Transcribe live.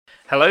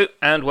Hello,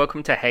 and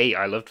welcome to Hey,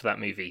 I Loved That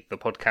Movie, the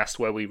podcast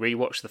where we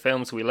rewatch the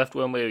films we loved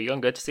when we were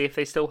younger to see if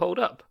they still hold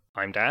up.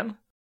 I'm Dan.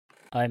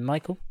 I'm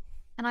Michael.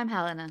 And I'm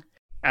Helena.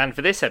 And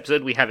for this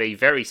episode, we have a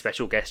very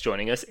special guest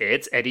joining us.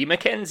 It's Eddy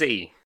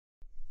MacKenzie.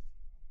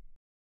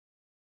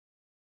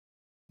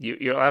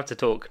 You're allowed to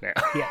talk now.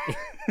 Yeah.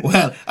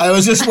 Well, I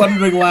was just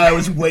wondering why I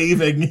was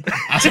waving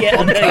at a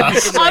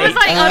podcast. I was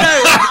like,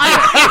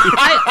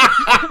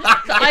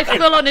 I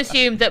full on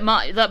assumed that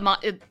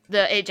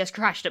it just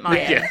crashed at my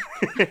end.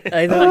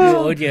 I thought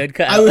your audio had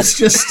cut out.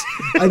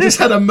 I just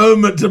had a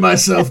moment to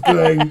myself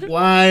going,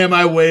 why am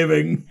I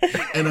waving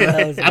at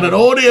an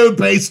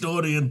audio-based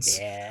audience?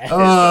 Yeah.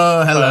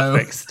 Oh, hello.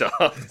 Perfect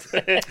start.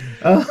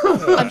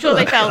 I'm sure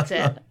they felt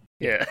it.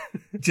 Yeah.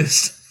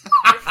 Just...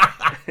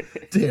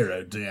 Dear,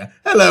 oh dear.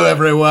 Hello,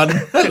 everyone.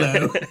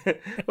 Hello.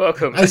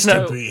 Welcome. Nice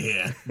to be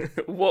here.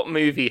 What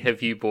movie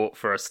have you bought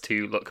for us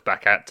to look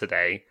back at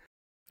today?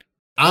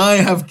 I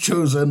have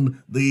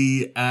chosen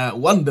the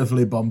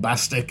wonderfully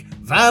bombastic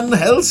Van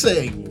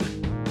Helsing.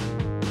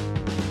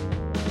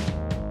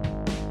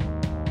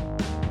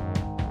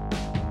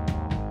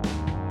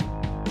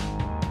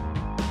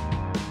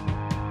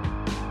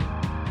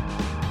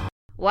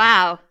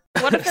 Wow.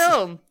 What a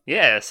film.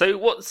 Yeah, so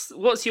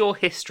what's your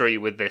history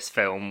with this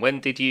film? When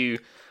did you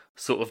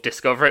sort of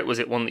discover it? Was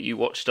it one that you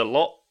watched a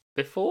lot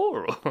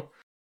before? Or?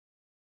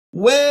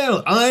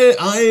 Well,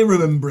 I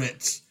remember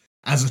it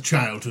as a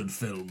childhood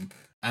film.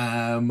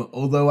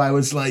 Although I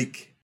was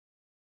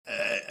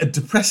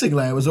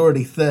depressingly, I was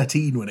already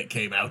 13 when it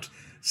came out.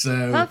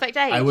 So perfect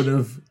age. it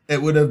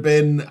would have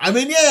been,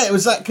 it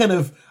was that kind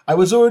of, I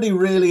was already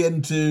really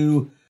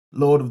into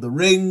Lord of the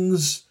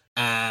Rings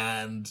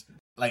and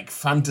like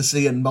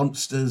fantasy and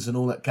monsters and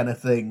all that kind of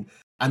thing.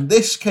 And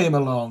this came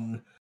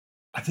along,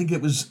 I think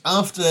it was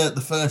after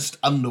the first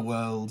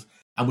Underworld,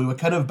 and we were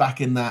kind of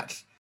back in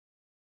that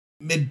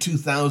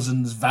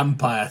mid-2000s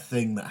vampire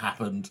thing that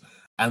happened.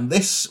 And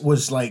this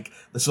was like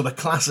the sort of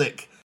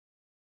classic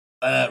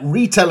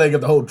retelling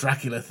of the whole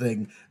Dracula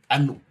thing.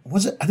 And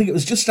I think it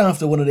was just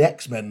after one of the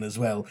X-Men as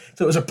well.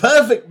 So it was a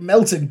perfect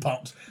melting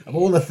pot of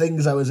all the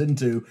things I was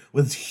into,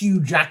 with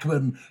Hugh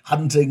Jackman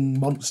hunting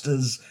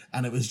monsters,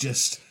 and it was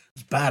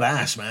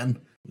badass,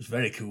 man. It was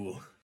very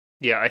cool.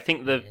 Yeah, I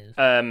think the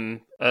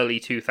early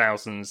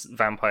 2000s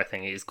vampire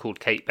thing is called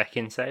Kate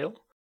Beckinsale.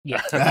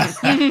 Yeah.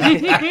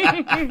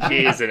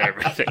 She is in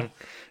everything.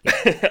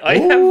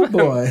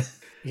 Boy.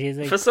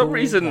 For some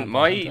reason,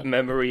 my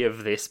memory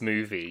of this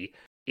movie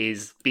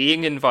is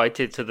being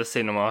invited to the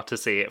cinema to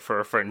see it for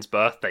a friend's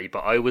birthday,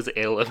 but I was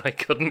ill and I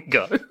couldn't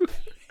go.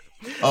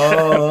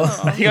 Oh.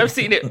 I think I've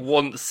seen it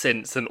once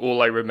since, and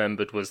all I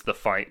remembered was the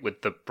fight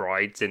with the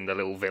brides in the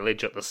little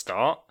village at the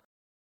start.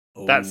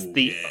 That's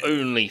the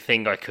only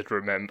thing I could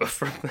remember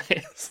from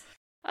this.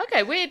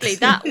 Okay, weirdly,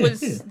 that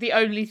was the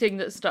only thing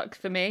that stuck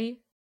for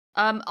me.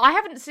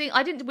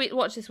 I didn't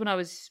watch this when I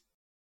was...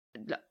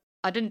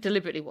 I didn't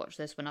deliberately watch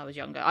this when I was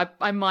younger.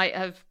 I might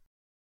have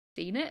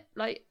seen it,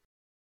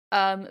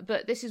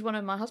 but this is one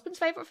of my husband's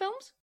favourite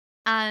films.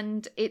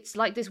 And it's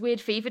like this weird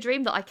fever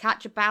dream that I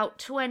catch about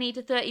 20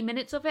 to 30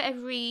 minutes of it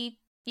every,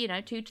 2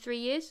 to 3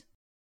 years.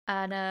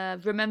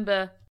 And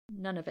remember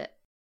none of it.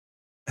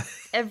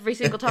 Every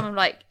single time I'm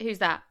like, who's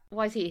that?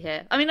 Why is he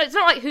here? I mean, it's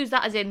not like who's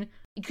that as in,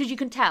 because you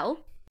can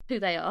tell who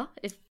they are.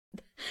 If,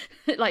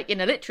 like, in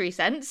a literary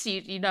sense,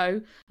 you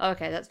know, oh,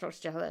 okay, that's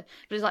Dr. Jekyll. But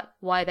it's like,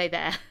 why are they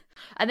there?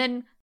 And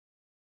then,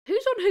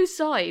 who's on whose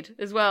side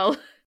as well?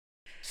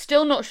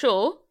 Still not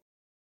sure.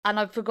 And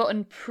I've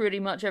forgotten pretty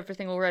much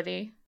everything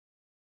already.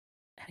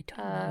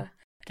 I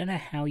don't know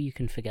how you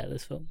can forget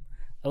this film.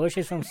 I watched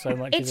this film so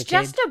much as a kid. It's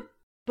just a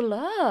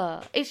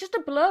blur. It's just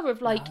a blur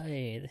of, like...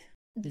 No,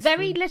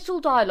 very little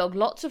dialogue,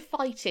 lots of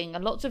fighting,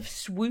 and lots of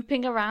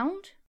swooping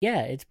around.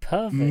 Yeah, it's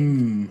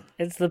perfect.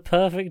 It's the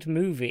perfect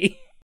movie.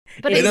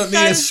 But they don't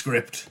need a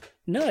script.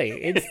 No,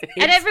 it's...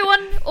 And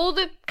everyone, all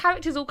the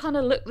characters all kind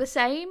of look the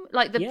same.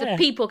 Like the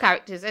people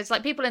characters. It's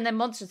like people and then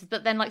monsters,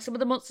 but then like some of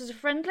the monsters are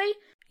friendly.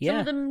 Some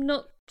of them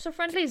not so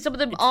friendly. Some of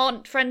them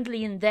aren't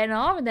friendly and then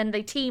are, and then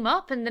they team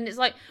up, and then it's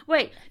like,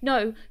 wait,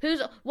 no,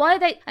 why are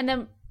they... And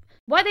then,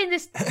 why are they in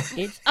this...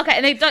 Okay,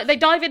 and they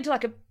dive into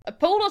like a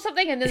pool or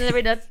something, and then they're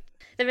in a...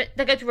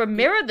 They go through a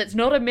mirror that's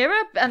not a mirror,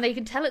 and they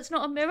can tell it's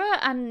not a mirror,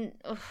 and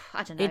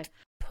I don't know. It's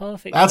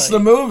perfect. That's the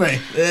movie.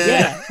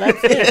 Yeah,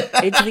 that's it.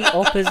 It's the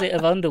opposite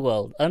of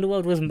Underworld.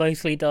 Underworld was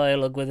mostly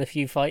dialogue with a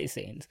few fight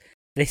scenes.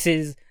 This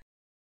is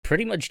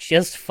pretty much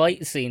just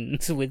fight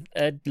scenes with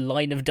a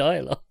line of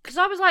dialogue. Because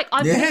I was like,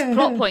 I've missed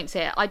plot points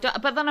here.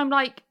 But then I'm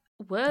like,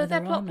 were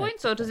there plot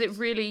points, or does it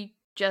really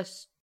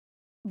just...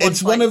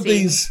 It's one of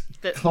these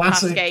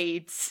classic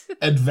cascades.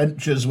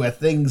 adventures where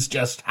things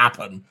just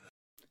happen.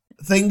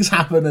 Things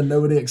happen and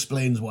nobody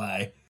explains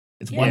why.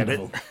 It's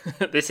wonderful.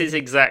 This is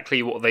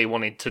exactly what they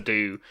wanted to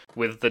do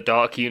with the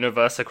Dark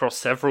Universe across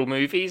several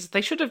movies. They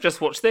should have just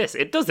watched this.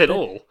 It does it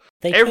all.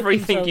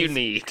 Everything you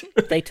need.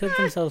 They took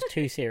themselves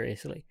too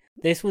seriously.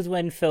 This was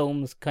when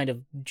films kind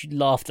of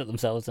laughed at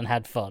themselves and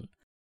had fun.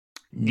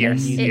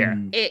 Yes,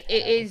 It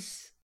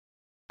is...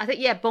 I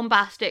think,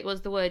 bombastic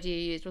was the word you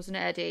used, wasn't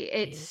it, Eddie?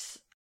 It's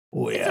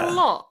a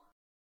lot.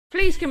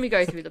 Please, can we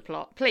go through the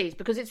plot? Please,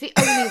 because it's the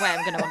only way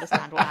I'm going to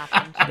understand what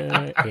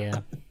happened. Yeah.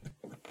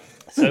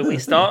 So we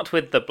start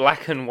with the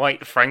black and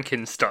white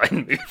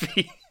Frankenstein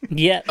movie.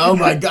 Yeah. Oh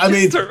my god! I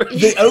mean,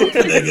 the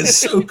opening is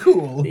so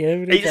cool.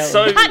 It's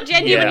so That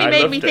genuinely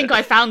made me loved think it.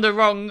 I found the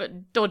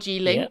wrong dodgy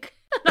link.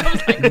 And I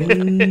was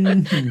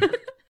like,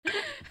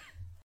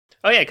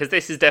 Oh yeah, because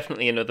this is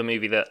definitely another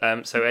movie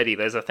that. So Eddie,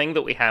 there's a thing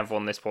that we have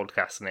on this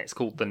podcast, and it's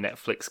called the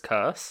Netflix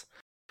Curse,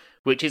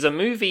 which is a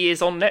movie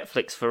is on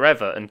Netflix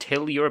forever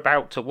until you're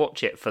about to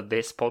watch it for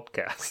this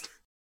podcast.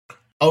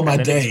 Oh my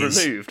And then days!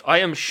 it's removed. I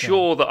am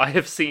sure that I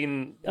have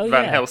seen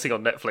Van Helsing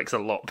on Netflix a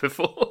lot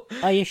before.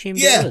 I assumed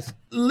it was.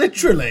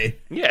 Literally.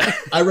 Yeah.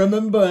 I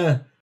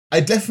remember I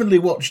definitely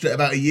watched it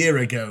about a year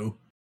ago,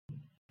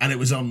 and it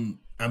was on,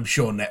 I'm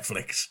sure,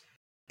 Netflix.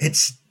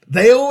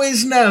 They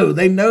always know.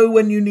 They know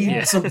when you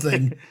need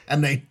something,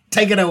 and they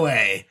take it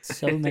away.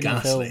 So many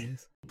Ghastly.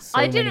 films.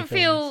 I didn't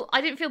feel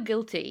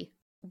guilty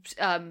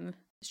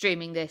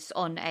streaming this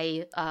on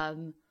a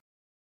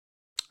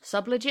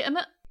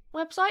sub-legitimate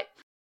website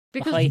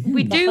because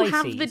we do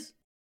have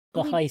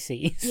the high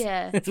seas.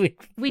 Yeah,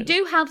 we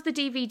do have the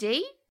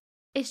DVD.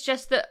 It's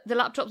just that the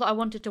laptop that I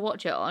wanted to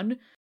watch it on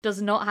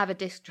does not have a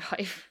disc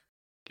drive.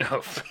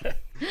 Oh.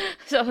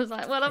 So I was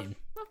like, well,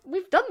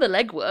 we've done the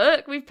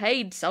legwork. We've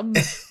paid some.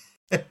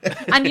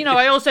 And,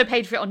 I also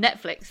paid for it on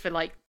Netflix for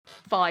like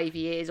 5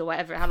 years or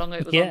whatever, how long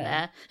it was on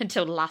there,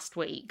 until last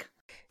week.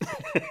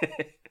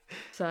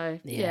 So,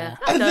 Yeah.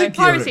 I I know, think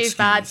you're piracy is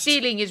bad, excused.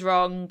 stealing is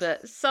wrong,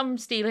 but some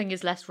stealing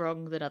is less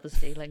wrong than other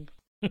stealing.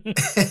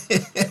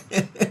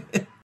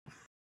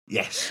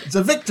 Yes, it's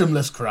a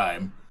victimless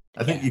crime.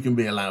 I think you can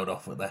be allowed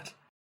off with that.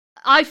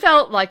 I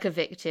felt like a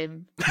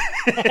victim. So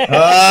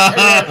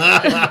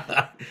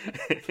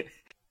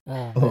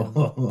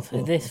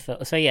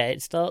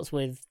it starts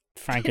with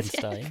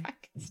Frankenstein.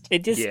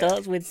 It just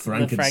starts with the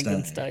Frankenstein.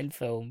 Frankenstein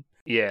film.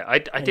 Yeah,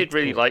 I did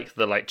really like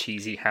the like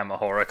cheesy hammer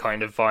horror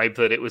kind of vibe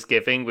that it was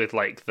giving with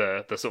like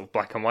the sort of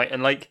black and white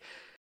and like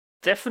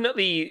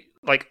definitely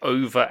like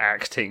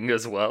overacting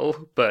as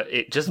well, but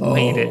it just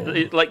made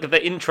it like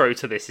the intro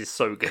to this is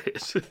so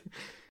good.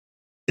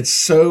 It's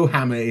so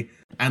hammy,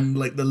 and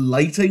like the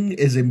lighting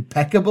is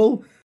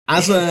impeccable.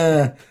 As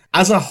a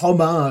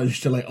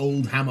homage to like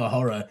old hammer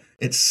horror,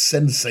 it's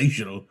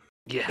sensational.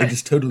 Yeah. They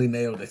just totally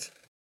nailed it.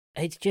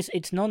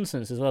 It's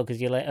nonsense as well,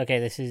 because you're like, okay,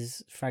 this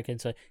is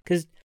Frankenstein.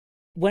 Because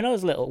when I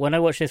was little, when I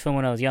watched this film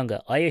when I was younger,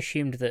 I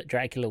assumed that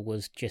Dracula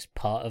was just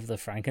part of the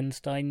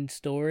Frankenstein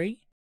story.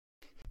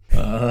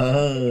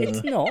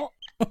 It's not.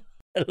 I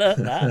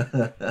learned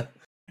that.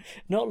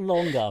 Not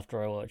long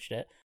after I watched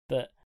it,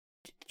 but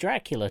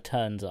Dracula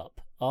turns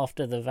up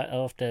after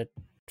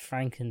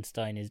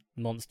Frankenstein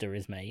monster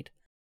is made.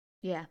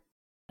 Yeah.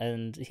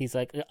 And he's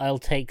like, I'll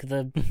take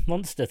the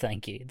monster,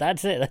 thank you.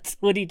 That's it. That's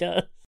what he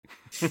does.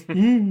 He's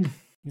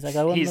like,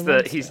 I want the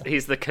monster.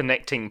 He's the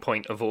connecting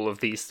point of all of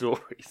these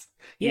stories.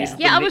 Yeah. He's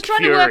the Yeah, I was Nick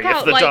trying to work Fury of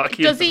out, the like, Dark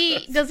does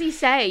Universe. he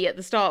say at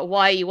the start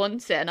why he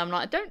wants it? And I'm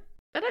like,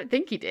 I don't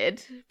think he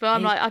did. But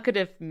I'm like, I could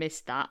have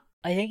missed that.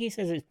 I think he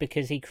says it's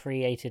because he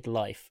created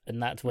life,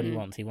 and that's what he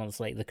wants. He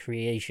wants like the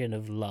creation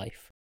of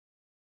life.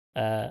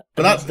 But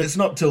it's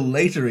not till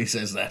later he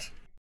says that.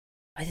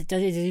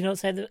 Does he not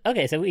say that?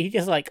 Okay, so he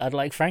just like, I'd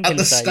like Frankenstein. At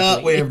the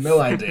start, we have no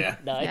idea.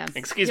 Nice. Yeah.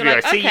 Excuse You're me,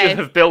 like, I see okay. you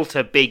have built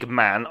a big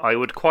man. I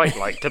would quite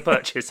like to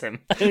purchase him.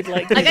 I would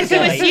like I this guess to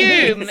guy.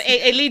 assume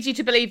it leads you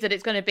to believe that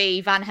it's going to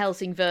be Van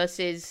Helsing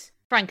versus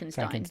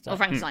Frankenstein. Frankenstein. Or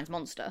Frankenstein's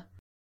monster.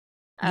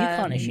 You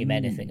can't assume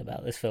anything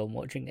about this film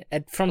watching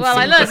it. From Well,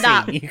 I scene to learned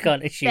that scene, you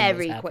can't assume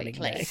very what's happening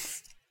quickly.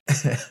 next.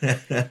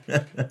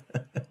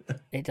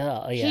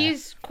 Yeah.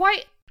 He's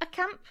quite a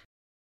camp.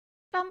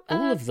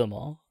 All of them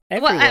are.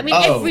 Well, I Everyone mean,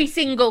 is. every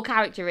single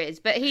character is,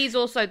 but he's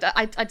also,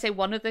 I'd say,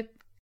 one of the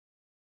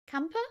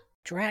camper?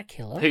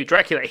 Dracula. Who,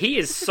 Dracula? He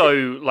is so,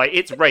 like,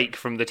 it's Rake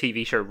from the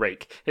TV show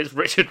Rake. It's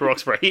Richard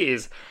Roxburgh. He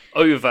is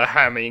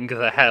over-hamming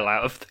the hell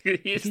out of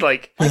he's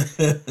like,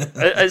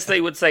 as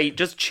they would say,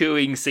 just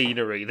chewing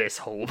scenery this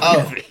whole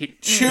movie.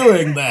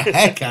 Chewing the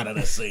heck out of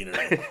the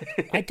scenery.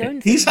 I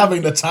don't. He's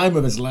having the time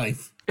of his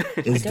life. I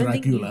Is don't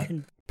think Dracula? you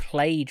can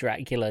play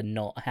Dracula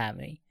not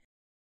hammy.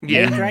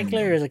 Yeah. Like,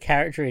 Dracula as a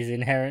character is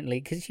inherently,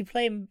 because if you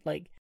play him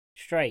like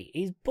straight,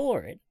 he's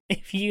boring.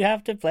 If you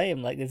have to play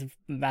him like this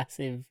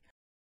massive,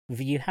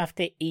 you have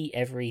to eat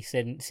every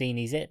scene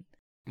he's in.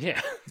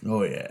 Yeah.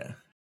 Oh yeah.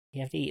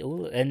 You have to eat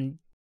all, and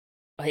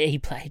he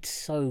played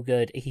so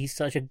good. He's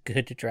such a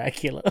good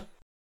Dracula.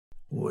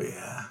 Oh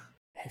yeah.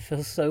 It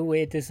feels so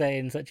weird to say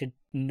in such a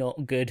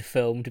not good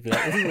film to be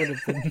like, this is one of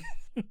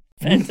the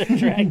better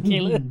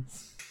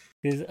Draculas.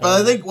 But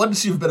I think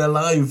once you've been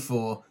alive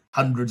for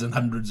hundreds and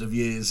hundreds of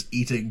years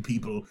eating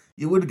people,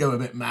 you would go a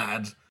bit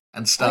mad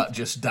and start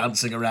just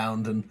dancing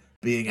around and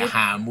being a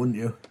ham, wouldn't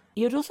you?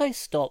 You'd also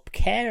stop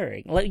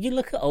caring. Like, you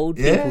look at old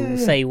people who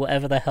say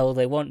whatever the hell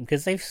they want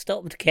because they've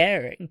stopped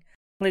caring.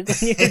 Like,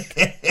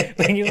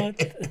 when you're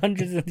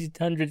hundreds and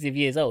hundreds of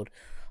years old,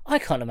 I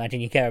can't imagine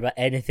you care about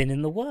anything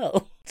in the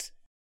world.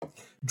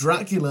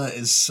 Dracula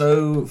is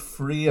so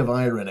free of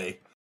irony.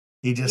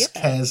 He just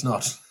Yeah. cares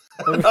not.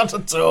 Not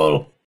at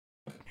all.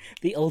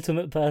 The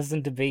ultimate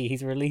person to be.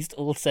 He's released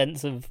all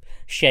sense of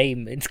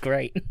shame. It's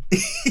great.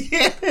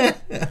 Yeah.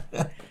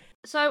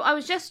 So I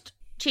was just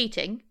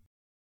cheating.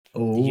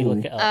 Did you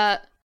look it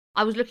up?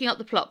 I was looking up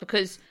the plot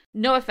because,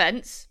 no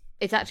offense,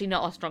 it's actually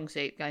not our strong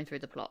suit going through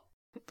the plot.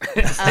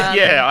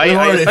 Yeah, We've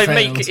already I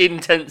failed. make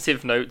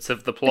intensive notes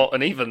of the plot,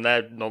 and even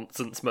they're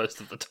nonsense most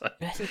of the time.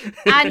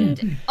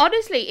 And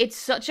honestly, it's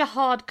such a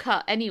hard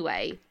cut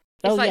anyway.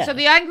 It's like, so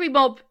the angry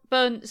mob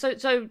burn.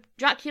 So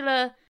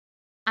Dracula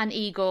and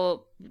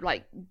Igor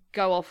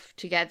go off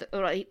together.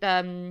 They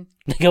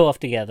go off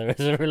together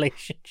as a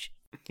relationship.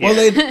 Well,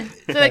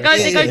 so they go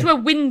to a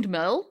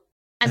windmill,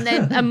 and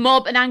then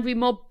an angry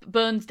mob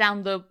burns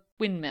down the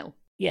windmill.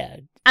 Yeah.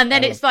 And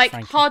then it's like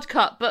Frankie. hard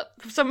cut, but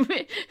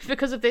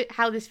because of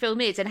how this film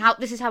is and how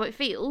this is how it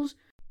feels.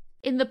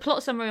 In the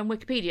plot summary on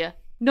Wikipedia,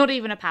 not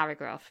even a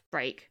paragraph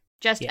break.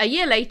 Just a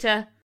year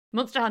later,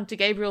 monster hunter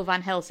Gabriel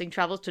Van Helsing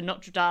travels to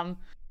Notre Dame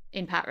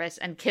in Paris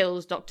and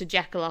kills Dr.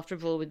 Jekyll after a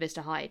brawl with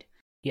Mr. Hyde.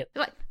 Yep.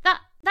 Like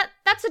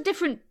that's a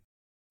different.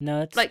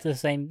 No, it's the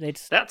same.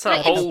 That's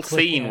a whole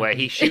scene where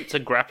he shoots a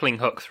grappling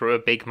hook through a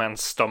big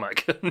man's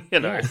stomach. You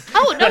know. Yeah.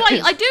 Oh no,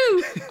 I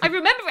do. I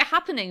remember it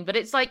happening, but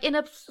it's like in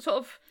a sort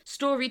of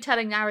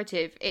storytelling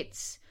narrative.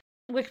 It's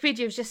Wikipedia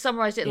has just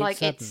summarized it like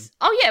sudden. it's.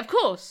 Oh yeah, of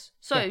course.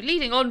 So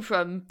leading on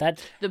from the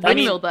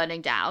windmill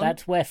burning down.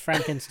 That's where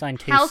Frankenstein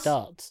 2 House-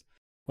 starts.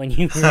 When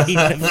you read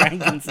the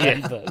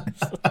Frankenstein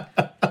books.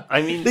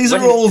 I mean, these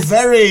are all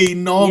very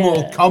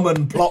normal,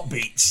 common plot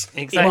beats.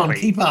 Exactly. Come on,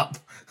 keep up.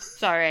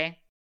 Sorry.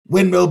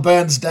 Windmill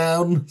burns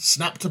down,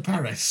 snap to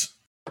Paris.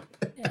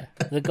 Yeah,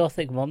 the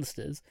gothic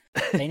monsters.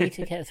 They need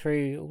to get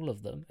through all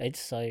of them. It's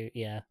so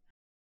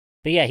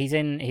But yeah, he's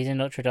in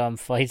Notre Dame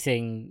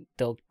fighting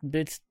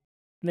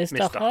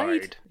Mr.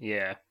 Hyde.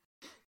 Yeah.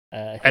 Who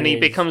And he is-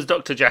 becomes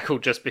Dr. Jekyll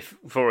just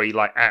before he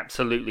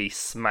absolutely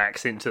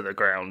smacks into the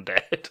ground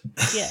dead.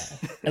 Yeah,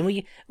 and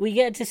we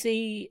get to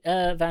see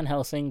Van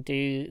Helsing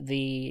do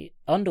the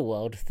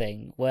underworld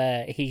thing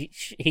where he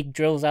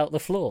drills out the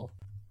floor.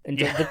 And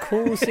the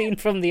cool scene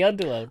from the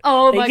underworld.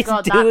 Oh they my just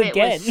god, do that bit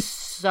again. was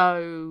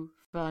so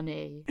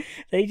funny.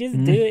 They just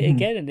do it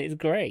again, and it's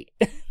great.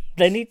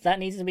 That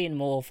needs to be in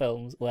more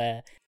films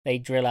where they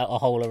drill out a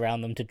hole around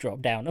them to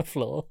drop down a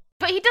floor.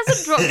 But he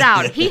doesn't drop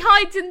down. He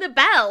hides in the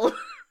bell.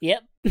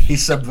 Yep. He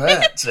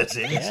subverts it.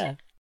 Yeah.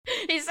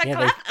 He's so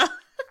Yeah, clever.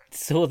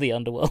 Saw the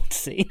underworld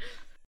scene.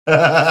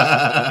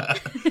 I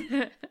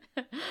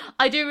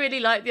do really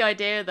like the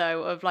idea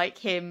though of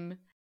him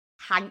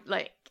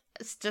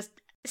just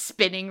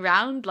spinning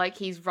round like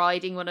he's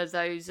riding one of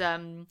those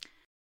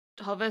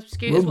hover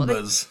scooters.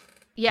 Roombas.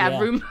 Yeah,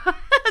 Roomba.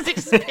 As it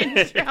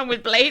spins around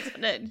with blades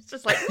in it. It's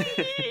just like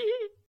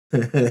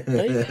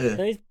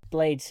Those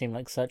blades seem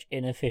like such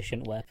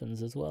inefficient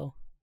weapons as well.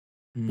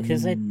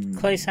 Because they're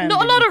close-handed.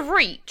 not a lot of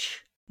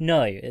reach.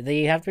 No,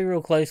 you have to be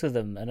real close with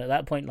them, and at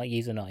that point,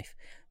 use a knife.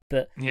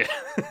 But Yeah.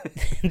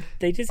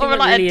 they just seem Or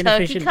like a really turkey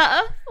inefficient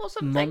cutter or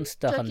something.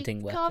 monster Turkey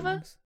hunting carver.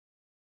 weapons.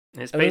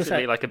 It's I will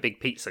basically say- like a big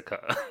pizza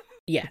cutter.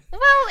 Yeah.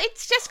 Well,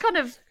 it's just kind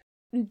of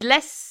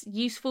less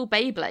useful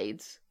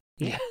Beyblades.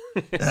 Yeah.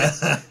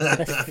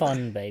 Less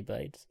fun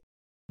Beyblades.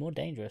 More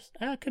dangerous.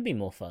 It could be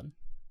more fun.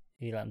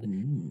 If you like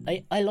them.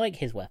 I like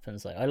his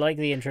weapons, though. I like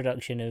the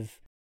introduction of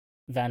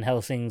Van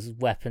Helsing's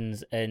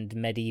weapons and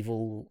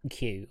medieval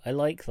Q. I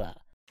like that.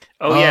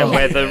 Oh yeah, Oh,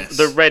 where yes.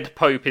 the Red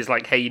Pope is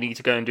like, hey, you need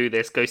to go and do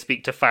this. Go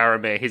speak to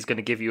Faramir. He's going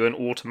to give you an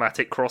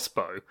automatic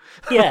crossbow.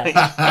 Yeah.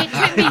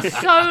 It took me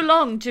so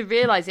long to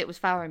realise it was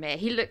Faramir.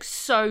 He looks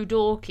so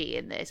dorky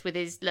in this with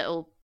his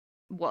little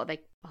what's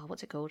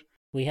it called?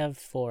 We have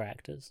 4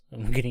 actors,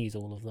 and we're going to use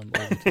all of them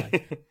all the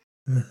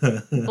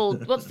time.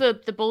 Bald. What's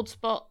the bald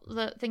spot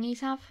that thingies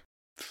have?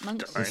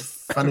 Monks. Don't know.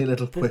 Funny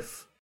little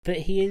quiff. But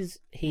he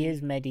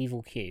is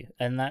medieval Q,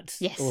 and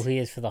that's Yes. all he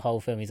is for the whole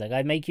film. He's like,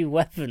 I make you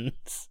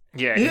weapons.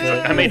 Yeah, he's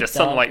like, I made a Dark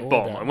sunlight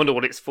bomb. Order. I wonder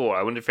what it's for.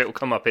 I wonder if it will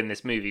come up in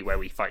this movie where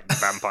we fight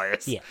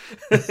vampires. Yeah.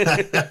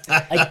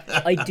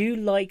 I do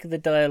like the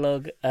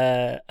dialogue.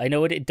 I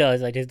know what it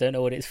does, I just don't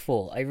know what it's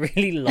for. I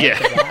really like Yeah.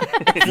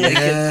 that. It's a good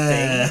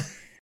Yeah. thing.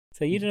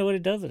 So you don't know what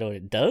it does, I know what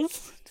it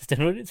does. Just don't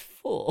know what it's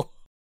for.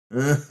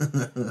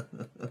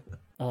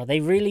 Oh,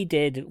 they really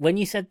did. When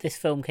you said this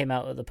film came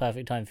out at the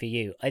perfect time for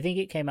you, I think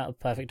it came out at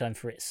the perfect time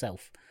for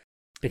itself.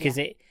 Because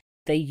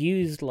they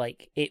used,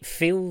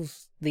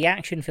 the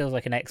action feels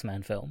like an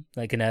X-Men film,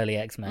 like an early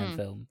X-Men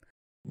film.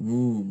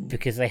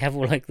 Because they have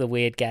all, the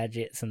weird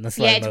gadgets and the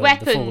slow-mo Yeah, it's and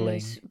the falling.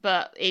 weapons,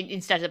 but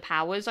instead of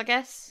powers, I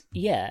guess.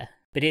 Yeah,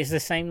 but it's the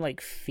same,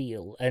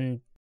 feel, and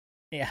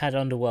it had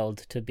Underworld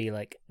to be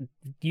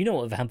you know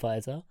what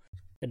vampires are,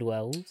 and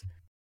werewolves.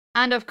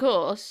 And of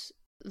course,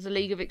 the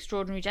League of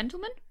Extraordinary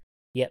Gentlemen.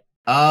 Yep.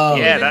 Oh,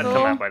 Yeah, that Cool.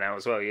 come out by now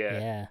as well, yeah.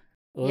 Yeah.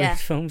 All Yeah.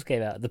 these films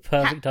came out at the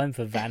perfect time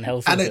for Van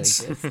Helsing. and to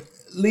it's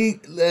exist.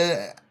 League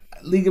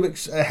of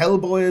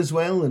Hellboy as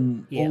well,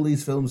 and Yeah. all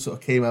these films sort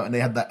of came out, and they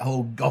had that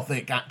whole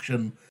gothic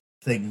action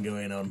thing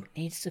going on.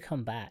 Needs to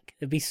come back.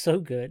 It'd be so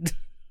good.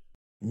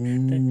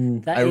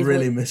 That I is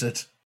really what- miss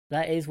it.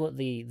 That is what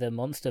the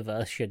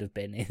Monsterverse should have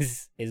been,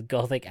 is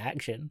gothic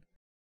action.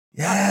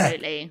 Yeah,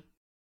 Absolutely.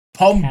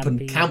 pomp Campy.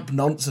 and camp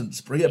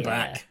nonsense. Bring it Yeah.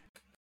 back.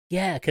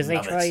 Yeah, because they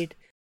Love it. tried,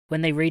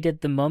 when they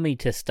redid The Mummy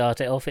to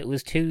start it off, it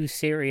was too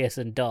serious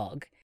and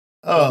dark.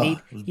 Oh, need-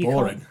 it was you can't-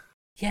 boring.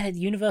 Yeah,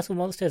 Universal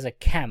Monsters are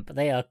camp.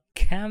 They are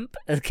camp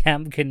as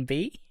camp can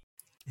be.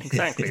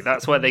 Exactly.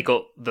 That's why they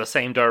got the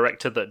same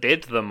director that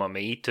did The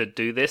Mummy to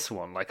do this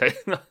one. Like, I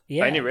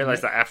Yeah, only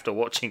realised that after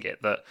watching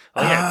it, that,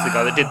 oh yeah, it's the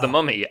guy that did The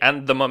Mummy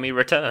and The Mummy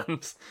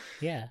Returns.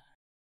 Yeah.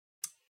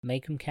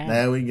 Make them camp.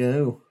 There we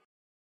go.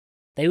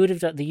 They would have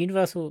done the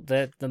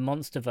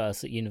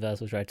Monsterverse that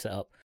Universal tried to set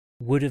up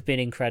would have been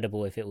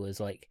incredible if it was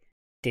like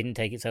didn't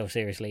take itself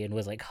seriously and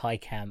was like high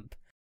camp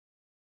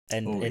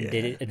and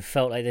did it and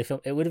felt like they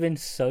filmed. It would have been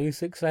so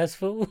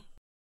successful.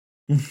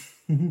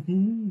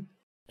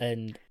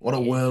 And What a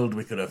world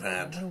we could have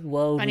had. what a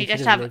world And we you just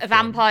could have lived in.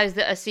 vampires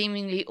that are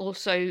seemingly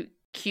also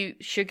cute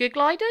sugar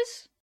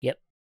gliders. Yep.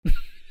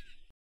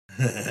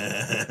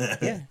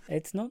 Yeah,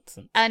 it's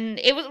nonsense. And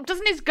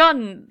doesn't his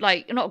gun,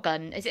 like, not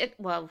gun, is it,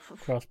 well,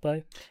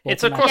 Crossbow.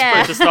 It's a Automatic. crossbow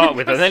Yeah. to start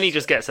with, and then he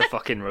just gets a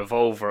fucking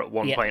revolver at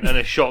one Yeah. point and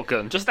a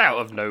shotgun just out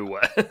of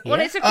nowhere. well,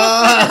 Yeah. it's a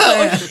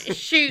crossbow that sort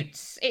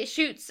of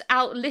shoots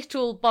out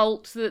little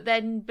bolts that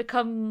then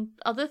become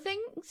other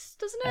things,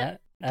 doesn't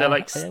it? They're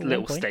like at one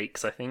little point-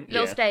 stakes, I think.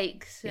 Little yeah.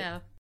 stakes, yeah.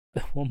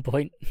 At one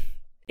point,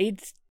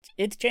 it's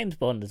James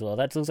Bond as well.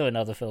 That's also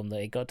another film that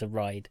it got to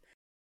ride.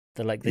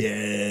 The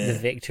Yeah.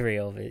 victory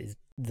of it is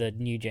the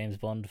new James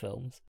Bond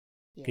films.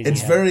 'Cause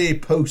It's you have- very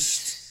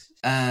post.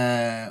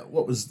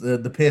 What was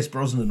the Pierce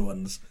Brosnan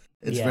ones?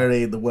 It's Yeah.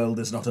 very the world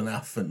is not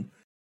enough and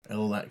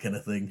all that kind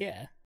of thing.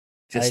 yeah.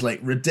 Just I- like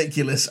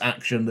ridiculous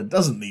action that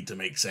doesn't need to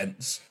make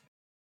sense.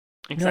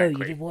 No,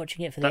 Exactly. you're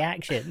watching it for the That-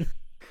 action.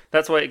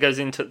 That's why it goes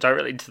into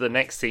directly into the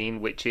next scene,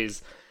 which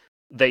is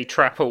they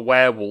trap a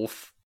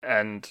werewolf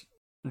and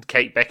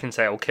Kate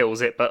Beckinsale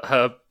kills it, but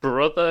her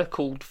brother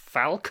called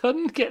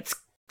Falcon gets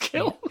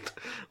killed.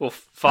 Or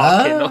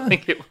Farkin, Ah. I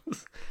think it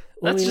was.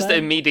 Well, That's we just learn-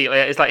 immediately,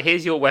 it's like,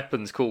 here's your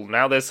weapons, cool.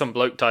 Now there's some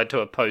bloke tied to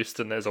a post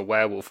and there's a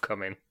werewolf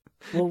coming.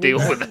 Well, we Deal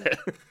learn- with it.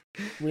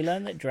 We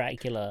learn that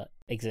Dracula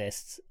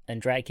exists,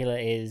 and Dracula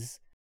is.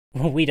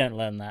 Well, we don't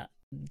learn that.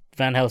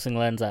 Van Helsing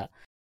learns that.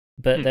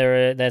 But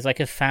there's like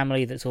a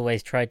family that's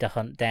always tried to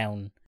hunt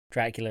down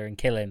Dracula and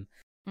kill him,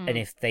 and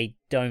if they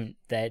don't,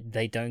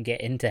 they don't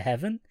get into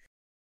heaven.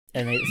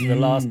 And it's the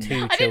last two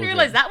children. I didn't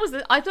realise that was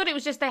I thought it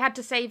was just they had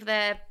to save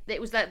it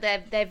was that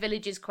their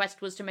village's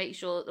quest was to make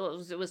sure,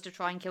 it was to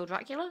try and kill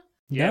Dracula?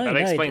 Yeah, No, that no,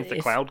 explains the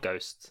it's- cloud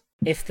ghosts.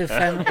 If the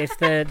family,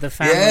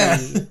 Yeah.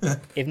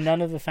 if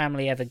none of the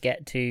family ever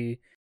get to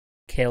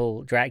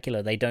kill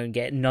Dracula,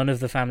 none of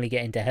the family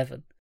get into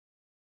heaven.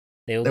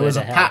 They all There go was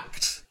to a hell.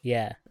 pact.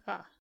 Yeah,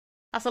 Ah,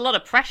 that's a lot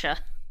of pressure.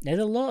 there's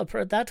a lot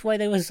of. That's why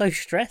they were so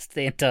stressed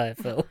the entire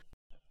film.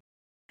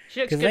 She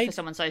looks 'Cause good they- for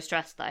someone so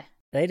stressed, though.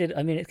 They did.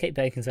 I mean, it's Kate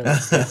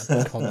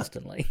Beckinsale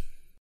constantly.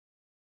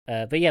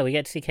 But yeah, we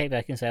get to see Kate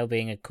Beckinsale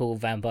being a cool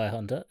vampire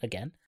hunter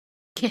again.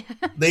 Yeah.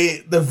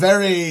 The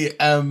very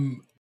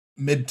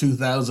mid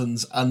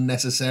 2000s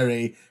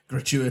unnecessary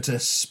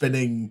gratuitous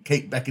spinning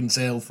Kate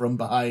Beckinsale from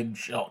behind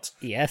shot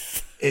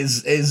Yes.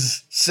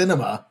 is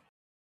cinema.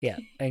 Yeah,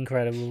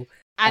 incredible.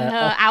 And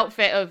her oh.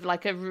 outfit of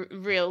like a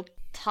real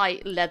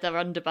tight leather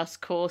underbus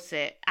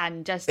corset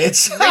and just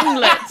It's-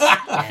 ringlets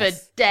Yes.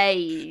 for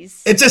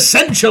days. It's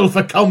essential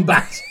for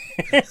combat.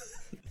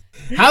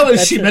 How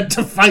is she meant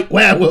to fight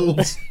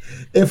werewolves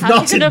if How's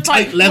not she in gonna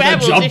fight tight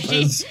leather werewolves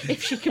jumpers?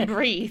 if she can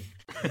breathe?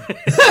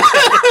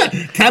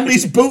 Can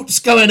these boots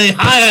go any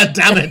higher,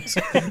 damn it?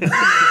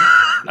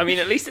 I mean,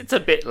 at least it's a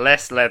bit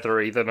less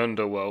leathery than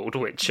Underworld,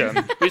 which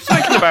we've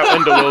spoken about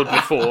Underworld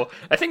before.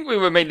 I think we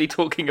were mainly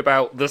talking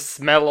about the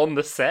smell on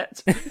the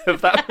set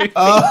of that movie.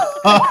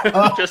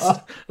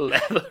 Just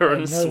leather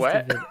and It must have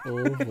sweat.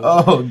 been awful.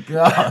 Oh,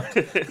 God.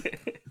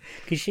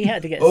 Because she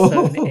had to get Oh.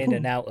 sewn in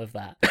and out of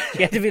that.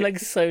 She had to be like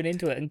sewn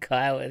into it and cut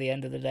out at the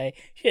end of the day.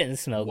 She didn't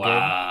smell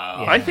Wow.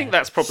 good. Yeah. I think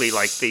that's probably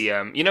like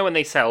the, you know when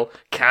they sell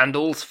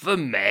candles for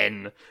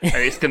men, and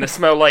it's going to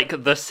smell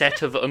like the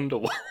set of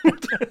Underworld.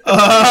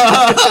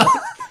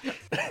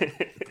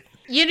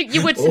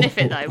 You would sniff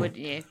it though, wouldn't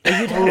you?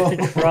 You'd have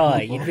to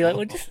try. You'd be like,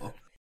 well, just.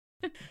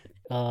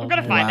 Oh, I'm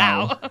gonna man. find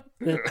Wow. out.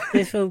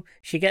 This film,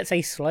 she gets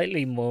a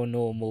slightly more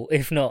normal,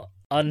 if not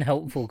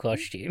unhelpful,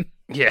 costume.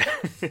 Yeah.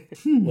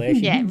 Where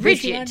she, Yeah, where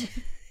she rigid.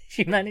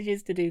 she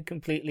manages to do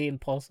completely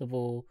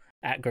impossible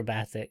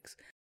acrobatics,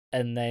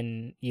 and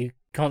then you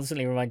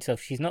constantly remind yourself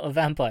she's not a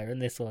vampire in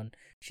this one.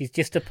 She's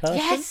just a person.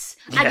 Yes,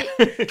 and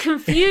it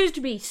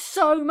confused me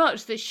so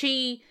much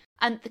that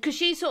because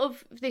she's sort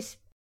of this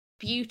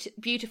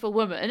beautiful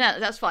woman.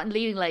 That's fine,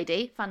 leading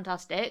lady,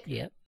 fantastic.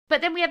 Yep.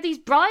 But then we have these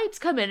brides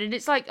come in, and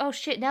it's like, oh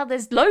shit! Now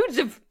there's loads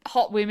of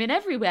hot women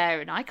everywhere,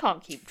 and I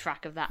can't keep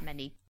track of that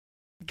many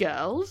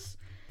girls.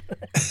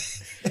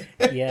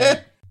 Yeah.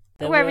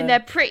 They're wearing their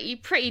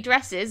pretty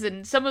dresses,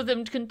 and some of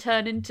them can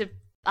turn into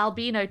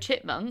albino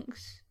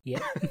chipmunks. Yeah.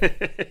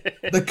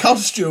 The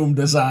costume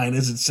design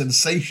is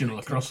sensational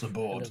across the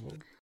board.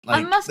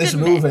 I must this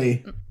admit...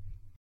 movie.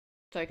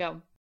 Sorry, go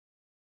on.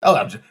 Oh,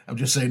 I'm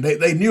just saying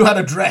they knew how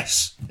to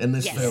dress in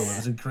this Yes. film. It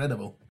was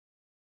incredible.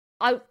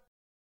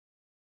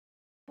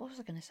 What was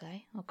I going to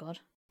say? Oh God,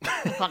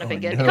 it can't have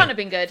been good. no. It can't have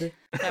been good.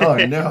 Oh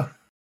no!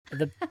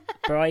 The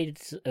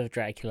brides of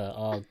Dracula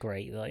are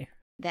great though.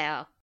 They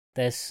are.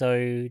 They're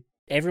so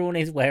everyone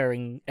is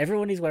wearing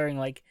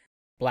like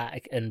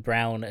black and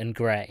brown and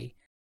grey,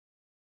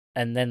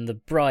 and then the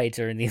brides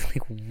are in these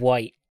like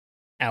white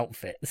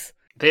outfits.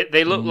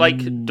 They look like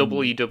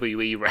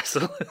WWE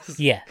wrestlers.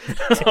 Yeah.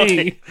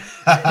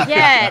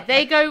 Yeah,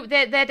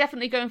 they're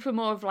definitely going for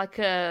more of like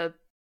a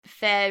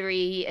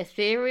fairy,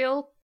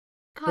 ethereal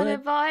kind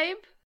of vibe.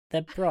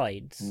 They're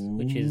brides,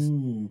 which is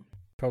Ooh.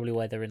 probably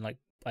why they're in like.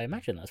 I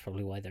imagine that's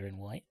probably why they're in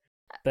white.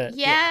 But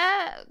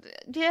Yeah.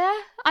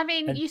 I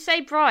mean, And- you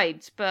say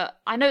brides, but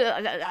I know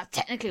that's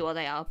technically what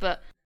they are.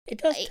 But it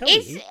does tell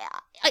it's you.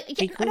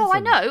 yeah, calls no, I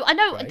them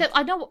know. brides.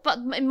 I know. But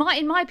in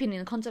my opinion,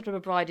 the concept of a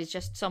bride is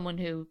just someone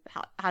who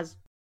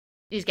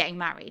is getting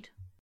married.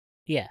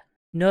 Yeah.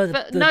 No,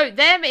 But no,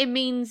 them it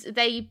means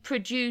they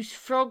produce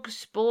frog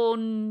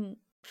spawn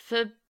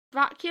for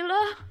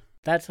Dracula.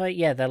 That's like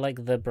they're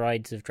like the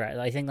brides of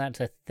Dracula. I think that's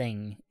a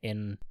thing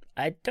in.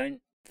 I don't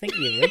think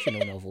the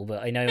original novel,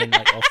 but I know in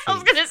like I was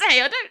offshoots. gonna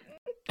say I don't.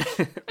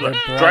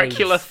 the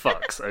Dracula brides-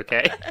 fucks,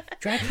 okay?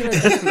 Dracula.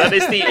 That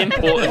is the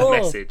important Oh.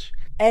 message.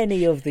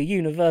 Any of the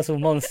Universal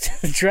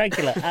monsters,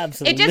 Dracula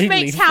absolutely. It just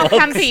makes how fucks.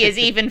 campy is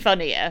even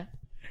funnier.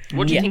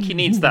 What do you Yeah. think he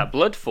needs that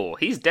blood for?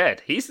 He's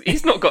dead. He's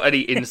not got any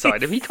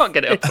inside him. He can't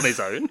get it up on his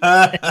own.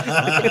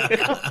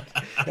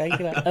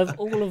 Dracula, of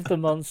all of the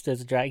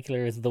monsters, Dracula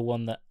is the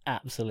one that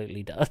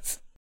absolutely does.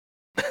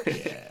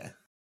 Yeah.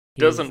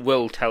 Doesn't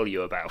Will tell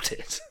you about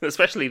it?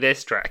 Especially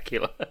this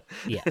Dracula.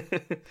 Yeah.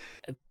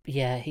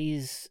 Yeah,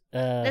 he's.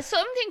 There's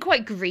something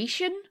quite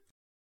Grecian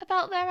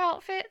about their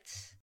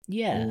outfits.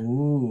 Yeah,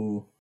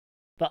 Ooh.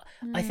 but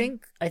I Mm.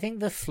 think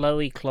the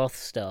flowy cloth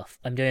stuff.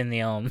 I'm doing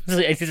the arms.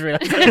 I just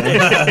realized.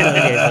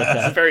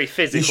 It's a very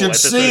physical You should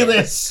episode. see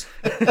this.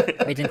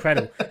 It's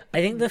incredible.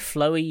 I think the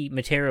flowy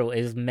material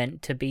is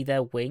meant to be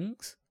their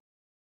wings.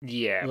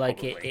 Yeah,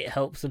 Like it probably.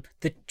 helps them.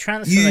 The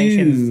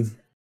transformations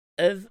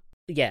You. of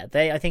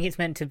I think it's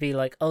meant to be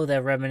like, oh,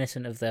 they're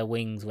reminiscent of their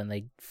wings when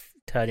they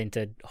turn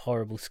into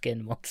horrible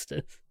skin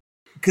monsters.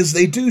 Because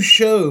they do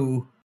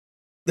show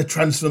the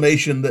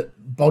transformation that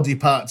body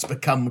parts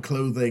become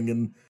clothing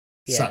and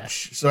Yeah.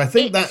 such. So I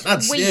think It's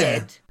that's weird.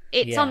 yeah.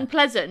 It's Yeah.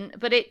 unpleasant,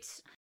 but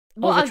it's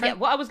Oh, the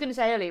what I was going to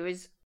say earlier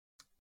is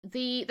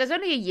there's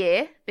only a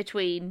year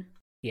between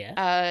Yeah.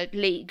 A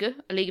League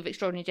of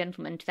Extraordinary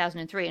Gentlemen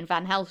 2003 and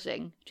Van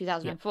Helsing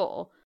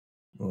 2004.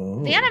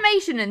 Oh. The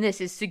animation in this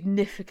is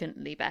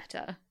significantly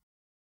better.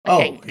 I Oh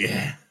think.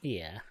 yeah.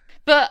 Yeah.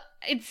 But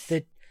it's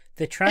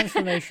The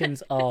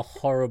transformations are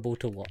horrible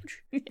to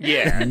watch.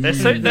 Yeah, they're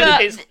so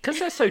But- it's because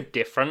they're so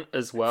different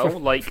as well.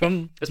 Like,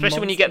 From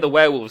especially when you get the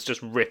werewolves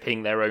just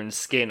ripping their own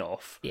skin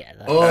off. Yeah.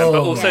 Oh,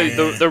 But also,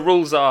 yeah. the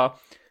rules are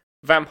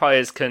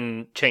vampires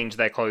can change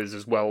their clothes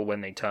as well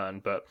when they turn,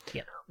 but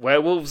Yeah.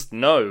 werewolves,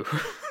 no.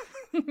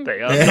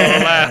 They are Yeah.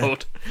 not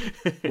allowed.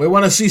 We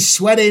want to see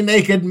sweaty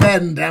naked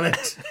men, damn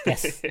it.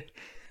 Yes.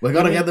 We're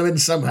gonna get them in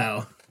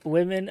somehow.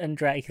 Women and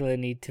Dracula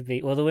need to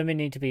be. Well, the women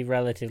need to be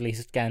relatively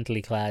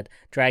scantily clad.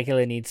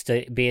 Dracula needs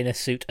to be in a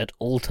suit at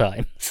all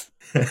times.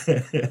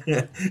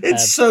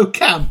 It's so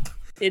camp.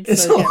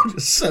 It's so all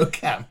just so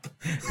camp.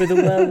 But the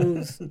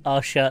werewolves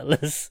are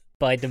shirtless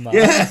by demand.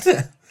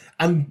 Yeah.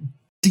 And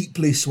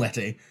deeply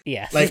sweaty.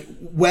 Yes. Like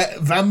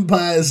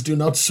vampires do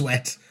not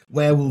sweat.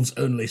 Werewolves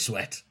only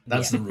sweat.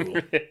 That's the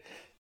rule.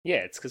 Yeah,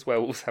 it's because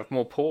werewolves have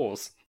more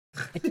pores.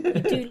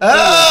 Oh!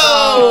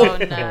 oh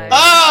no.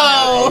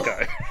 Oh!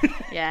 There you go.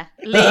 Yeah.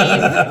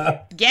 Leave.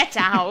 Get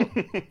out.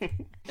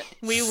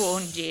 We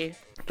warned you.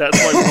 That's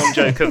my one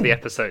joke of the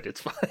episode.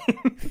 It's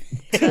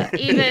fine.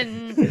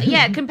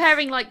 Even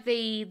comparing like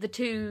the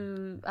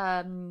two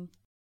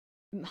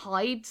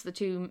Hydes, the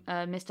two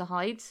Mr.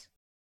 Hydes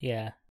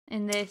Yeah.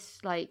 in this,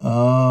 like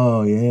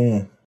Oh,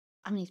 yeah.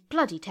 I mean, he's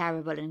bloody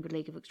terrible in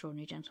League of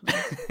Extraordinary Gentlemen.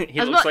 He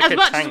As looks mu- like as a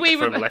much as tank we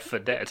from remember- Left 4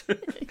 Dead.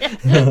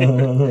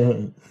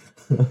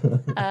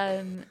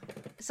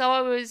 So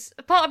I was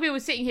part of me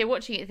was sitting here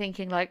watching it,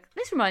 thinking like,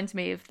 this reminds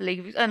me of the League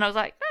of, and I was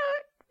like,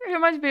 it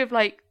reminds me of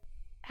like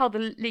how the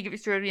League of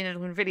Extraordinary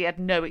Gentlemen really had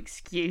no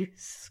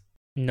excuse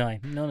No,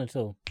 none at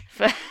all.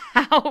 for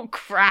how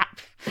crap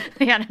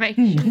the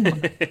animation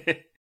was.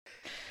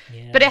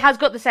 Yeah. But it has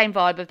got the same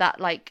vibe of that,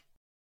 like,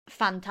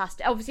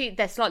 fantastic. Obviously,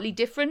 they're slightly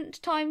different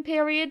time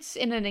periods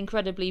in an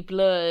incredibly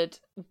blurred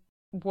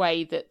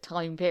way that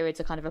time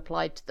periods are kind of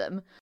applied to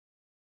them.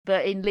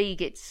 But in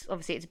League, it's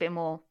obviously it's a bit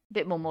more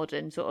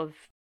modern, sort of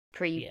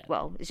Yeah.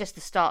 Well, it's just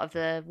the start of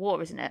the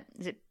war, isn't it?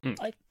 Is it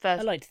I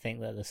first like to think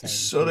they're the same.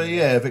 Sort of,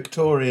 yeah,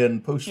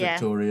 Victorian,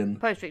 post-Victorian.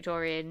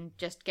 post-Victorian?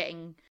 Just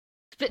getting,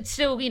 but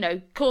still,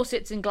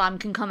 corsets and glam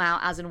can come out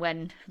as and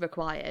when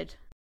required.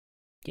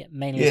 Yeah,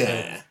 mainly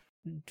Yeah.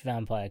 for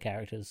vampire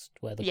characters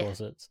wear the Yeah.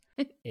 corsets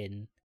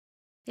in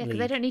Yeah, because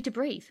they don't need to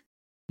breathe.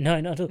 No,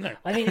 not at all. No.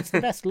 I mean, it's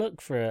the best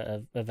look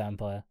for a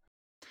vampire.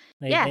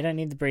 They don't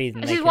need to breathe.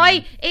 Which is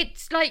why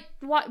it's like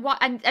what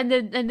and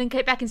then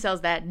Kate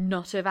Beckinsale's there,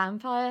 not a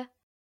vampire.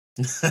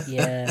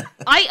 Yeah.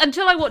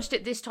 Until I watched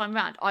it this time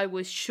round, I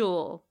was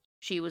sure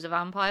she was a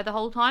vampire the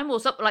whole time, or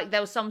something, like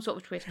there was some sort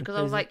of twist, because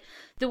I was like,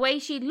 the way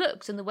she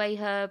looks and the way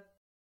her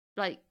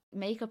like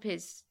makeup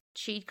is,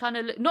 she kind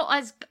of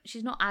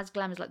she's not as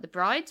glamorous like the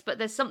brides, but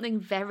there's something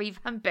very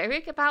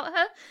vampiric about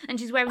her, and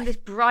she's wearing this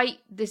bright,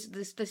 this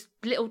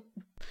little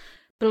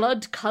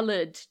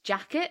blood-coloured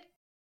jacket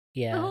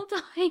the whole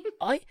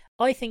time.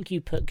 I think you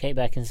put Kate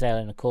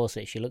Beckinsale in a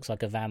corset, she looks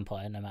like a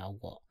vampire no matter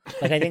what.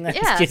 Like, I think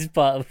that's just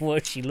part of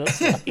what she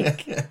looks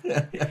like.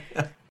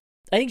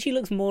 I think she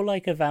looks more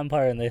like a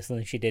vampire in this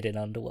than she did in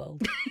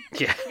Underworld.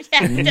 Yeah.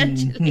 Yeah,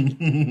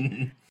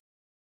 potentially.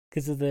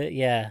 Because of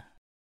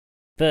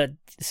But,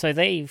 so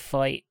they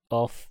fight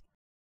off.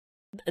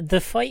 The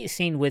fight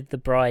scene with the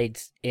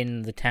brides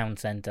in the town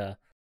centre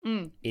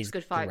is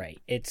good fight.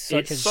 great. It's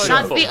such a so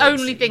That's fun. the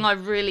only thing I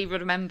really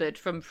remembered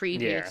from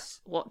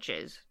previous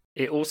watches.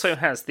 It also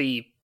has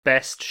the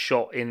best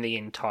shot in the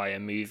entire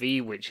movie,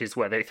 which is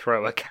where they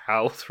throw a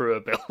cow through a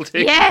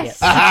building. Yes!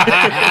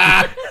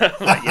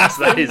 Yes,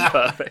 that is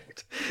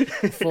perfect.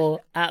 For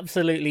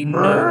absolutely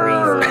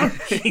no reason.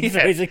 She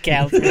throws a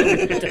cow through a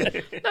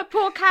window. The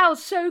poor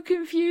cow's so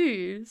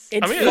confused.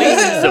 It's I mean, at least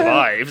it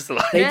survives.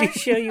 Like. They do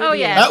show you. Oh, at the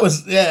yeah. end. That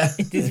was, yeah.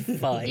 It is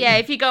fine. Yeah,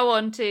 if you go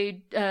on to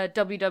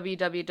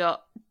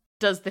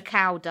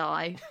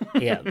www.doesthecowdie,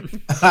 Yeah.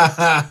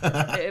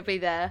 it'll be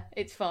there.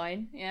 It's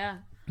fine. Yeah.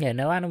 Yeah,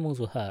 no animals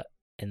were hurt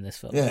in this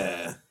film.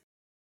 Yeah.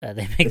 They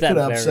make It that could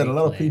have very upset a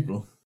lot of clear.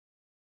 people.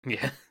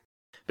 Yeah.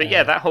 But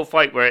yeah, that whole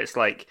fight where it's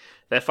like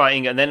they're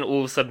fighting and then all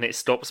of a sudden it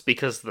stops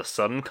because the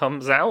sun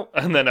comes out,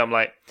 and then I'm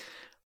like,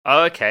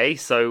 oh, okay,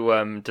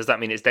 so does that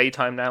mean it's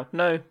daytime now?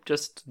 No,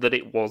 just that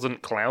it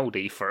wasn't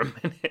cloudy for a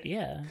minute.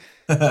 Yeah.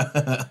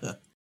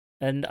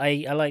 And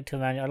I like to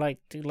imagine,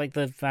 like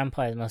the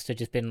vampires must have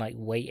just been like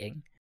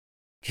waiting.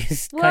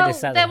 Just kind Well, of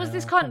sat there there. was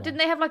this come didn't on.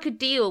 they have like a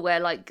deal where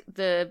like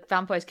the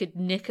vampires could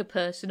nick a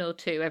person or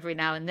two every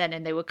now and then,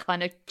 and they were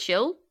kind of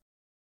chill?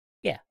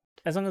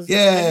 As long as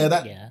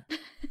Yeah,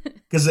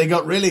 because they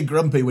got really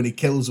grumpy when he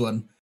kills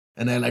one.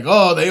 And they're like,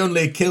 oh, they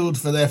only killed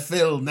for their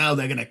fill. Now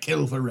they're going to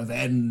kill for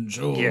revenge.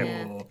 Oh.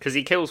 Yeah, because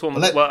he kills one.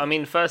 Well, Well, I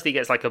mean, first he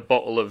gets like a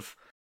bottle of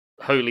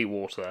holy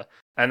water,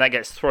 and that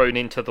gets thrown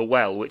into the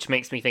well, which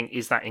makes me think: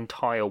 is that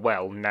entire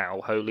well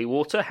now holy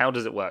water? How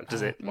does it work?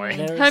 Does it like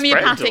There is-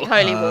 Homeopathic spread or-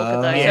 holy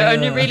water, though, so Yeah. it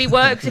only really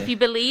works if you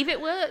believe it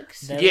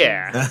works. There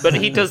Yeah, but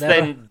he does There-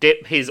 then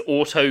dip his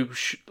auto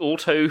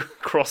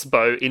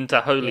crossbow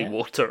into holy Yeah.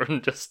 water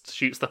and just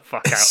shoots the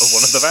fuck out of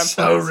one of the vampires.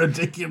 So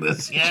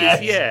ridiculous. Which Yeah.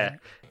 is, yeah.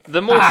 The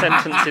more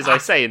sentences I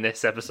say in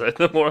this episode,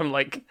 the more I'm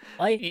like,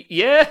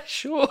 yeah,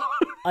 sure.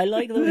 I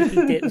like the way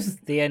he dips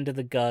the end of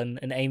the gun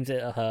and aims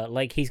it at her,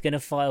 like he's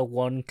gonna fire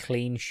one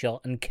clean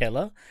shot and kill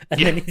her,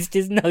 and then he's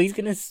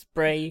gonna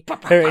spray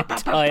her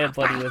entire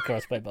body with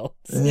crossbow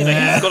bolts. You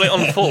know, he's got it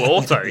on full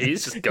auto.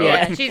 He's just going.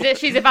 Yeah,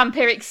 she's a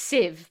vampiric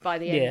sieve by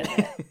the end.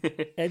 Yeah,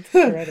 it's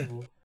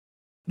incredible.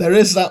 There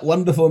is that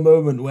wonderful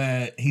moment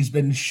where he's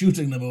been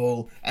shooting them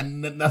all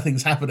and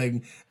nothing's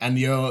happening, and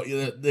the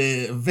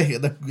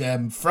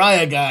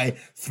friar guy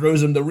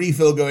throws him the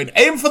refill, going,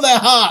 "Aim for their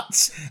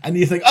hearts!" And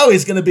you think, "Oh,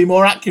 he's going to be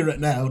more accurate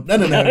now." No.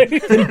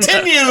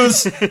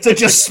 Continues to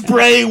just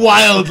spray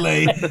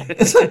wildly.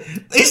 It's like,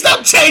 he's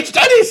not changed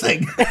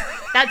anything.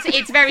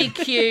 It's very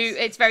cute.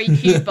 It's very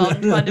cute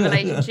Bond kind of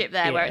relationship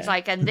there, where it's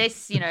like, and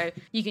this, you know,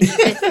 you can use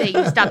this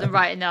thing, stab them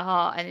right in their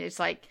heart, and it's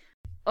like,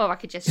 oh, I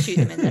could just shoot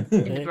them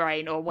in the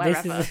brain or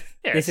wherever.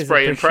 Yeah,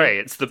 spray and pray.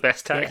 It's the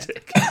best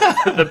tactic.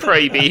 The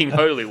prey being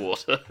holy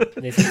water.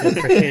 This is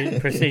a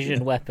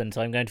precision weapon,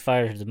 so I'm going to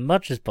fire it as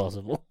much as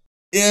possible.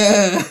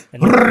 Yeah.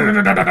 I'm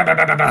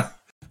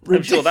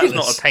sure that's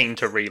not a pain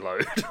to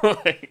reload.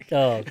 Like,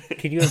 Oh,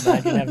 can you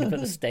imagine having to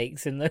put the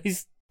stakes in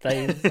those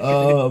things?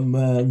 Oh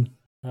man.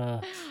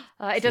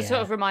 It does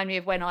sort of remind me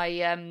of when I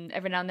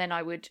every now and then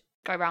I would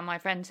go around my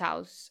friend's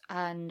house,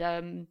 and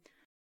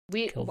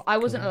I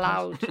wasn't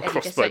allowed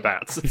crossbow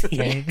bats.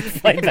 Yeah,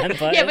 fight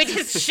vampires. Yeah, we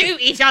just shoot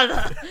each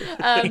other.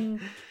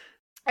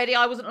 Eddie,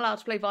 I wasn't allowed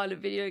to play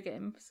violent video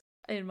games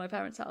in my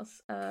parents'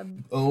 house.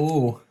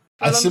 Oh,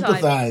 For a I long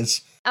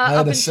sympathise. I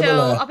had a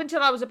similar. Up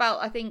until I was about,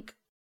 I think,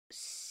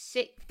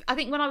 6. I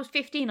think when I was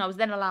 15, I was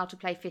then allowed to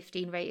play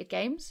 15 rated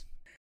games.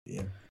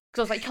 Yeah. Because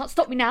I was like, you can't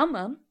stop me now,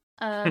 Mum.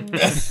 And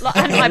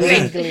I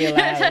Legally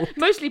allowed.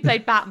 mostly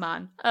played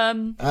Batman.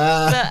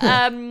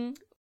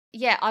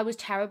 Yeah, I was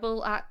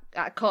terrible at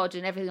COD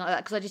and everything like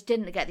that because I just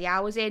didn't get the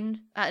hours in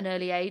at an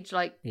early age,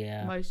 like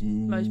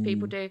most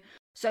people do.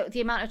 So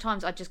the amount of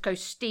times I'd just go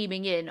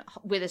steaming in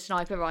with a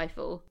sniper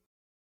rifle,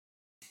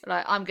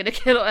 like I'm gonna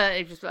kill her, and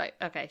it's just like,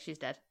 okay, she's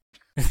dead.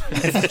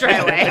 Straight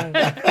away.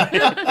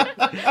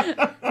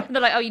 And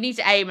they're like, oh, you need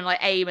to aim,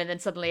 and then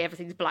suddenly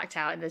everything's blacked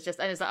out, and it's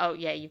like, oh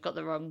yeah, you've got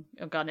the wrong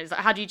gun. It's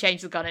like, how do you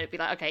change the gun? And it'd be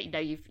like, okay, no,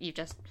 you've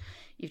just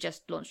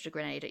launched a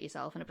grenade at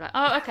yourself, and it'd be like,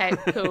 oh, okay,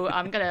 cool,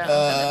 I'm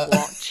gonna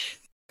watch.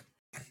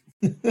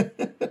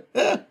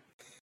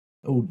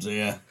 Oh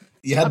dear.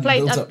 I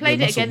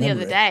played it again the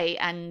other day,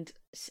 and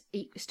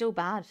it's still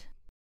bad.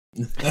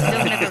 Still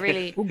never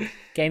really. Well,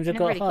 games have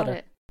got really got harder.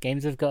 it.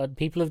 Games have got.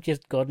 People have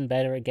just gotten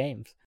better at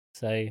games.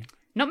 So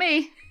Not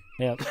me.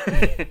 yeah,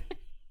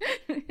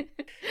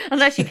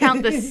 Unless you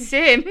count The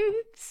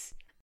Sims.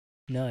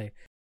 no.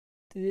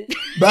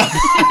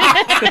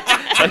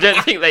 I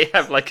don't think they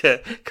have like a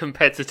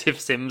competitive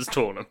Sims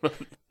tournament.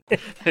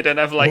 They don't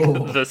have like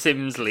the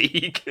Sims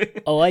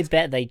League. Oh, I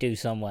bet they do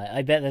somewhere.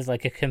 I bet there's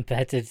like a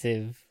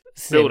competitive.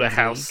 Build a Sims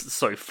house league.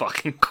 so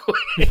fucking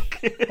quick.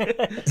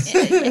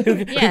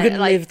 Who can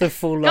live the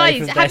full life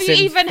Guys, of have their you Sims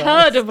even first?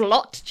 heard of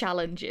lot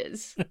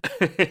challenges?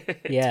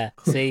 Yeah,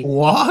 see,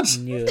 What?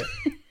 knew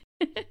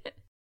it.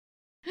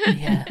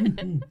 Yeah,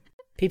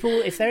 people.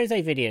 If there is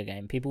a video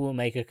game, people will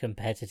make a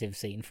competitive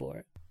scene for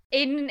it.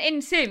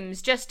 In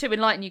Sims, just to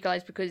enlighten you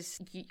guys, because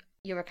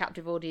you're a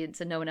captive audience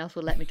and no one else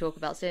will let me talk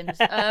about Sims.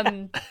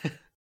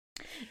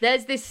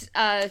 There's this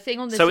thing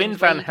on the So Sims in where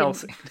Van you can-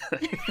 Helsing.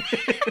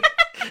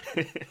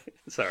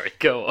 Sorry,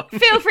 go on.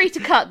 Feel free to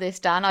cut this,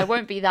 Dan. I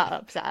won't be that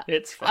upset.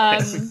 It's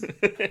fine.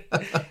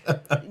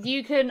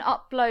 You can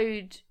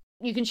upload.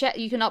 You can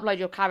upload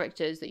your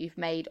characters that you've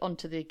made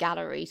onto the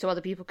gallery, so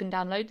other people can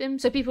download them.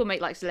 So people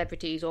make like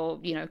celebrities or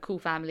cool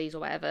families or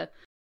whatever.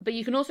 But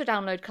you can also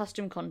download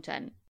custom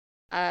content,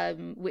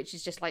 which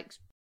is just like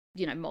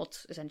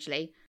mods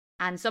essentially.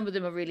 And some of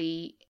them are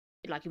really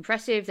like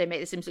impressive. They make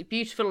the Sims look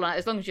beautiful, like,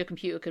 as long as your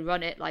computer can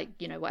run it, like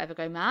whatever,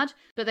 go mad.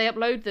 But they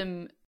upload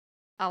them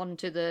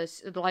onto the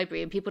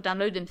library, and people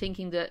download them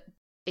thinking that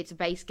it's a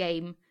base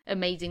game,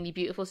 amazingly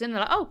beautiful sim.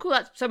 They're like, oh cool,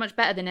 that's so much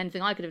better than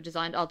anything I could have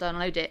designed, I'll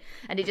download it.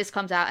 And it just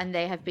comes out and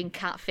they have been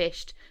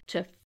catfished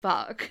to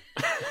fuck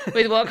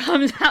with what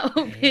comes out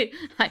of it,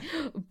 like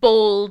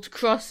bald,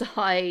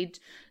 cross-eyed,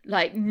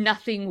 like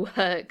nothing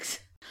works.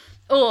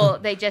 Or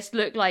they just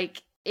look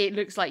like, it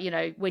looks like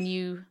when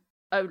you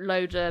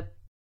load a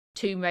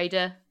Tomb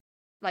Raider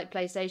like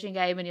PlayStation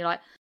game and you're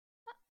like,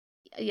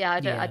 yeah,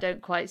 I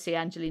don't quite see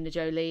Angelina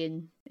Jolie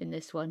in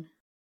this one.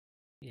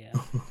 Yeah.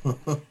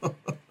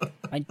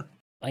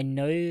 I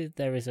know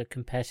there is a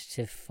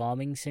competitive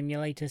farming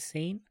simulator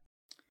scene,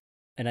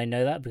 and I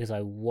know that because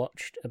I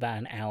watched about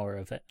an hour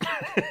of it.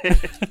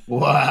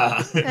 Wow.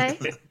 Okay.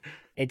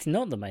 It's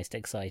not the most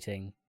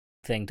exciting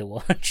thing to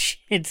watch.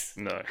 It's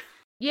No.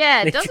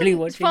 Yeah, Literally doesn't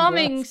watching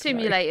Farming grass grow.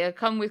 Simulator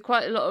come with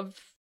quite a lot of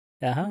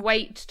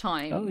wait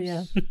times? Oh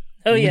yeah.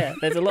 Oh yeah.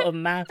 There's a lot of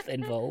math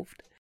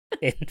involved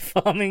in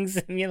Farming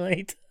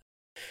Simulator.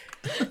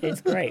 It's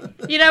great.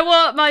 You know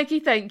what, Mikey?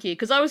 Thank you,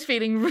 because I was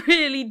feeling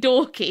really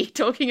dorky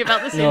talking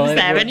about The Sims No,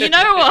 there, and you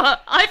know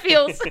what? I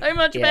feel so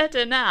much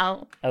better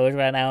now. I watched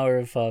about an hour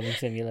of Farming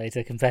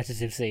Simulator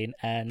competitive scene,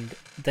 and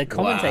the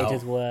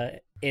commentators were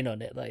in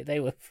on it. Like they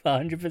were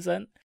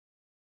 100%. It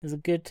was a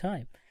good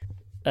time.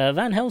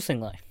 Van Helsing,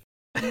 though.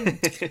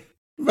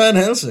 Van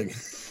Helsing.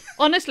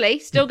 Honestly,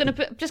 just gonna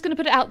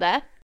put it out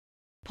there.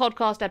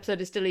 Podcast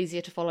episode is still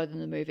easier to follow than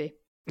the movie.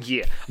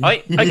 Yeah.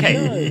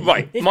 Okay. No.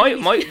 Right. This The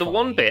movie's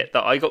one fine. bit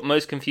that I got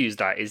most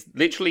confused at is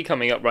literally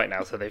coming up right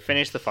now. So they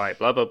finished the fight,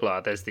 blah blah blah.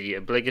 There's the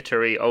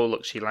obligatory, oh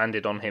look, she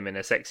landed on him in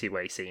a sexy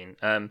way scene.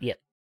 Yep.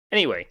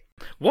 Anyway,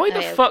 why the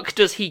Oh, yeah. fuck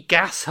does he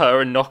gas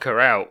her and knock her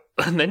out?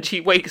 And then she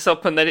wakes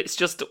up and then it's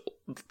just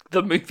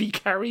the movie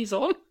carries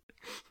on?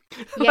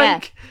 Yeah.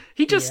 Like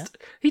he just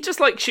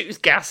like shoots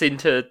gas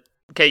into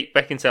Kate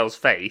Beckinsale's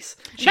face.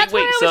 She That's why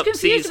I wakes was up,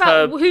 confused sees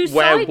her about whose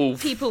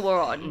werewolf side people were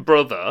on.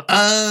 brother.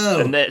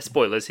 Oh. And then,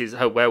 spoilers,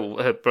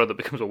 her brother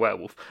becomes a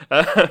werewolf.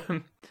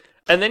 And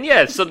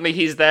then, suddenly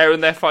he's there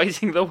and they're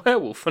fighting the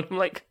werewolf. And I'm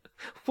like,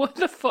 what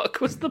the fuck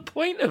was the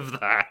point of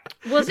that?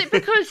 Was it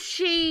because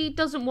she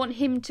doesn't want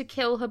him to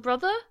kill her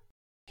brother?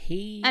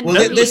 And Well, No,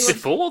 he it was this- was-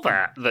 before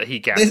that he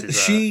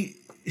gasses her.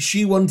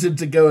 She wanted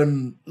to go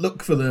and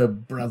look for the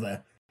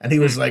brother, and he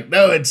was like,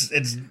 "No, it's."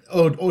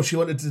 Oh, she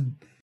wanted to,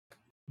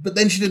 but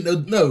then she didn't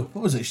know. No,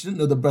 what was it? She didn't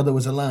know the brother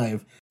was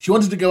alive. She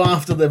wanted to go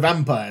after the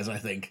vampires, I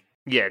think.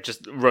 Yeah,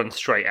 just run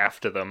straight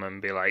after them and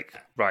be like,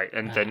 right,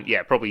 and then,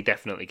 probably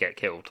definitely get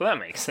killed. That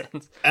makes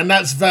sense. And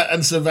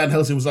and so Van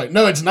Helsing was like,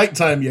 "No, it's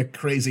nighttime, you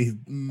crazy.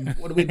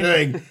 What are we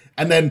doing?"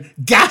 And then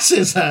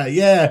gasses her.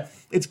 Yeah,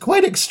 it's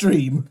quite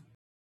extreme.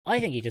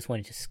 I think he just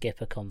wanted to skip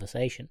a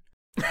conversation.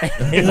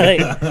 He's like,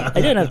 I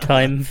don't have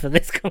time for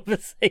this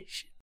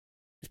conversation.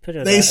 Just put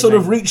it They out sort and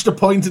of then- reached a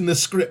point in the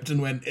script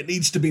and went, "It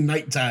needs to be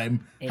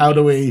nighttime. It How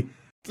do needs we?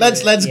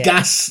 Let's yeah.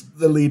 gas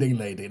the leading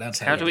lady. That's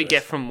How do we it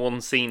get from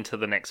one scene to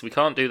the next? We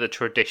can't do the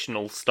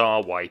traditional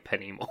star wipe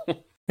anymore.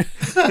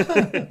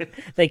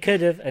 They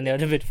could have, and they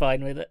would have been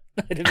fine with it.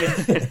 They'd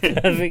have been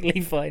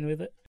perfectly fine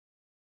with it.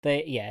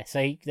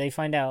 So they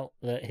find out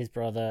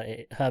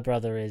that her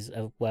brother is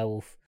a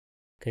werewolf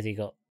because he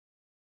got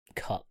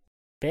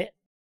bit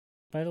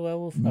by the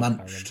werewolf. I can't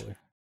Munched. remember.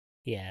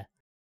 Yeah,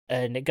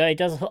 and it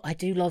does. I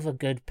do love a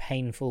good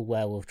painful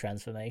werewolf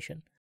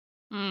transformation.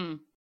 Mm.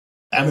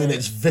 I mean,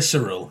 it's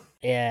visceral.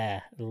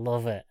 Yeah,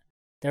 love it.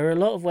 There are a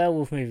lot of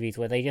werewolf movies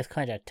where they just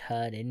kind of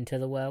turn into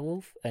the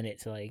werewolf, and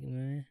it's like,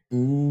 meh.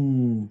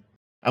 Ooh.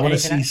 I want to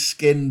Anything see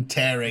skin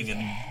tearing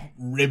and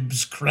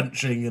ribs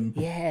crunching and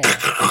Yeah.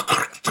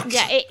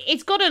 Yeah,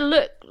 it's got to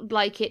look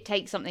like it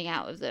takes something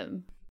out of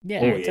them. Yeah.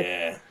 Oh it's a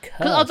yeah. curse,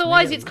 Because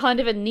otherwise, man. it's kind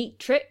of a neat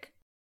trick.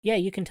 Yeah,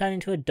 you can turn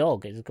into a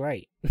dog. It's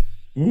great.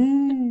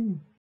 Mm.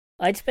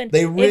 I'd spend.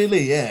 They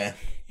really, yeah.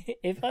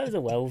 If I was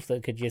a werewolf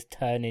that could just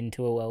turn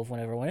into a werewolf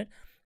whenever I wanted,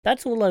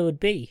 that's all I would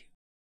be.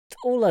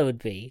 That's all I would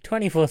be,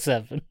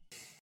 24/7.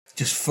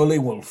 Just fully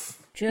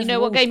wolf. You know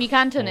what game you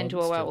can turn into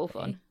a werewolf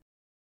on?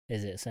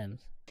 Is it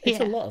Sims? It's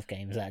a Yeah. lot of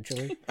games,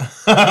 actually.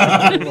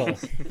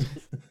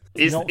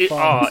 Is Not it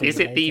Farming the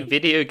Simulator.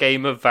 video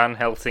game of Van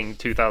Helsing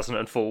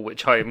 2004,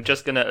 which I am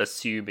just going to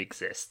assume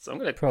exists? I'm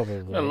going to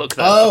Probably. look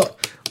that Oh,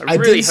 up. I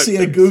really did hope see a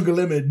there is. Google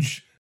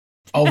image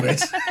of it,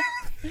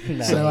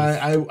 No. so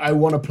I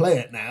want to play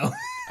it now.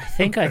 I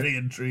think I'm very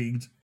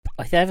intrigued.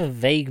 I have a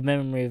vague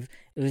memory of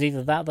it was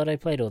either that I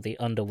played or the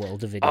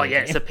Underworld video. Oh yeah,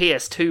 game. it's a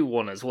PS2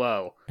 one as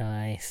well.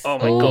 Nice. Oh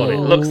my god, it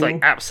looks like Ooh.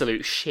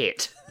 absolute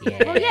shit. Yeah.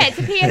 Well, yeah, it's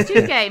a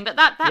PS2 game, but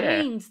that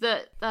Yeah. means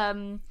that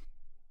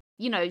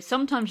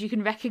sometimes you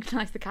can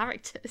recognise the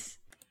characters.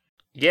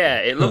 Yeah,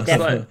 it looks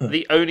Definitely. like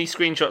the only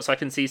screenshots I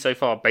can see so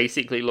far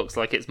basically looks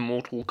like it's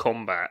Mortal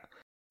Kombat,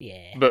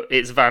 Yeah. but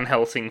it's Van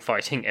Helsing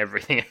fighting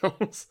everything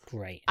else.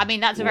 Great. I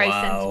mean, that's a very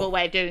Wow. sensible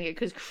way of doing it.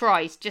 Because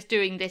Christ, just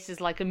doing this as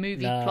like a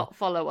movie No. plot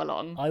follow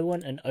along. I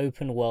want an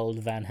open world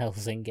Van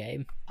Helsing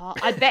game.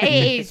 I bet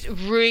it is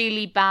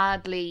really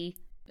badly.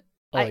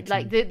 Like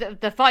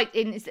the fight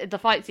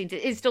scenes.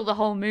 It is still the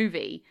whole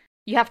movie.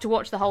 You have to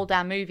watch the whole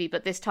damn movie,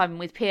 but this time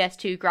with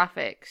PS2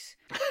 graphics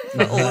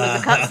for all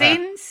of the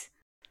cutscenes.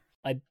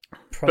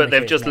 But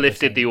they've just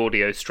lifted the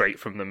audio straight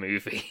from the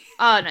movie.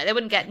 Oh no, they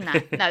wouldn't get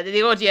no.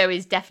 The audio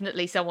is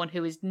definitely someone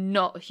who is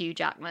not Hugh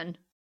Jackman.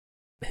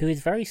 Who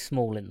is very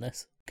small in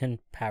this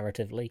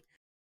comparatively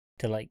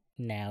to like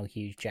now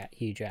Hugh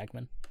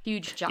Jackman.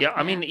 Huge Jackman. Yeah,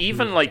 I mean,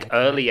 even Huge like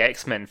Jackman. early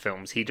X-Men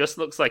films, he just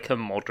looks like a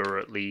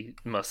moderately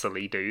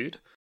muscly dude.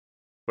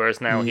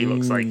 Whereas now he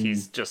looks like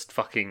he's just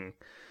fucking...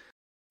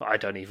 I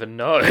don't even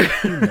know.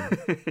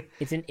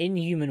 It's an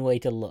inhuman way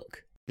to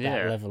look. That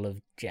Yeah. level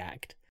of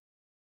jacked.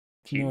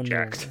 Huge Nor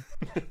jacked.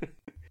 normal.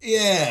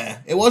 Yeah,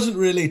 it wasn't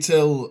really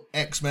till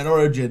X-Men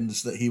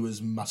Origins that he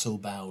was muscle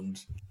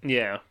bound.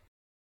 Yeah.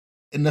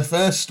 In the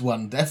first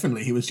one,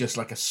 definitely, he was just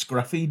like a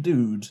scruffy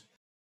dude.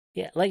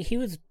 Yeah, like he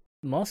was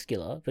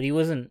muscular, but he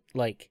wasn't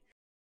like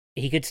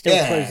he could still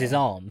Yeah. close his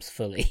arms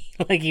fully.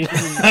 Like he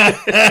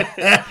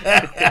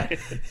wasn't.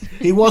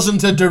 He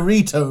wasn't a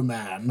Dorito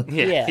man.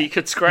 Yeah, Yeah. he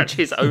could scratch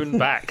his own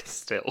back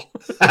still.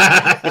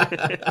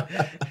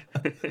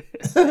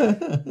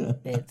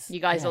 It's, You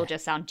guys yeah. all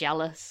just sound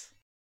jealous.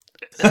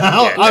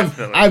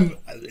 definitely. I'm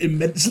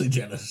immensely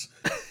jealous.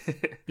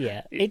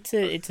 Yeah, it's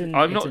an.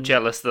 I'm it's not an-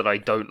 jealous that I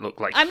don't look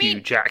like I Hugh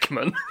mean-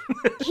 Jackman.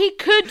 He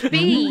could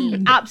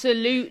be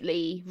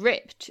absolutely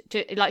ripped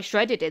to like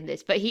shredded in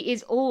this, but he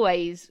is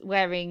always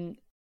wearing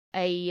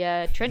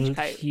a trench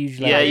coat. Huge.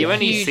 Yeah, leather you jacket.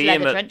 only Huge see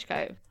leather him at- trench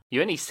coat.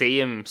 You only see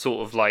him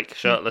sort of like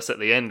shirtless at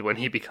the end when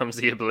he becomes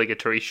the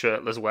obligatory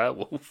shirtless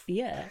werewolf.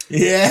 Yeah,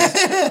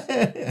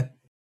 Yeah.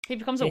 He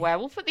becomes a Yeah.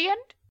 werewolf at the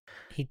end.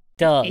 he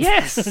does.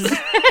 Yes!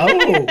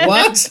 Oh,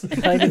 what?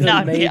 Kind of No,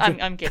 a major.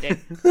 I'm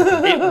kidding.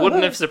 It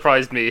wouldn't have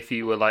surprised me if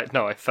you were like,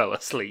 no, I fell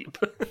asleep.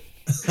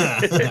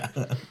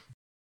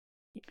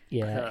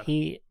 Yeah,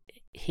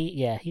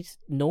 he's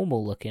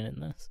normal looking in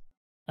this.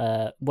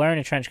 Wearing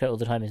a trench coat all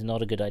the time is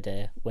not a good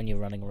idea when you're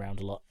running around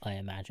a lot, I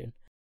imagine.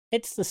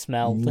 It's the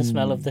smell. The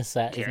smell of the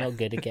set is Yeah. not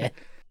good again.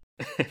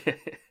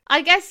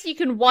 I guess you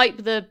can wipe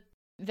the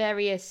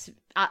various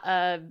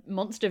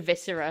monster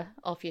viscera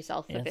off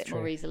yourself Yeah, a that's bit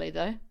more true. easily,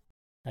 though.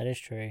 That is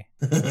true.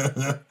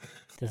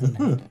 Doesn't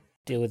have to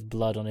deal with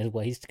blood on his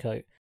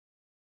waistcoat.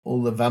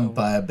 All the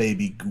vampire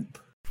baby goop.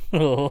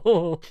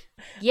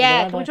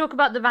 Yeah, Well, can we talk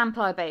about the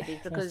vampire baby?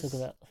 Because Let's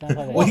talk about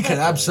vampire We babies. can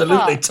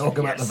absolutely fuck? talk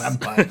about the Yes.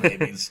 vampire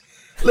babies.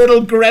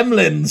 Little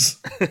gremlins.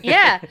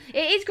 yeah,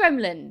 it is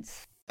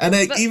Gremlins. And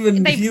But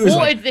even they Hugh was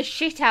watered like, the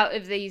shit out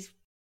of these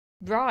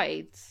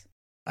rides.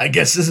 I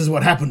guess this is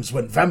what happens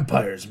when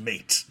vampires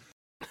meet.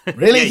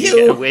 Really, Yeah, you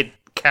get a Hugh? weird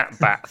cat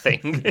bat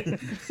thing.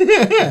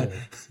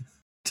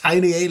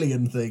 Tiny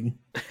alien thing.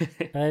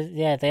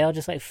 Yeah, they are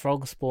just like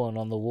frog spawn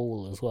on the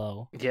wall as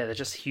well. Yeah, they're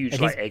just huge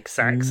It like is- egg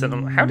sacs.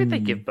 And how did they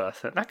give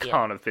birth? That Yeah.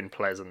 can't have been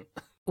pleasant.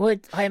 Well,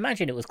 I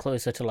imagine it was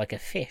closer to like a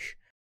fish.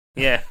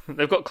 Yeah,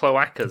 they've got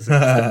cloacas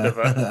instead of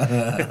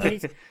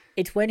But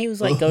it's when he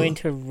was like going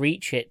to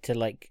reach it to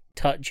like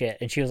touch it,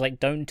 and she was like,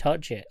 "Don't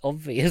touch it."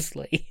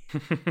 Obviously,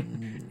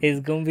 it's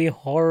gonna be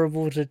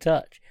horrible to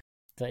touch.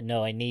 It's like,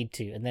 no, I need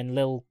to. And then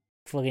little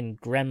fucking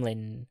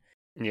gremlin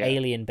yeah.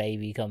 alien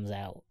baby comes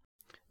out.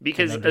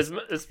 Because And then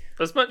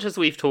as much as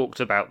we've talked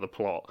about the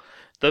plot,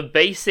 the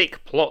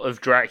basic plot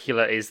of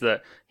Dracula is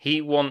that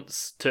he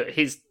wants to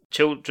his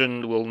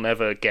children will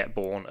never get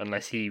born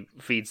unless he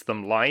feeds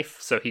them life.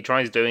 So he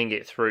tries doing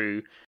it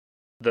through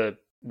the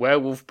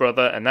werewolf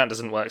brother, and that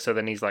doesn't work. So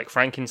then he's like,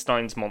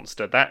 Frankenstein's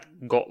monster that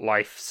got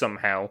life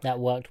somehow. That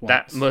worked once.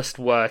 That must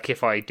work.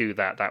 If I do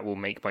that, that will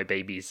make my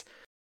babies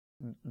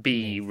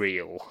be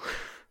real.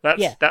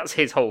 That's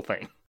his whole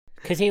thing.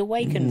 Because he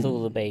awakens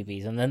all the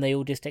babies, and then they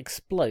all just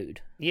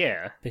explode.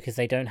 Yeah. Because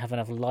they don't have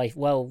enough life.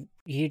 Well,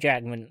 Hugh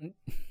Jackman,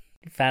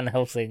 Van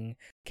Helsing,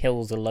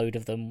 kills a load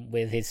of them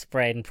with his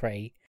spray and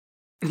pray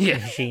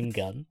machine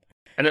gun.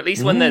 And at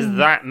least when there's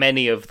that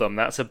many of them,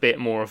 that's a bit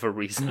more of a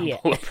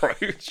reasonable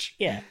approach.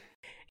 Yeah.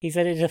 He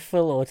set it to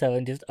full auto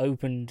and just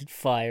opened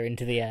fire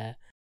into the air.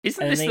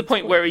 Isn't this the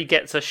point where he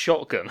gets a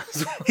shotgun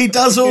as well? He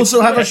does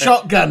also have a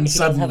shotgun He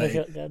suddenly. does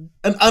have a shotgun.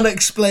 An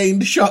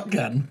unexplained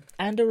shotgun.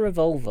 And a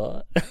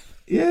revolver.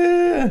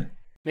 Yeah.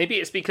 Maybe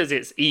it's because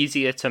it's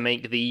easier to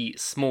make the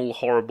small,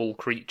 horrible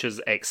creatures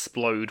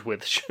explode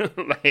with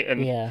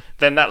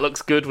then that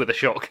looks good with a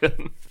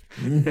shotgun.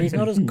 He's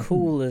not as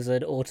cool as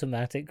an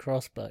automatic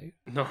crossbow.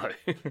 No.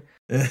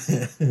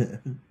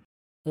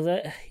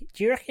 Although,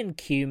 do you reckon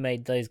Q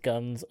made those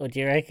guns, or do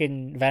you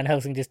reckon Van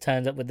Helsing just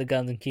turns up with the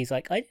guns and Q's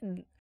like, I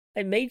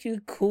made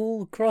you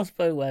cool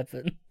crossbow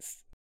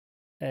weapons?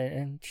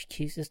 And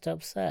Q's just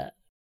upset.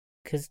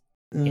 Because,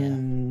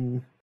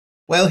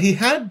 Well, he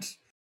had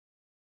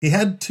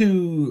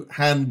two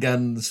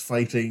handguns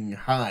fighting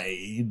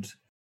Hyde.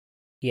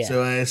 Yeah.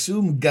 So I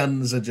assume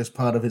guns are just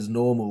part of his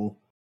normal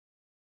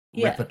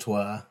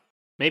repertoire.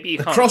 Maybe you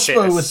the can't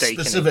crossbow fit a was stake in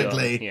a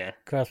specifically, gun.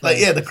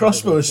 the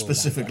crossbow is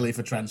specifically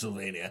for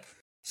Transylvania.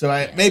 So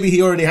maybe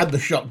he already had the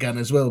shotgun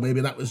as well.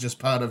 Maybe that was just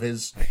part of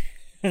his.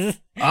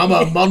 I'm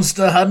a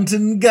monster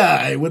hunting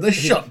guy with a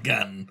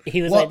shotgun.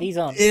 He was what like, "These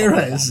aren't era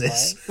is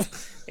this?"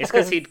 It's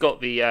because he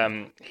got the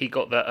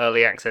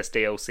early access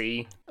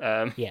DLC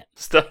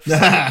stuff.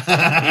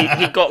 So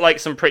he got like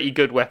some pretty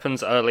good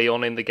weapons early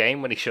on in the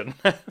game when he shouldn't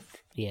have.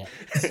 Yeah.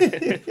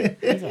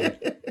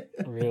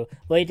 Real.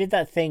 Well, he did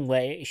that thing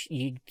where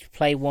you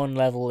play one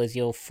level as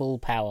your full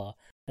power,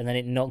 and then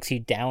it knocks you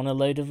down a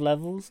load of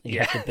levels, and you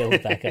have to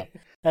build back up.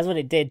 That's what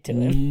it did to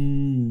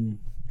him.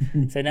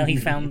 So now he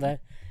found the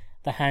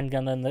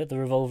handgun and the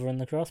revolver and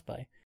the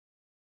crossbow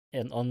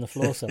on the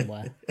floor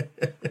somewhere.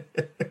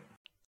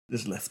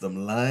 Just left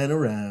them lying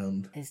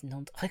around. It's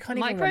not. I can't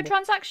even remember.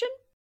 Microtransaction?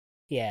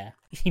 Yeah,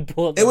 he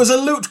bought them. It was a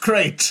loot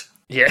crate.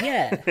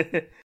 Yeah.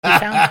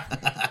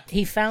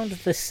 He found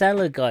the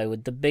seller guy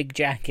with the big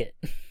jacket.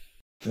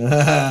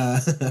 I'm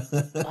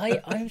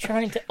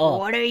trying to. Oh,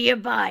 What are you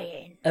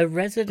buying? a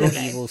Resident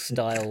Evil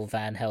style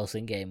Van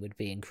Helsing game would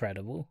be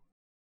incredible.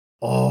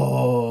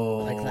 Oh,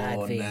 Like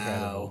that'd be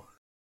incredible.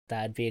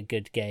 That'd be a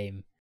good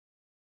game.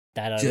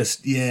 That I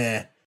just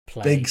would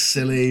play. big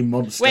silly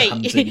monster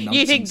hunting Wait, nonsense.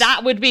 you think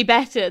that would be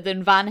better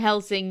than Van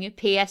Helsing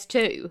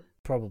PS2?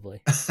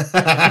 Probably.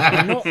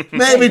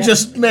 maybe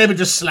just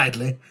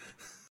slightly.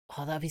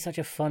 Oh, that'd be such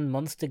a fun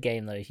monster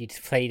game though. If you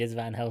just played as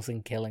Van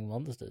Helsing killing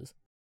monsters,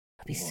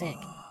 that'd be sick.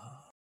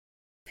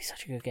 It'd be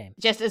such a good game.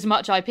 Just as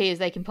much IP as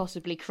they can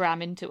possibly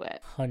cram into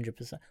it.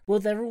 100%. Well,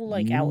 they're all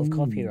like out of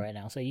copyright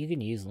now, so you can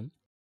use them.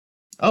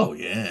 Oh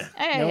yeah.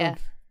 Oh, yeah.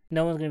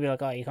 No one's gonna be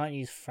like, oh, you can't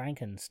use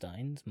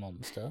Frankenstein's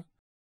monster.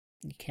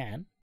 You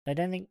can. I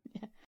don't think.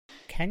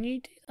 Can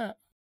you do that?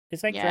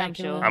 It's like Dracula.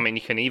 sure. I mean,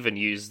 you can even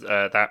use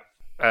that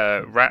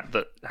rat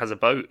that has a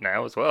boat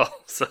now as well.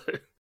 So.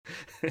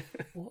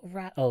 What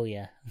rat? Oh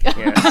yeah. That's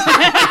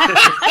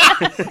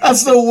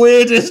the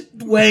weirdest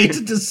way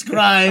to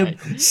describe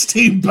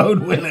Steamboat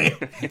Willie.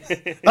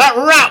 That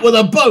rat with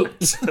a boat.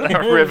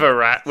 That river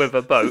rat with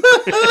a boat.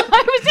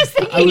 I was just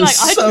thinking, I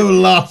was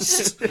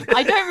lost.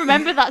 I don't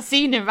remember that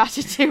scene in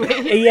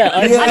Ratatouille. Yeah,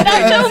 And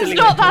that film's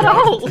not that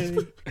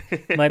old.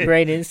 My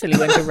brain instantly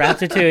went to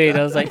Ratatouille, and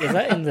I was like, "Is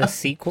that in the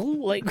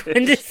sequel? Like,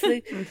 when does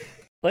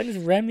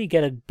Remy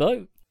get a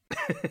boat?"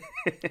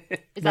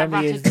 Is that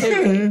Remy is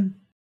Ratatouille?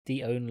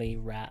 the only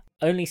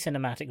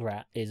cinematic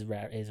rat is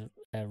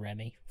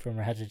Remy from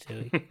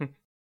Ratatouille.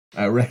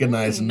 I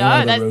recognise No,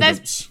 none of the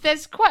rodents.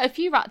 there's quite a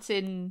few rats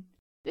in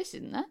this,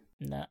 isn't there?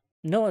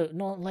 No,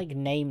 not like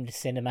named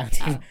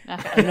cinematic. Oh,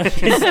 okay. I'm not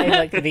just saying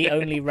like the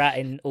only rat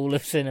in all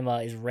of cinema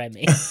is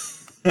Remy.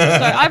 So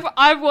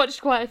I've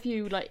watched quite a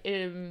few like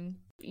videos,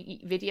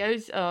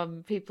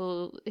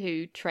 people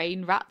who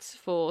train rats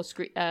for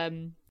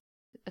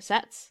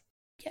sets.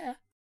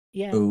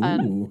 Yeah.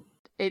 Ooh.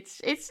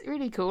 It's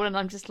really cool, and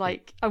I'm just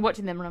like, I'm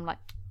watching them and I'm like,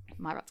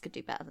 my rats could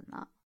do better than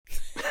that.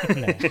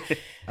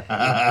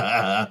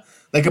 No.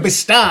 They could be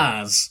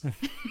stars.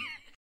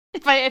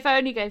 If I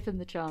only gave them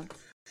the chance.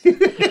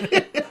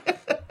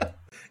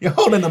 You're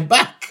holding them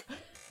back.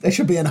 They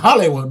should be in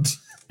Hollywood.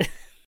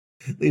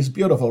 These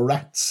beautiful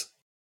rats.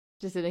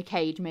 Just in a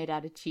cage made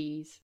out of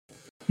cheese.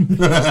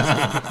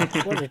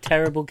 What a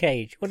terrible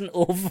cage. What an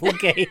awful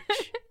cage.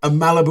 A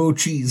Malibu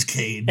cheese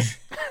cage.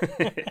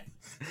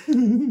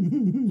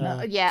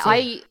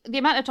 The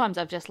amount of times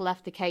I've just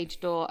left the cage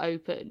door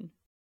open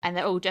and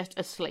they're all just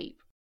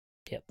asleep.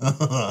 Yep.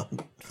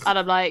 And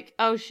I'm like,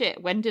 oh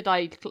shit, when did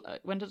I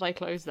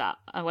close that?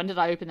 And when did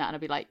I open that? And I'll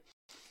be like,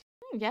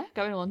 yeah,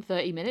 going on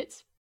 30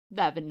 minutes.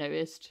 They haven't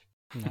noticed.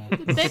 No.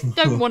 They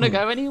don't want to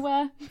go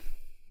anywhere.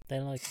 They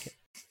like it.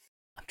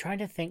 I'm trying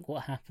to think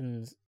what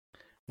happens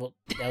What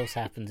else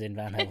happens in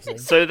Van Helsing?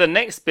 So the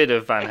next bit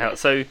of Van Helsing...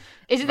 So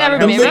Isn't there a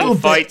Van mirror?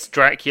 Helsing fights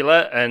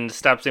Dracula and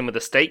stabs him with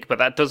a stake, but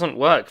that doesn't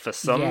work for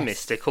some Yes.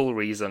 mystical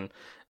reason.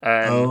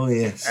 Oh,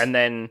 yes. And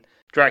then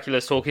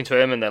Dracula's talking to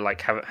him, and they're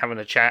like having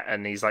a chat,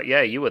 and he's like,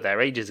 "Yeah, you were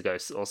there ages ago,"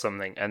 or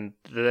something. And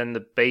then the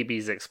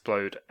babies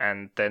explode,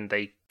 and then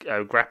they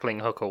grappling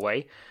hook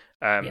away.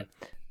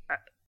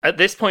 At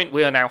this point,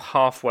 we are now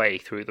halfway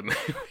through the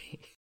movie.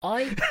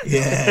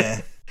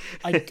 Yeah.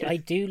 I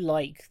do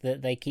like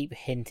that they keep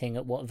hinting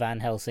at what Van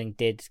Helsing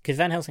did, because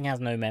Van Helsing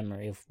has no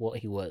memory of what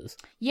he was.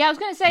 Yeah, I was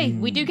going to say,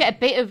 we do get a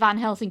bit of Van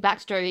Helsing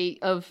backstory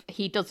of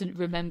he doesn't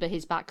remember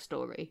his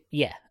backstory.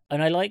 Yeah,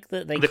 and I like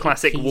that they The keep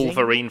classic teasing.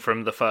 Wolverine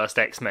from the first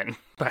X-Men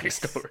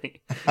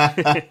backstory.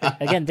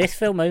 Again, this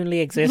film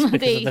only exists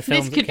because of the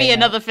films This could that be came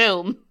another out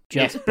film.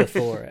 just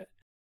before it.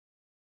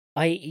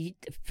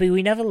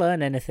 We never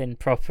learn anything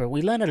proper.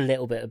 We learn a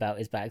little bit about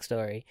his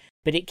backstory,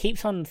 but it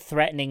keeps on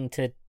threatening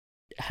to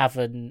have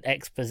an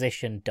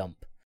exposition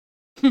dump.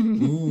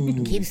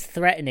 It keeps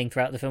threatening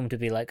throughout the film to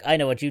be like, I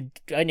know what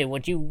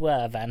you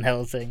were, Van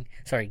Helsing.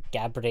 Sorry,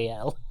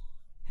 Gabrielle.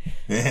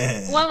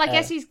 Well, I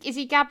guess is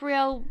he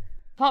Gabriel?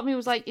 Part of me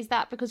was like, is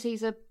that because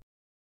he's a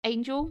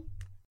angel?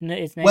 No,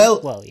 his name.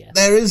 Well, Yeah.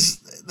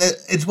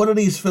 It's one of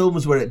these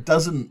films where it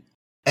doesn't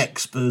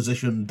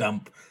exposition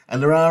dump,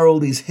 and there are all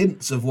these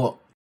hints of what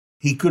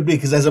he could be,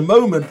 because there's a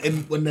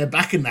moment when they're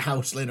back in the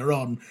house later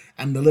on,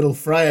 and the little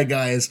friar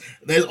guys,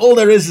 all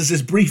there is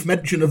this brief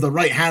mention of the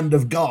right hand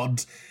of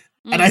God,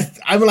 and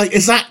I'm like,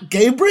 is that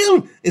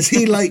Gabriel? Is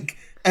he like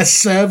a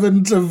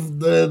servant of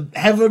the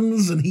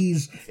heavens, and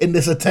he's in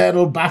this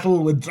eternal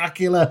battle with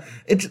Dracula?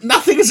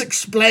 Nothing is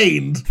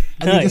explained,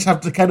 and you just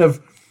have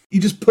to you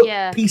just put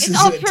pieces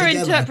it's of up it for together.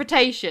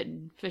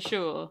 interpretation, for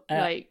sure.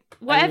 Like,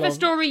 whatever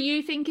story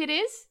you think it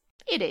is,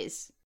 it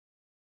is.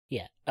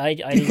 Yeah, I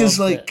because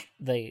love like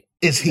that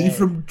is he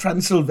from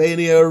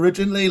Transylvania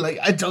originally? Like,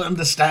 I don't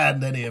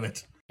understand any of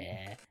it.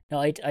 Yeah, no,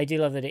 I do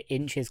love that it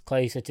inches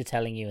closer to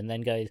telling you, and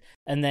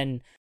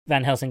then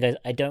Van Helsing goes,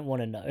 "I don't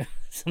want to know."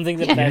 Something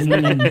that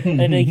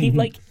and they keep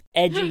like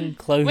edging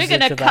closer. We're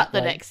gonna to cut that, the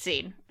like, next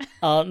scene.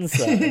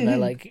 answer, and they're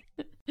like,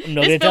 "I'm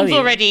not This going to tell film's you."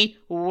 already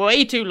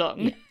way too long.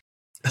 Yeah.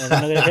 I'm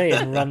not going to tell you,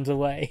 and runs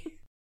away.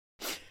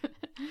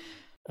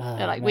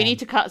 They're like, we need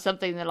to cut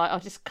something. They're like, I'll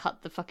just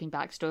cut the fucking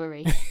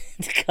backstory.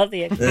 to cut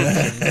the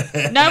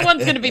exposition. No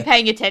one's going to be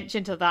paying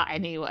attention to that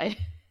anyway.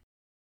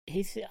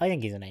 I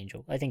think he's an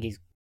angel. I think he's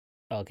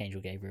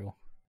Archangel Gabriel.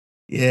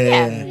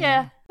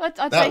 Yeah. I'd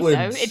That say would-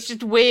 so. It's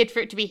just weird for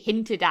it to be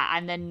hinted at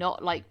and then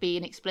not like be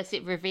an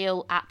explicit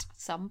reveal at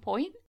some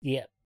point.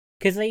 Yeah,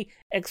 because they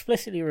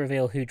explicitly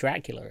reveal who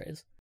Dracula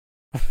is.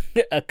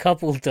 A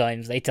couple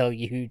times they tell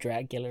you who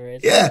Dracula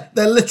is. Yeah,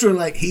 they're literally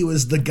like, he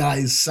was the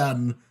guy's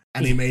son,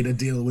 and he made a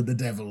deal with the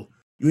devil.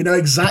 We know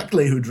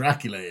exactly who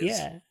Dracula is.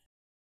 Yeah,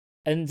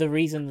 and the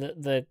reason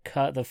that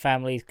the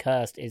family's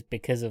cursed is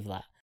because of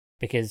that.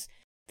 Because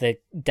the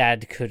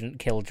dad couldn't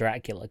kill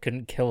Dracula,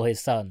 couldn't kill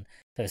his son,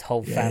 so his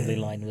whole family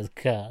line was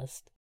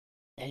cursed.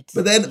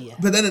 But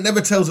then it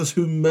never tells us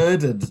who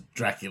murdered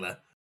Dracula,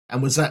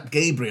 and was that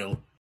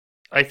Gabriel?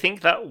 I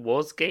think that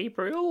was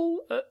Gabriel,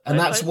 And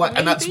that's why.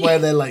 And that's where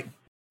they're like.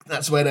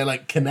 That's where they're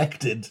like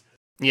connected.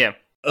 Yeah.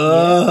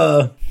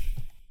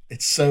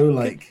 It's so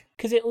like.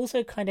 Because it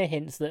also kind of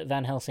hints that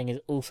Van Helsing is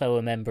also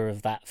a member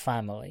of that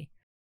family.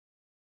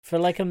 For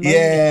like a moment,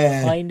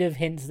 it kind of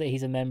hints that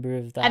he's a member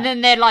of that. And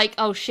then they're like,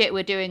 oh shit,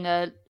 we're doing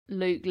a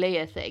Luke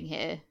Leia thing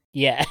here.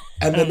 Yeah.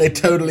 And then they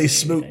totally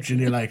smooch, and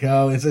you're like,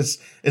 oh, is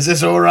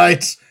this all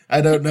right?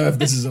 I don't know if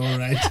this is all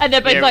right. And they're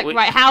both like,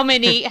 right, how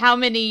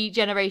many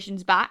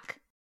generations back?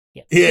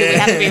 Yep. Do we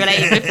have to be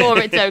related before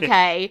it's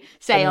okay?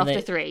 Say And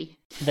after 3.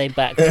 They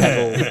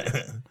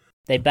backpedal.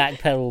 They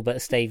backpedal, but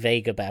stay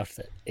vague about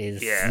it.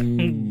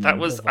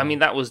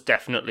 That was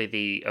definitely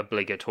the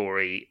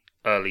obligatory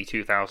early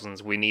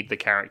 2000s. We need the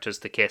characters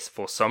to kiss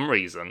for some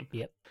reason.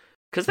 Yep.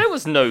 Because there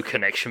was no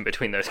connection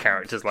between those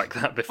characters like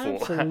that before.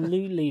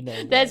 Absolutely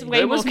no. There's way.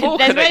 There was more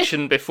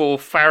connection before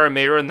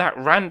Faramir and that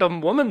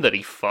random woman that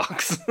he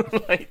fucks.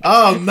 Like...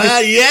 Oh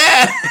man,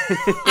 yeah.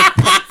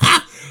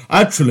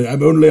 Actually,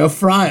 I'm only a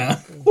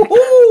friar.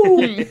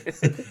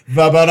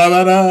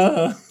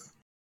 Ba-ba-da-ba-da.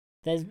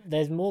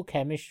 There's more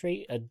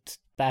chemistry, as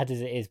bad as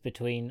it is,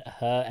 between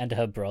her and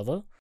her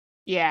brother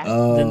Yeah.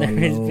 than there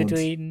is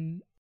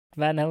between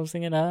Van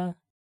Helsing and her.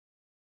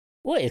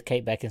 What is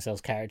Kate Beckinsale's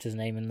character's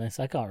name in this?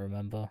 I can't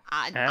remember.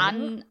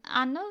 Anna?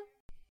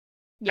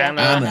 Yeah,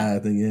 Anna, I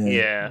think, yeah.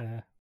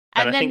 Yeah.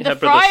 And I then think the her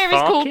brother's friar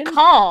is called Farkin?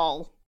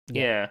 Carl.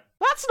 Yeah.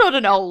 That's not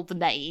an old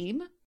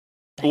name.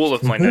 All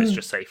of my notes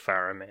just say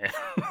Faramir.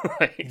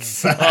 I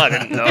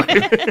didn't know.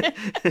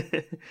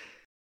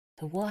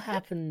 So what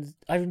happens?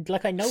 I know the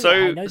okay,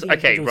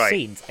 individual right.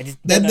 scenes. I just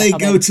Then don't know they how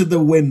go to the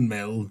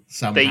windmill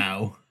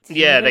somehow.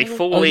 They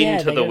fall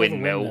into they the go to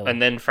windmill,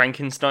 and then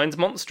Frankenstein's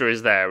monster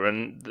is there,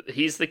 and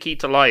he's the key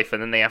to life,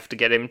 and then they have to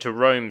get him to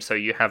Rome, so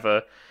you have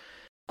a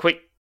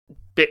quick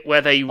bit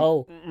where they...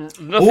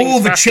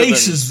 The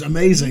chase is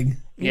amazing.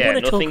 Yeah,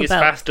 nothing is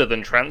faster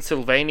than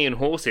Transylvanian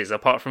horses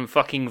apart from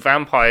fucking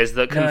vampires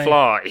that can No.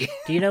 fly.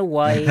 Do you know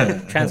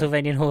why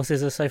Transylvanian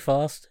horses are so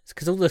fast? It's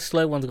because all the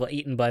slow ones got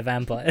eaten by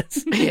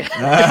vampires. That's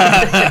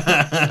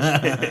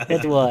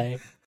why.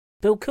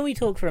 Bill, can we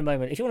talk for a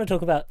moment? If you want to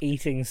talk about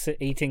eating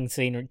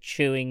scenery,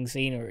 chewing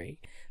scenery,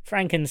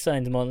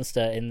 Frankenstein's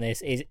monster in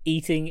this is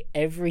eating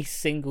every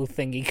single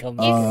thing he comes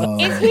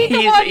across. Is he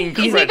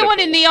the one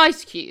in the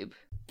ice cube?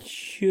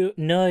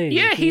 No.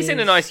 Yeah, he's in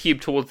an ice cube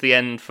towards the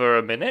end for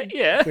a minute,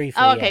 yeah.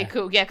 Briefly, Oh, okay, yeah.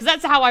 cool. Yeah, because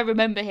that's how I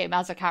remember him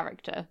as a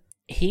character.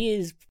 He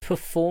is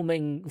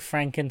performing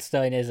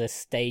Frankenstein as a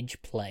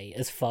stage play,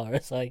 as far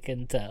as I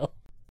can tell.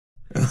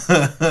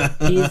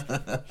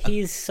 He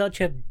is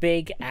such a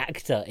big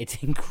actor.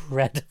 It's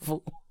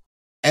incredible.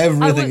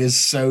 Everything is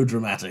so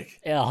dramatic.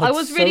 Yeah, I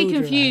was so really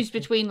confused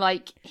dramatic. between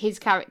like his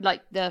character,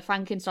 like the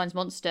Frankenstein's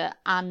monster,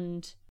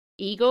 and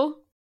Igor.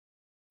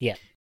 Yeah.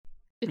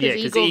 Because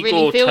Igor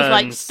really feels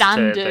like turns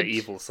standard. to the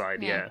evil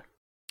side, Yeah.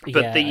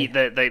 But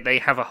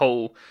they have a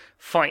whole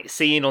fight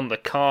scene on the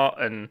cart,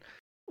 and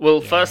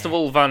first of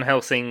all, Van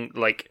Helsing,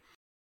 like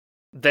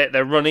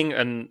they're running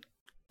and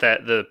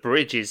the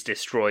bridge is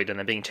destroyed, and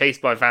they're being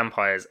chased by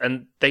vampires,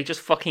 and they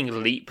just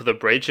fucking leap the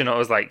bridge, and I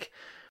was like,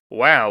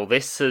 wow,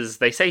 this is,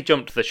 they say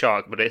jump to the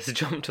shark, but it's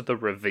jump to the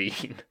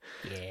ravine.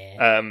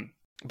 Yeah.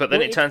 But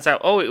then it turns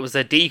out, it was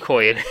a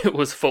decoy, and it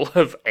was full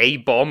of a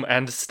bomb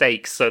and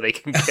stakes, so they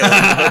can kill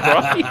the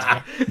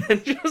bride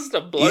and just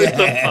blow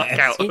the fuck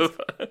out of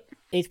her.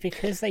 It's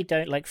because they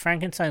don't, like,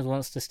 Frankenstein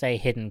wants to stay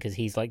hidden because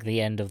he's like the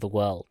end of the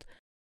world.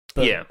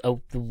 But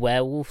the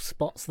werewolf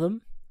spots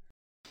them.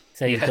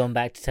 So he's gone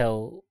back to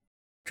tell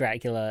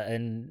Dracula,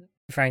 and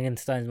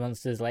Frankenstein's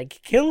monster's like,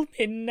 kill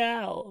me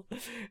now!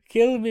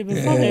 Kill me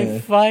before they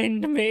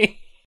find me!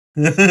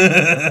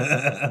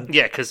 Yeah,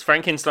 because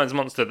Frankenstein's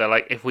monster, they're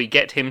like, if we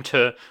get him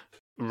to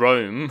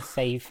Rome,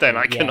 then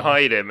I can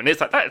hide him. And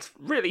it's like, that's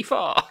really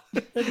far.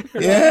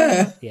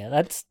 Yeah. Yeah,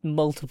 that's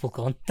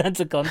that's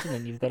a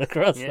continent you've got to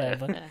cross there.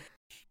 But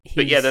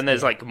then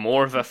there's like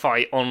more of a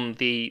fight on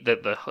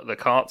the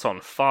cart's on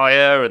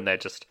fire, and they're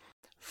just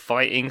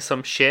fighting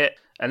some shit.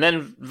 And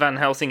then Van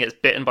Helsing gets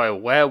bitten by a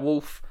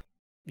werewolf.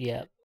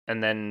 Yeah.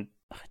 And then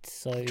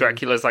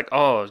Dracula's like,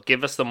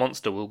 give us the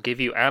monster, we'll give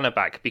you Anna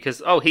back.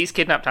 Because, he's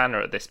kidnapped Anna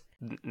at this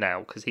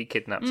now, because he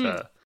kidnaps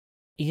her.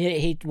 Yeah,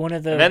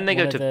 and then they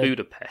go to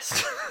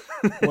Budapest.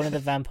 One of the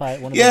vampire...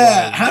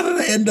 how did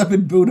they end up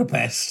in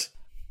Budapest?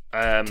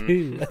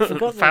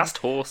 Fast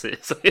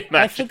horses,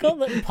 I forgot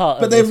that part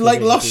But of they've, this like,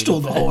 was lost all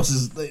the Budapest.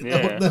 horses.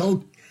 The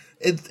whole...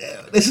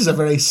 this is a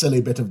very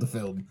silly bit of the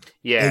film.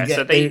 Yeah,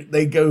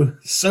 they go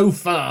so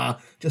far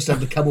just to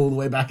have to come all the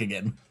way back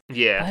again.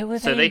 Yeah, Why were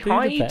so they they in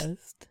hide.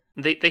 Budapest?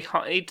 They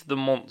hide the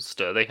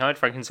monster. They hide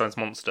Frankenstein's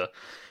monster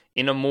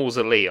in a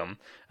mausoleum,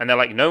 and they're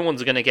like, no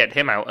one's going to get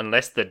him out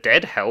unless the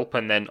dead help.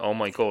 And then, oh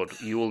my god,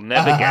 you will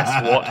never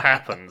guess what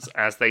happens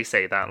as they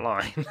say that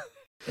line.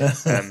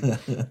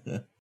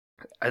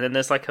 And then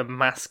there's like a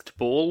masked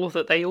ball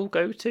that they all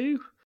go to.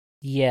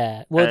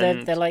 Yeah,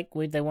 well, they're like,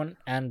 they want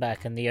Anne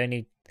back, and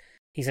he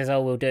says,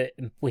 we'll do it.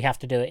 We have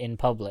to do it in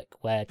public,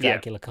 where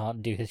Dracula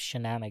can't do his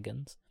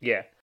shenanigans.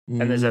 Yeah.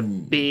 And there's a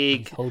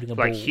big, ball.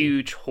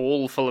 huge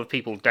hall full of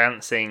people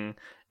dancing,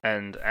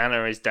 and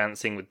Anna is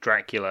dancing with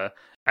Dracula.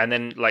 And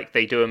then,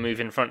 they do a move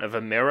in front of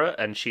a mirror,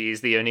 and she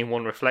is the only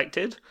one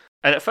reflected.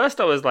 And at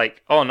first I was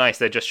like, oh, nice,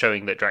 they're just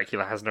showing that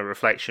Dracula has no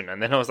reflection.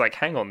 And then I was like,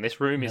 hang on,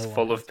 this room is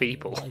full of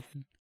people.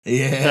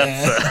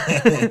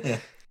 Yeah.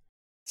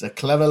 It's a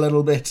clever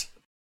little bit.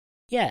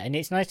 Yeah, and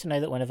it's nice to know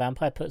that when a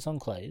vampire puts on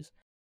clothes,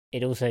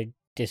 it also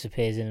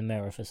disappears in a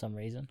mirror for some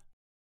reason.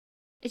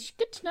 It's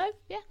good to know.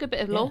 Yeah, good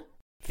bit of lore.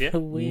 Yeah. A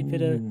weird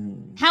bit of...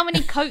 How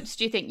many coats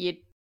do you think you'd,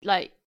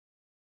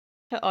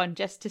 put on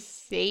just to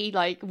see,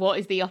 what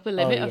is the upper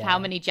limit of how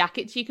many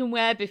jackets you can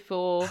wear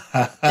before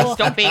they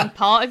stop being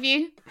part of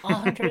you?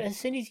 100. As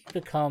soon as you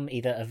become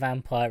either a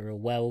vampire or a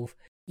werewolf,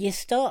 you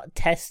start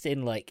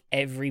testing,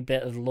 every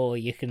bit of lore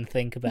you can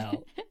think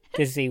about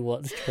to see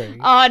what's true.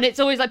 Oh, and it's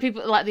always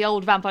people, the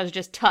old vampires are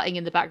just tutting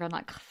in the background,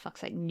 oh,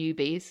 fuck's sake,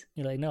 newbies.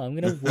 You're like, no, I'm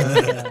going to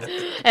work it out.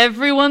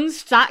 Everyone's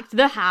stacked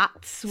the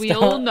hats. We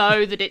all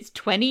know that it's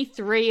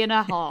 23 and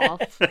a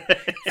half.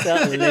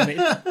 Start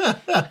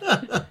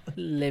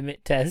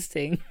limit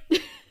testing.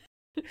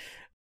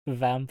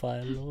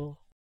 Vampire lore.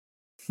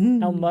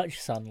 How much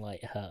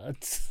sunlight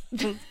hurts.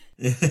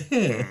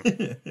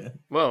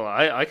 Well,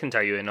 I can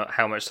tell you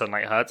how much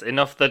sunlight hurts.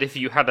 Enough that if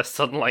you had a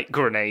sunlight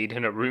grenade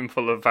in a room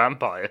full of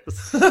vampires,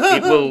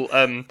 it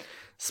will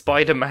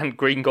Spider-Man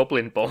Green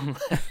Goblin bomb.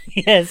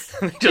 Yes.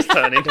 Just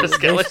turn into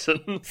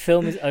skeletons.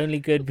 Film is only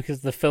good because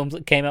of the films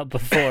that came out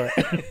before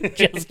it.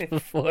 Just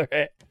before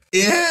it.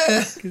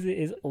 Yeah. Because it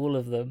is all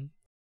of them.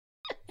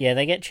 Yeah,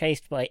 they get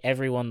chased by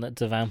everyone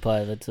that's a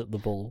vampire that's at the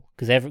ball.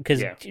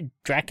 Because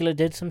Dracula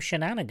did some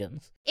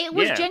shenanigans. It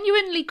was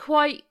genuinely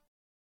quite...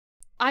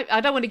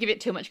 I don't want to give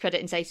it too much credit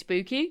and say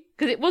spooky,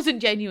 because it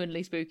wasn't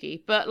genuinely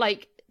spooky, but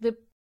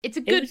it's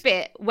a good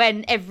bit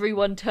when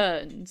everyone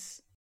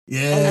turns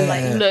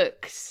and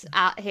looks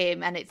at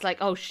him, and it's like,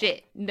 oh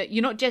shit, no,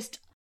 you're not just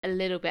a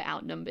little bit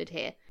outnumbered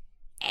here.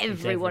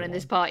 Everyone in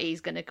this party is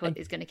gonna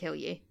kill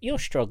you. You're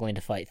struggling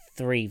to fight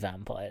 3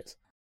 vampires,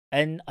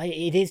 and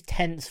it is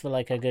tense for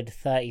like a good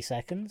 30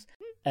 seconds,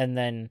 and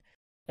then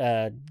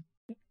the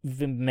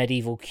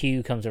medieval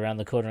Q comes around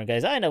the corner and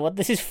goes, "I know what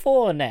this is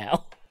for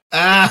now."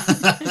 Yes.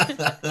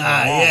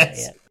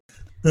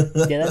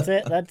 Yeah, that's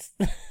it.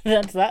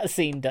 That's that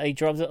scene. He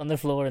drops it on the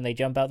floor, and they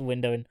jump out the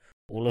window, and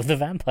all of the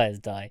vampires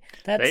die.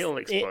 They all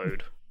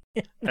explode,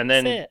 and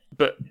then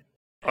but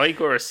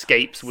Igor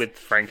escapes with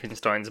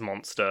Frankenstein's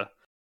monster.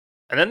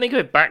 And then they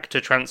go back to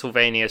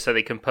Transylvania so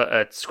they can put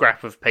a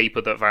scrap of paper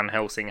that Van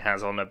Helsing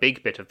has on a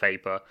big bit of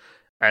paper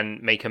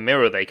and make a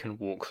mirror they can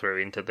walk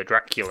through into the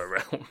Dracula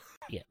realm.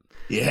 Yeah.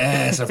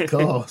 Yes, of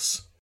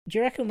course. Do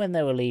you reckon when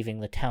they were leaving,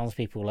 the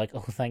townspeople were like,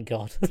 "Oh, thank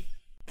God,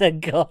 they're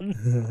gone"?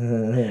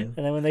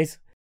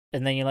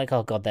 And then you're like,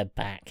 "Oh God, they're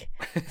back."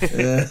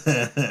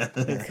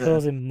 It's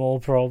causing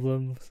more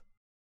problems.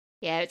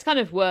 Yeah, it's kind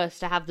of worse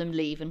to have them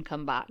leave and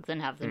come back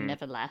than have them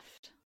never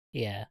left.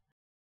 Yeah,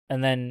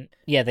 and then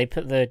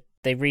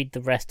they read the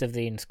rest of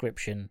the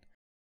inscription.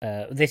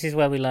 This is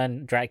where we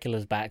learn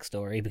Dracula's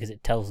backstory because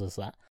it tells us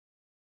that.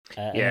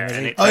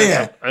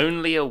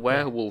 Only a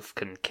werewolf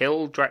can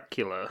kill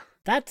Dracula.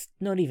 That's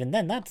not even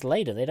then. That's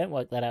later. They don't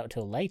work that out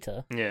till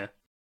later. Yeah.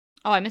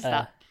 Oh, I missed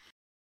that.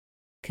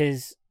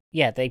 Because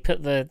they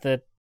put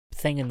the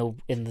thing in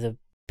the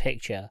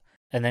picture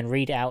and then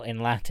read it out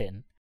in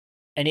Latin,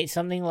 and it's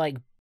something like,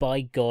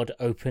 "By God,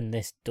 open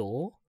this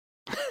door."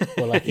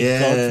 Or like, "In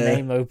God's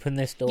name, open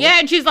this door." Yeah,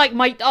 and she's like,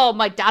 my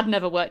dad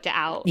never worked it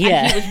out.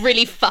 Yeah. And he was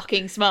really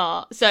fucking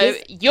smart. So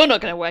you're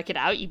not going to work it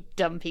out, you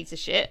dumb piece of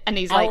shit. And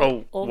he's like,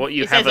 what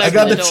you it have says as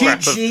open a the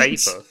scrap door. of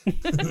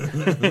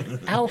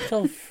paper. Out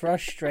of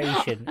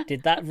frustration,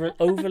 did that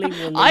overly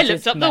religious I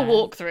looked up man, the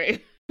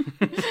walkthrough.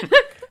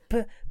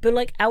 but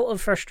like, out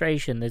of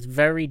frustration, this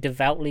very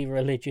devoutly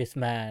religious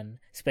man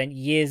spent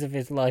years of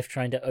his life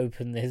trying to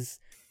open this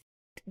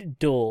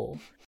door.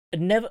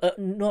 Never,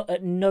 not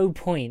at no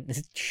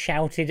point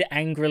shouted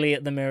angrily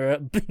at the mirror,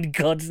 "In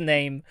God's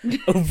name,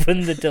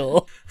 open the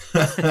door."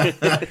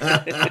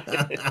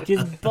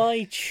 Just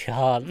by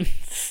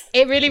chance.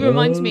 It really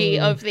reminds me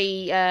of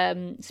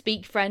the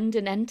 "Speak, friend,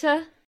 and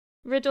enter"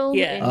 riddle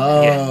in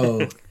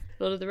Lord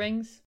of the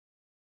Rings.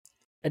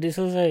 And it's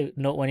also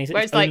not when he's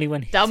where it's only like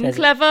when he dumb, says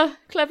clever,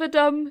 clever,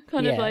 dumb,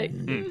 kind of like.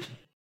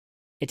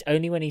 It's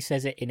only when he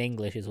says it in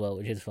English as well,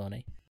 which is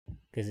funny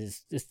because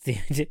it's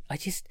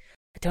just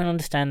I don't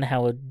understand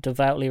how a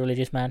devoutly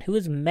religious man who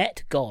has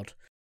met God,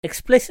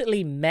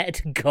 explicitly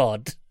met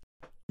God,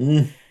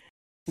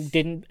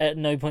 didn't at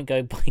no point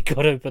go, "By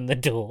God, open the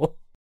door."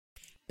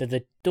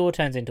 The door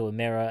turns into a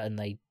mirror and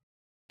they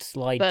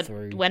slide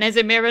through. When is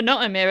a mirror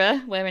not a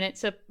mirror? Wherein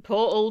it's a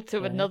portal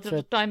to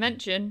another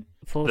dimension.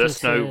 The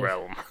snow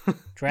realm.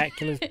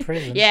 Dracula's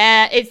prison.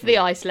 Yeah, it's the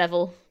ice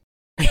level.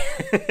 Yeah,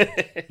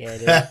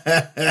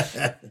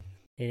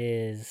 it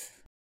is.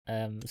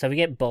 So we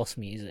get boss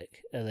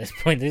music at this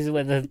point. This is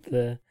where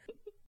the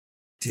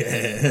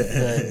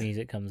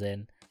music comes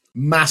in.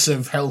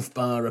 Massive health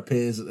bar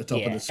appears at the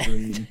top of the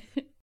screen.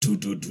 You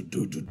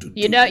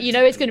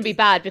know it's going to be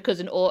bad because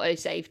an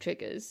autosave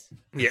triggers.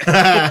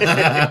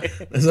 Yeah.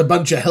 There's a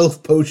bunch of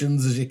health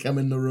potions as you come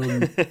in the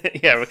room.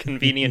 Yeah, a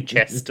convenient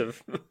chest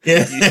of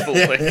useful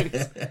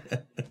things.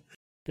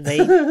 But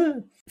they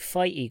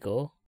fight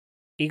Igor.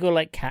 Igor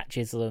like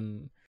catches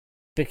them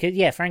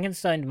because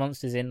Frankenstein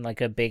monster's in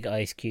like a big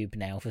ice cube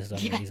now for some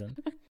reason.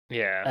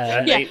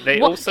 Yeah.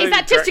 They also is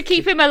that just to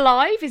keep him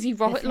alive? Is he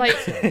like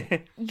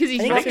because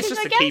he's rocking? It's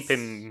just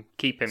to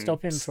keep him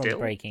stop him still. from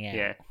breaking out.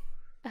 Yeah.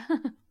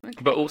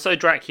 Okay. But also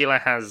Dracula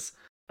has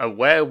a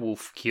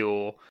werewolf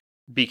cure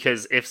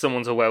because if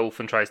someone's a werewolf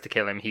and tries to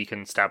kill him, he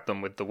can stab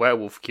them with the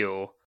werewolf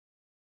cure.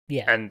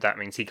 Yeah. And that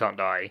means he can't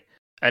die.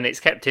 And it's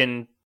kept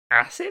in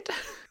acid?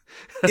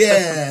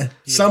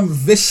 Some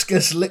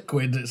viscous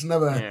liquid. It's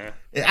never.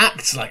 It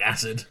acts like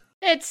acid.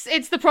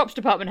 It's the props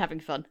department having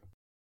fun.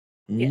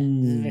 Yeah,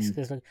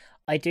 viscous.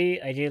 I do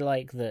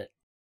like that.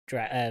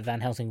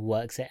 Van Helsing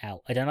works it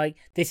out. I don't like.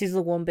 This is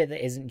the one bit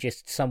that isn't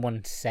just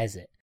someone says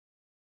it.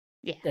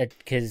 Yeah,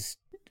 because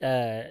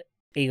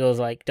Igor's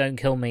like, "Don't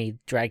kill me."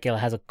 Dracula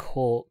has a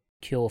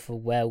cure for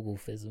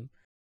werewolfism.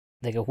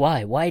 They go,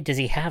 "Why? Why does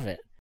he have it?"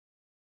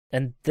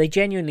 And they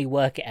genuinely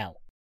work it out,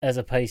 as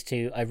opposed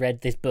to, "I read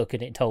this book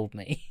and it told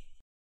me."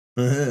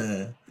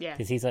 Yeah,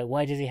 because he's like,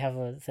 "Why does he have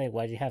a thing?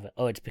 Why does he have it?"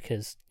 Oh, it's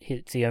because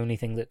it's the only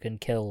thing that can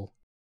kill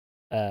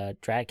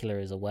Dracula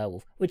is a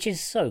werewolf, which is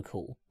so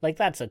cool. Like,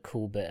 that's a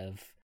cool bit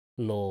of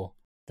lore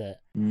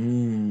that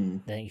I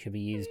think should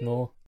be used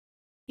more.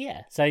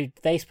 Yeah, so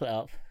they split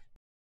up.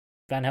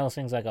 Van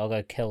Helsing's like, "I'll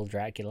go kill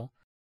Dracula.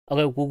 I'll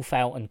go wolf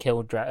out and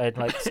kill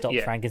stop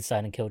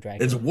Frankenstein and kill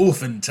Dracula." It's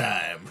wolfing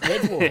time.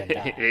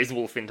 It is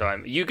wolfing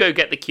time. You go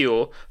get the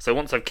cure, so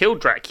once I've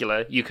killed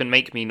Dracula, you can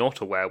make me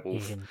not a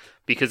werewolf.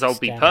 Because I'll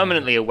be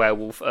permanently a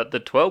werewolf at the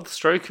 12th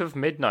stroke of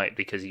midnight,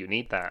 because you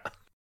need that.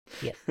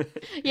 Yeah.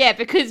 Yeah,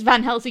 because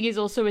Van Helsing is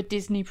also a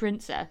Disney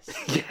princess.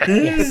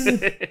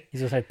 Yes.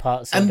 He's also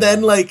part Cinderella. And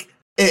then, like,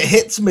 it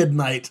hits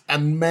midnight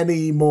and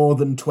many more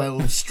than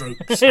 12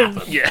 strokes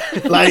happen. Yeah.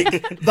 Like,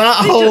 that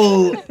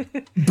whole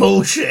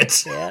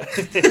bullshit. Yeah.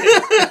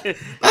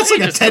 That's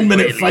like a just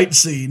 10-minute completely- fight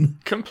scene.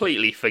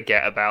 Completely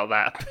forget about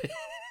that.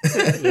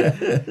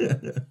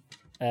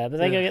 But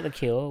they go get the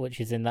cure, which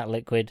is in that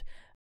liquid,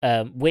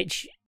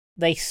 which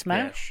they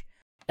smash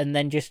and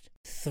then just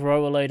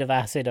throw a load of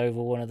acid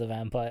over one of the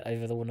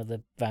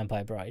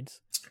vampire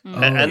brides.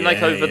 And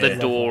like over the yeah.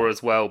 door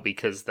as well,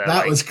 because they're That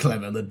like, was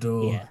clever, the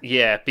door. Yeah.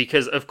 yeah,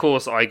 because of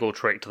course Igor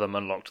tricked them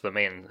and locked them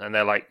in, and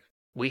they're like,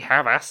 we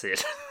have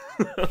acid.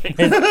 Like,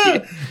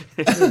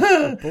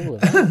 A ball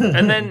of acid.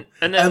 and then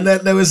And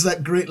then there was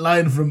that great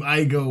line from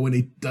Igor when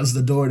he does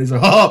the door and he's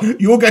like, "Oh,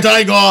 you get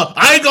Igor!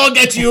 Igor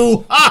get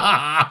you!"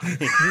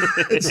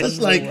 It's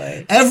just like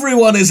away.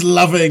 everyone is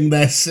loving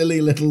their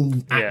silly little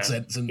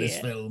accents in this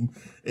Yeah. film.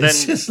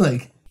 It's Then- just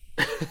like,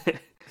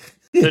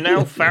 so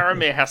now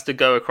Faramir has to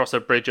go across a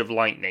bridge of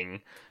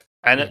lightning,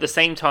 and at the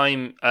same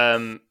time,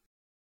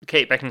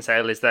 Kate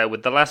Beckinsale is there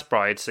with the last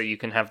bride, so you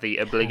can have the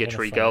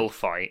obligatory fight. girl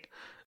fight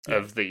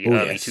of the Oh,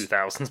 early yes.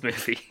 2000s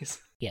movies.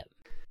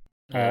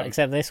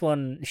 Except this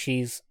one,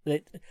 she's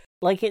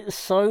like it's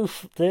so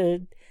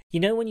you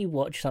know when you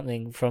watch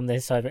something from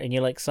this side and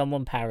you're like,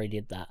 someone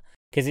parodied that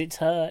because it's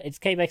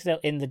Kate Beckinsale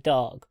in the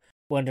dark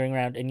wandering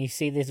around, and you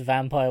see this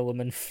vampire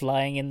woman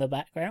flying in the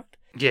background,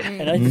 Yeah.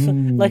 and I just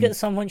like at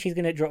some point she's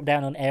gonna drop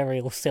down on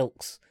aerial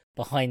silks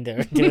behind her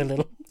and do a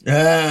little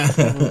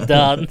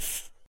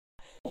dance.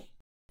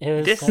 It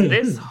was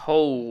This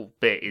whole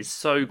bit is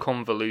so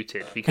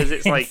convoluted because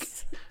it's like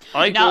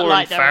Igor Not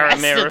like and the rest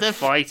Faramir of are the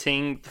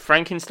fighting.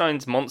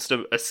 Frankenstein's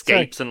monster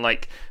escapes and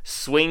like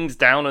swings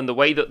down, and the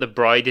way that the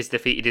bride is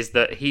defeated is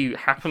that he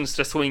happens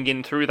to swing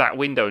in through that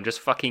window and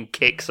just fucking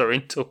kicks her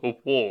into a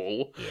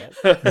wall.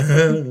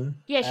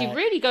 Yeah, she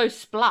really goes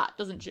splat,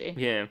 doesn't she?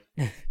 Yeah.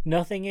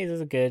 Nothing is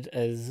as good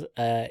as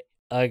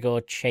Igor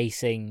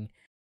chasing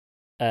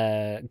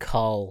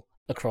Carl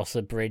across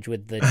a bridge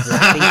with the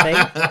drippy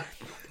thing.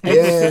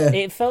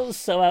 It felt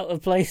so out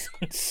of place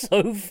and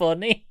so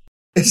funny.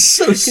 It's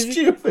so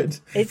stupid.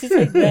 It's just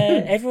like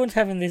everyone's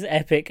having this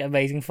epic,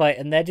 amazing fight,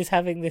 and they're just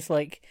having this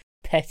like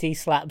petty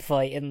slap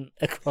fight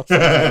across the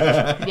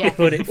bridge. Yeah.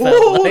 What it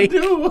felt like.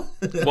 No.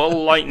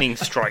 While lightning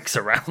strikes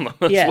around them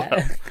as Yeah.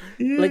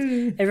 well. Like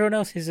everyone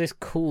else is this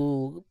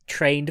cool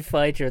trained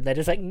fighter, and they're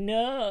just like,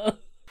 no.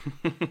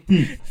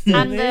 And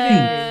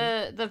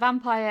the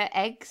vampire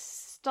eggs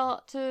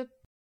start to.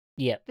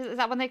 Yep. Is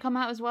that when they come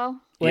out as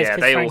well? Well, it's Yeah,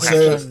 'cause they all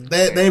So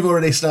Frankenstein- they've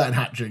already started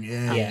hatching,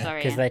 yeah,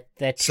 sorry, because yeah.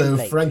 they're too So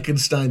late.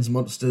 Frankenstein's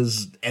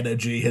monster's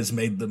energy has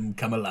made them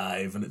come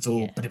alive, and it's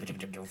all.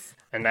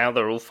 And now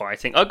they're all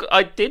fighting.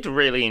 I did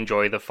really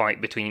enjoy the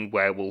fight between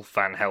Werewolf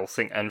Van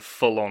Helsing and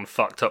full-on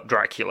fucked up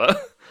Dracula.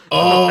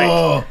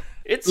 Oh,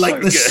 It's like so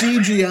the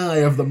good.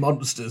 CGI of the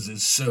monsters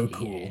is so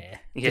cool. Yeah.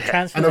 Yeah. The And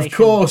transformation of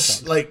course, was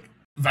fun. like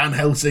Van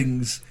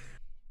Helsing's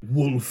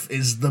wolf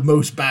is the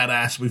most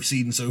badass we've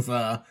seen so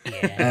far.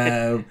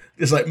 Yeah.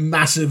 It's like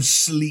massive,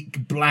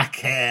 sleek black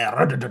hair.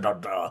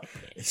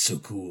 It's so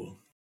cool.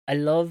 I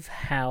love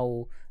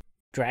how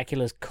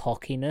Dracula's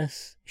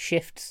cockiness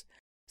shifts.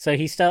 So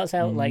he starts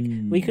out like,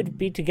 we could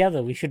be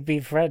together, we should be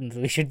friends,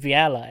 we should be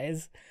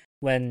allies.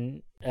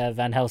 When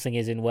Van Helsing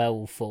is in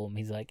werewolf form,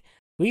 he's like,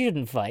 we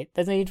shouldn't fight.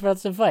 There's no need for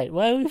us to fight.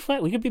 Why would we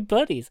fight? We could be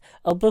buddies.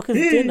 I'll book us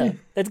dinner.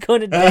 Let's go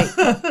on a date.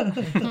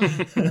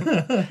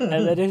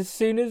 And then as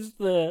soon as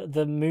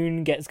the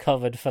moon gets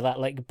covered for that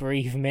like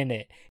brief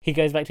minute, he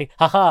goes back to,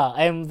 haha,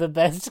 I am the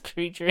best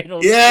creature in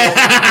all the world.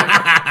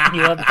 Yeah.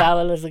 You are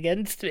powerless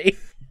against me.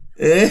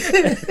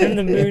 And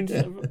the moon's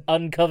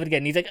uncovered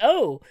again. He's like,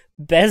 oh,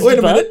 best Wait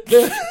a bud?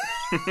 minute.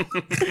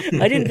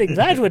 I didn't think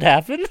that would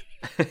happen.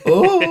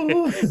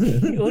 Oh.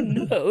 Oh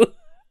no.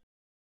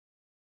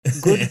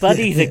 Good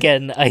buddies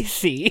again, I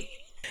see.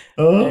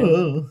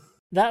 Oh.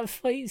 That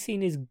fight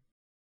scene is...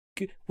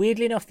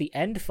 Weirdly enough, the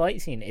end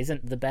fight scene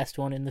isn't the best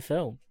one in the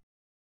film.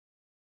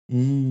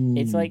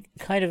 It's like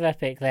kind of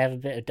epic. They have a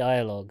bit of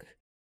dialogue.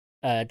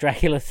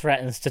 Dracula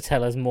threatens to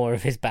tell us more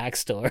of his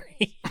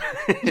backstory.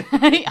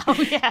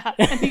 Oh yeah.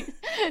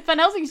 Van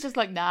Helsing's just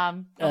like, nah.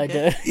 I'm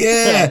good.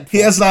 Yeah, he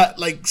has that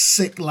like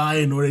sick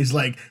line where he's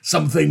like,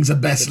 "Some things are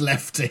best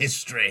left to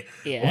history,"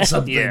 Yeah. or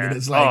something, Yeah. and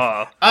it's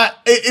like, Oh.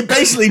 it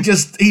basically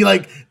just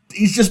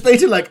he's just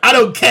basically like, "I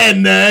don't care,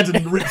 nerd,"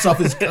 and rips off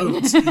his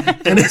coat,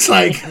 and it's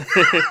like,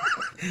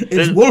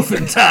 it's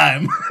wolfing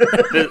time.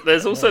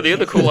 There's also the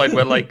other cool line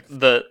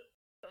where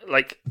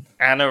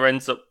Anna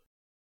ends up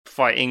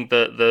fighting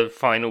the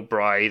final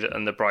bride,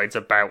 and the bride's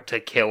about to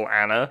kill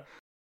Anna,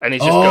 and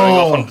he's just going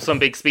off on some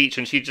big speech,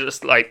 and she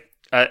just like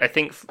I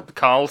think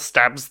Carl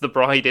stabs the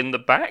bride in the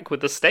back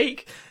with a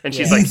stake, and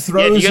she's Yeah. like, He "Yeah,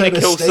 throws if you're her gonna the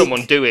kill stake.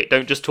 someone, do it.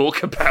 Don't just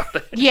talk about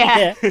it."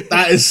 Yeah.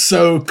 That is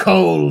so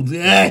cold.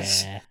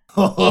 Yes. Yeah.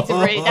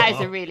 That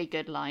is a really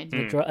good line.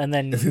 And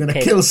then If you're gonna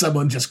Kate, kill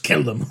someone, just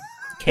kill them.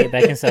 Kate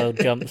Beckinsale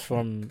jumps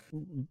from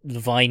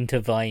vine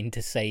to vine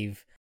to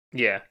save.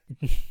 Yeah.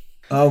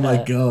 Oh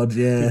my god, To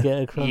yeah.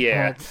 get across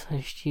Yeah. that.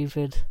 So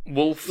stupid.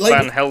 Wolf Like-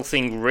 Van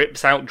Helsing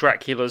rips out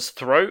Dracula's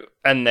throat,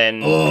 and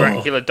then Oh.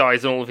 Dracula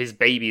dies, and all of his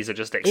babies are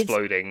just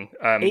exploding.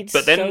 it's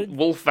But then so-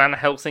 Wolf Van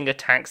Helsing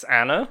attacks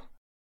Anna,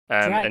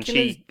 and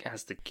she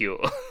has the cure.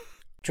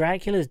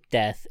 Dracula's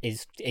death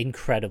is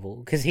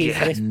incredible because he's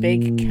Yeah. this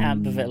big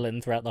camp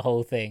villain throughout the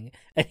whole thing,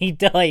 and he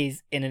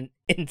dies in an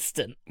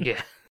instant.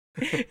 Yeah.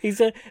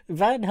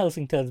 Van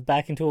Helsing turns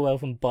back into a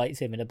wolf and bites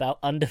him in about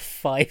under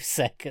 5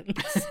 seconds.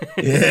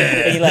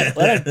 Yeah. And you're like,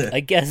 well, I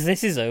guess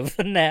this is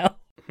over now.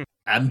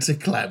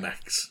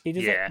 Anticlimax. He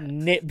just Yeah. like,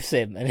 nips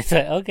him, and it's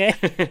like, okay.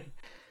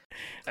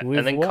 We've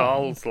And then won.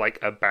 Carl's like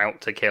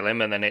about to kill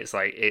him, and then it's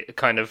like it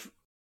kind of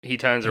he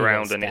turns He got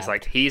around and it's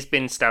like stabbed. he's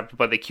been stabbed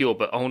by the cure,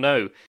 but oh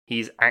no,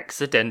 he's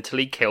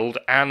accidentally killed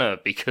Anna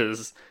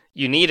because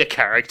you need a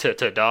character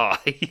to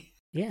die.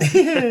 Yeah,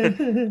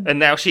 And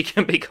now she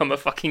can become a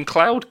fucking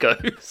cloud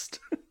ghost.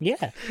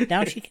 yeah.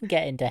 Now she can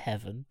get into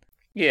heaven.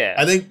 Yeah.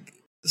 I think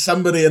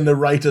somebody in the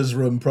writer's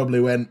room probably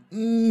went,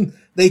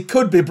 they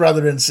could be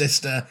brother and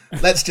sister.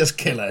 Let's just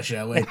kill her,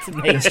 shall we?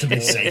 make Just to be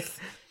sure. safe.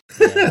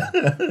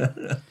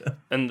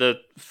 And the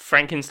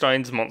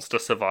Frankenstein's monster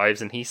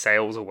survives and he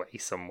sails away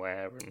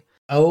somewhere. And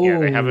Oh, yeah,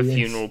 they have a yes.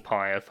 funeral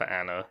pyre for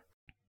Anna.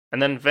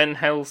 And then Van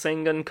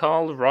Helsing and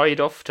Carl ride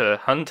off to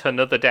hunt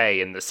another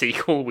day in the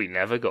sequel we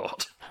never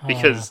got.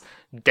 Because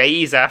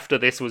days after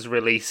this was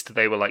released,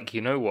 they were like,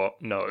 you know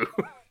what? No.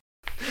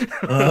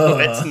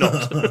 Let's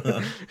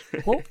not.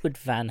 What would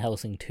Van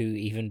Helsing 2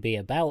 even be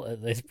about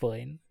at this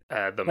point?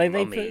 The Like, they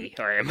mummy,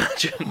 I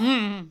imagine.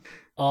 Mm.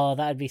 Oh,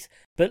 that'd be.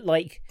 But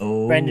like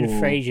Oh. Brendan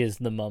Fraser's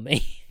The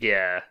Mummy.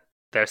 Yeah,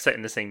 they're set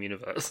in the same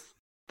universe.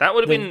 That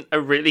would have been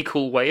a really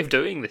cool way of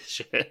doing this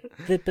shit.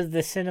 The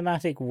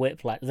cinematic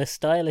whiplash, the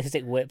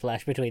stylistic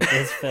whiplash between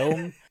this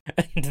film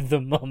and The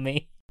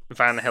Mummy.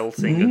 Van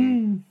Helsing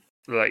and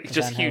like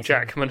just Van Hugh Helsing.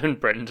 Jackman and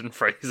Brendan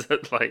Fraser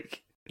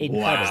like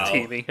Incredible. Wow.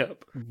 teaming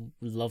up.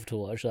 Love to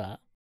watch that.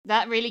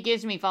 That really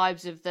gives me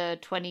vibes of the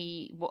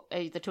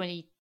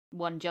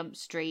 21 Jump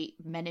Street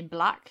Men in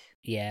Black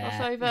Yeah.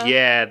 crossover.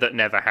 Yeah, that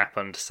never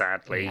happened,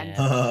 sadly.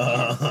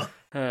 Yeah.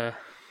 Uh,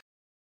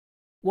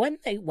 When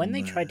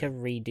they tried to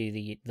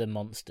redo the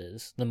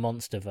monsters, the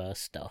MonsterVerse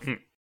stuff, Hmm.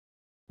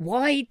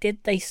 why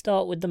did they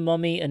start with The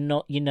Mummy and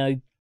not,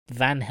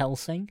 Van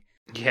Helsing?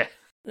 yeah.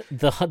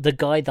 The hunter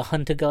guy that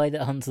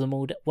hunts them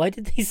all. Why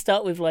did they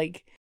start with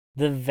like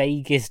the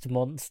vaguest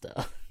monster?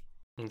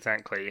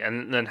 Exactly.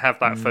 And then have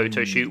that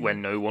photo shoot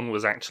when no one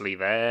was actually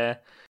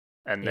there,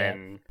 and Yeah.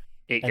 then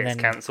it And gets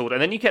then- cancelled.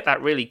 And then you get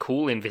that really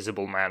cool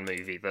Invisible Man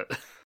movie that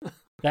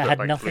That had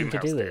like, nothing to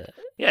Blumhouse do with did. it.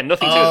 Yeah,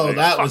 nothing to do Oh, with it.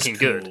 that It's was fucking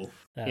cool. good.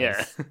 That Yeah.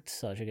 was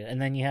such a good.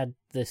 And then you had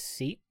the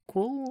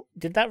sequel.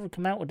 Did that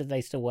come out, or did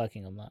they still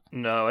working on that?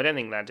 No, I don't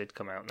think that did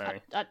come out, no.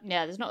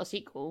 Yeah, there's not a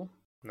sequel.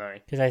 No.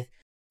 Because I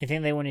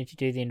think they wanted to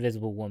do the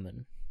Invisible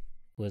Woman.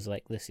 Was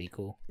like the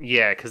sequel.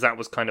 Yeah, because that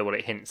was kind of what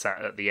it hints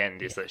at the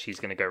end, is that she's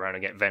going to go around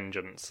and get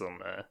vengeance on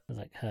It was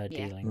like her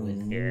Yeah. dealing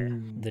with Yeah.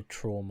 the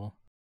trauma.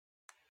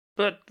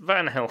 But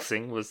Van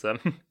Helsing was That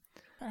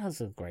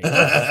was a great.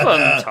 a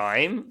fun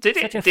time. Did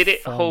Such a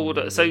it fun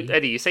hold? So movie.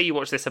 Eddie, you say you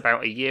watched this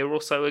about a year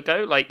or so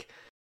ago. Like,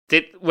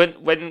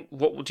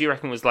 what do you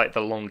reckon was like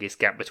the longest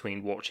gap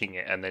between watching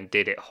it, and then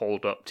did it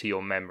hold up to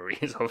your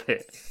memories of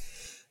it?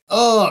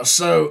 Oh,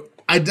 so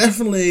I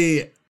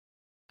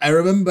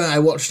remember I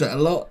watched it a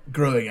lot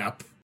growing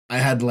up. I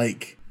had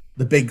like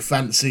the big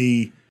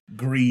fancy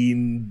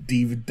green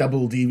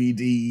double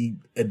DVD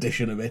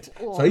edition of it.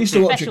 So I used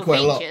to watch it Special quite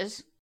a lot.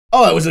 features.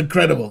 Oh, it was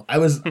incredible. I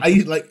as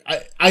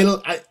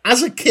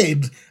a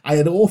kid, I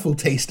had awful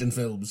taste in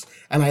films,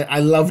 and I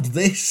loved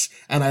this,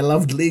 and I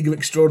loved League of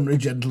Extraordinary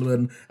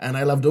Gentlemen, and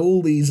I loved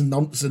all these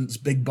nonsense,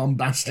 big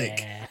bombastic,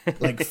 Yeah.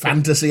 like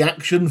fantasy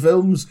action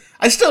films.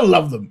 I still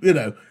love them,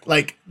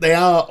 like they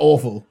are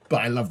awful,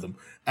 but I love them.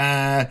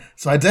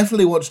 So I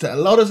definitely watched it a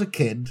lot as a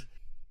kid,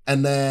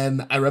 and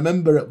then I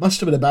remember it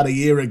must have been about a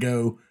year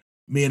ago.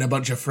 Me and a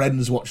bunch of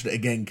friends watched it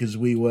again because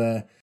we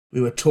were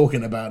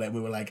talking about it.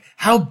 We were like,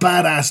 how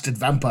badass did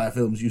vampire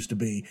films used to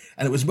be?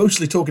 And it was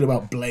mostly talking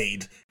about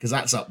Blade, because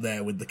that's up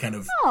there with the kind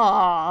of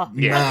Aww.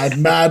 Yeah.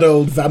 mad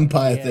old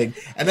vampire thing.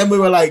 And then we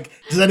were like,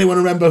 does anyone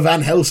remember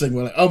Van Helsing?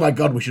 We're like, oh my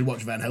God, we should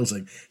watch Van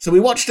Helsing. So we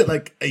watched it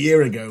like a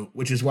year ago,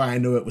 which is why I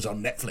knew it was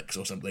on Netflix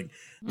or something.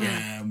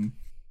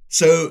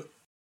 So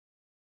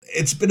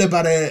it's been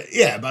about a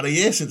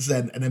year since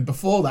then. And then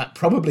before that,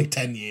 probably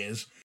 10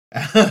 years.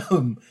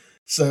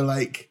 So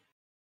like,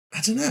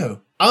 I don't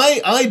know.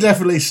 I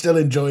definitely still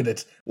enjoyed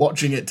it,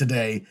 watching it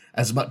today,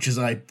 as much as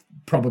I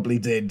probably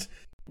did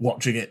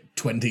watching it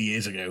 20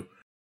 years ago.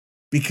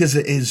 Because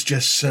it is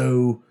just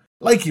so,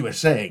 like you were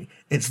saying,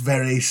 it's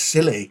very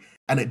silly,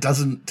 and it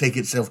doesn't take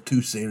itself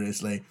too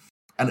seriously.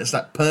 And it's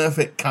that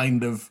perfect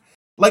kind of,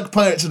 like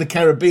Pirates of the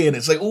Caribbean,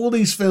 it's like all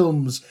these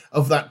films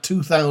of that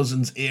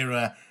 2000s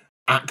era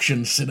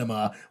action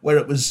cinema, where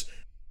it was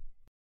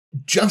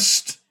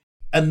just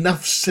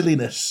enough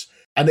silliness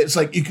And it's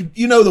like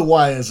you know the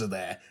wires are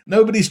there.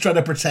 Nobody's trying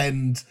to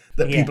pretend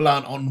that Yeah. people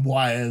aren't on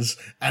wires,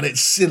 and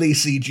it's silly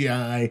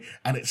CGI,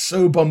 and it's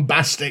so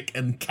bombastic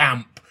and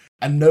camp,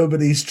 and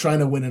nobody's trying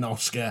to win an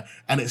Oscar,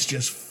 and it's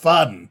just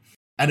fun,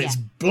 and it's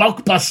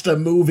blockbuster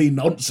movie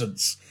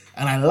nonsense,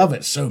 and I love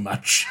it so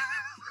much,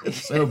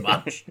 so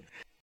much.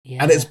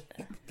 Yeah. And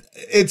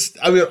it's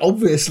I mean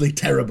obviously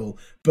terrible,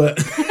 but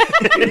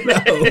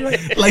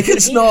like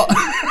it's not.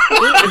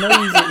 It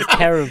knows it's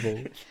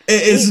terrible. It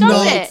is Does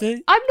not.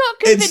 it? I'm not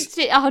convinced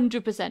it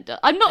 100%.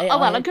 I'm not.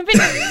 I'm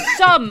convinced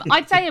some.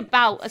 I'd say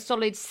about a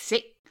solid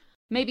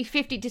maybe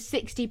 50 to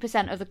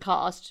 60% of the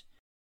cast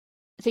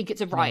think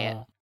it's a riot.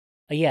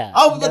 Yeah.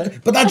 Oh,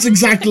 but that's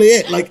exactly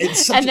it. Like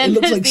it's such. It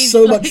looks like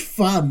so much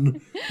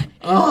fun.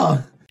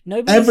 Oh,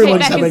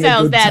 everyone's having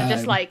a good there, time.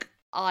 just like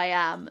I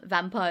am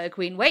vampire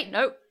queen. Wait,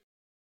 no,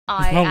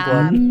 I Wrong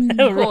am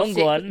one. Wrong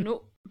corset. one.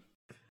 No.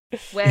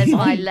 Where's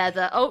my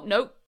leather? Oh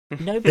no.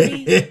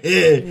 Nobody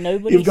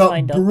You've got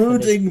signed up for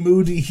brooding,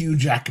 moody Hugh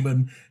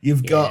Jackman.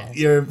 You've got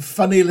your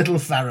funny little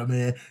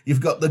Faramir.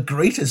 You've got the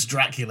greatest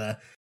Dracula.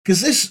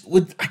 Because this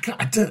was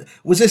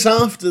this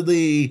after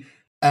the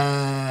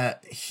the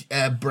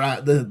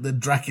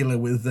Dracula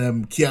with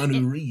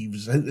Keanu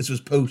Reeves? I think this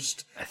was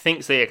post. I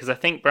think so, yeah, because I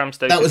think Bram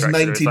Stoker That was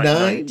Dracula is like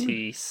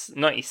 99?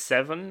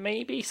 97,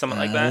 maybe? Something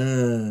like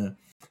that.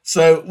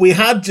 So we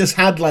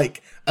had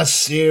like a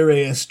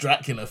serious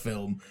Dracula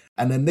film,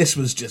 and then this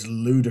was just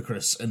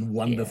ludicrous and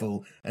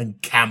wonderful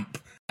and camp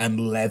and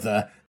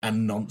leather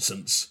and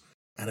nonsense.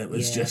 And it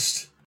was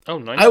just... Oh,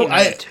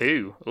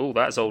 1992. Oh,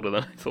 that's older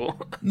than I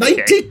thought.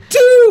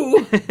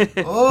 92!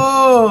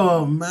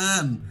 Oh,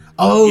 man.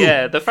 Oh,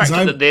 yeah, the fact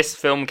that this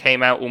film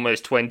came out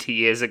almost 20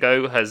 years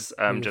ago has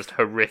just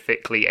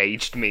horrifically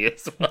aged me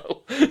as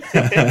well.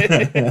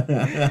 like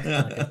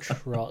a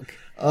truck.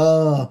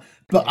 Oh,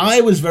 but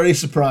I was very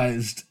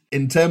surprised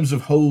in terms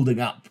of holding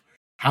up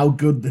how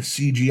good the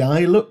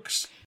CGI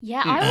looks.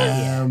 Yeah,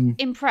 I was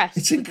impressed.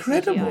 It's with the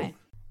incredible. CGI.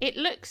 It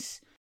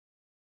looks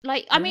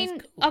like, I mean,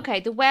 cool. okay,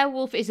 the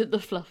werewolf isn't the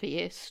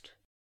fluffiest.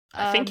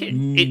 I think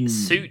it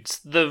suits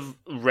the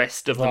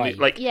rest of the movie.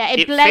 Like, yeah,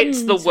 it fits the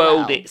blends world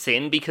well. it's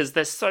in because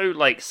there's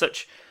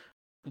such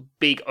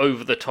big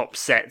over-the-top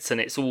sets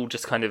and it's all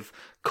just kind of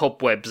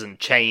cobwebs and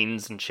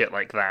chains and shit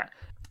like that.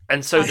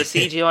 And so the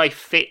CGI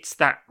fits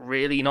that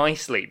really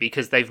nicely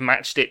because they've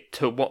matched it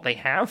to what they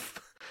have.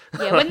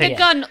 Yeah, when the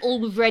gun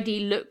already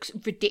looks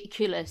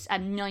ridiculous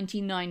and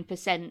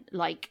 99%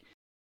 like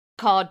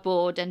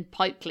cardboard and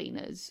pipe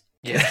cleaners.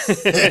 Yeah.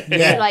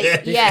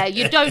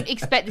 You don't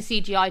expect the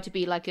CGI to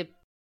be like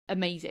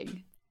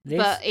amazing,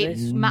 but it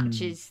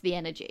matches the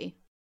energy.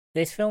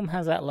 This film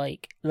has that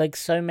like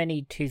so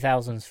many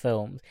 2000s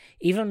films,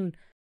 even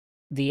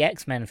the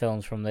X-Men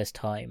films from this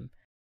time,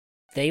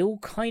 they all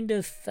kind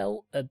of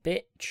felt a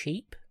bit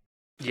cheap.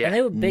 Yeah. And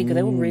they were big,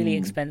 they were really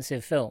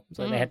expensive films,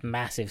 like they had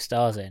massive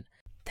stars in.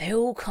 They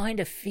all kind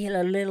of feel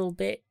a little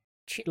bit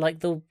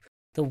like the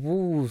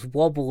walls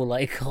wobble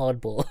like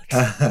cardboard.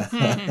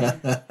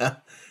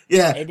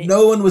 Yeah,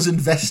 no one was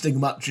investing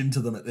much into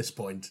them at this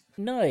point.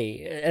 No,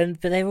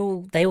 but they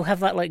all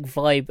have that like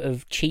vibe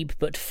of cheap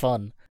but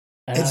fun.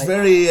 And it's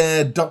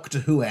very Doctor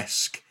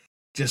Who-esque,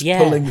 just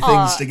pulling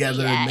things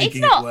together and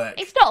making it work.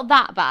 It's not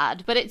that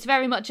bad, but it's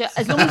very much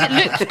as long as it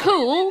looks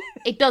cool,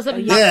 it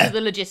doesn't matter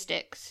the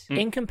logistics.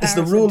 In comparison,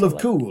 it's the rule of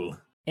cool.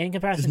 In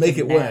comparison, just make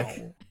to it now, work.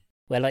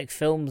 Where like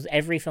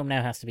every film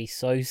now has to be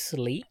so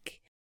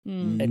sleek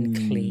and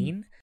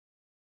clean.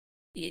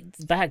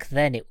 Back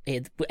then,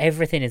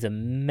 everything is a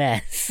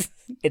mess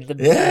in the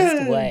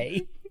best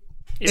way.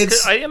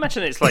 I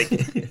imagine it's like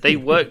they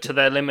work to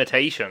their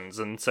limitations,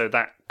 and so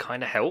that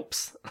kind of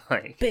helps.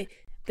 Like,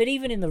 but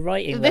even in the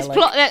writing, this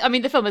plot, I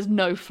mean, the film has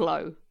no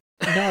flow.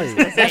 No,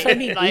 that's what I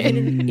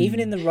mean. Even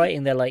in the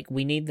writing, they're like,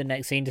 we need the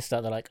next scene to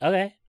start. They're like,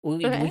 okay,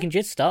 we can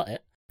just start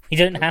it. We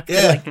don't have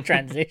to like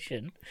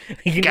transition.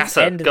 We can just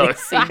end this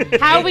scene.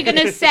 How are we going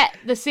to set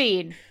the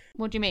scene?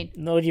 What do you mean?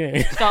 No, what do you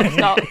mean? Start.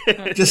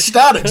 Just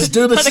start it. Just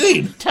do the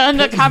scene. Turn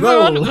the camera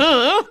on.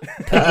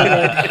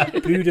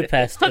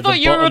 Budapest. I thought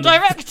you were a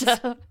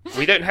director.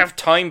 We don't have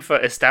time for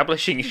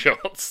establishing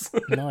shots.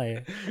 No.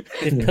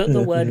 Just put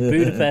the word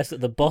Budapest at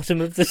the bottom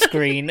of the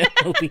screen.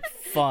 It'll be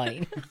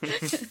fine.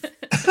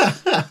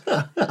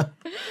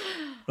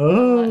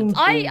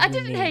 I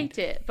didn't hate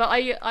it, but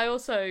I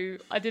also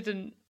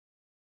didn't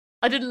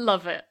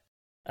love it.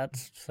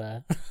 That's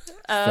fair.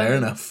 Fair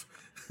enough.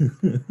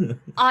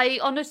 I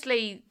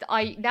honestly,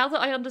 now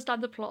that I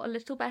understand the plot a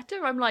little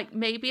better, I'm like,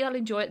 maybe I'll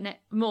enjoy it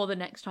more the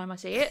next time I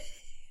see it.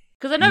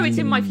 Because I know it's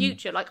in my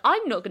future. Like,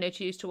 I'm not going to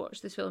choose to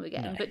watch this film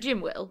again, but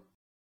Jim will.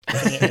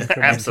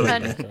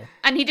 Absolutely.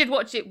 And he did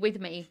watch it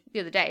with me the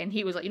other day, and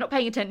he was like, "You're not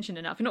paying attention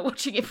enough. You're not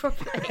watching it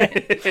properly. You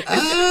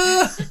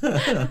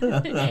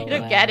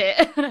don't get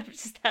it." And I'm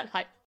just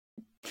like,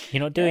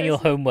 "You're not doing your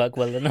homework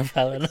well enough,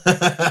 Helen."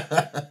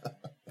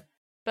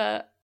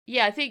 But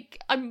yeah, I think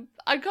I'm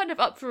kind of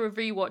up for a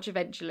rewatch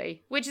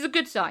eventually, which is a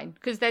good sign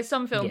because there's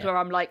some films where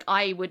I'm like,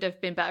 I would have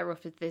been better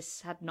off if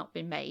this had not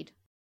been made.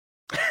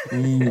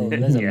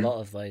 There's a lot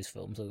of those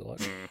films I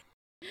watch.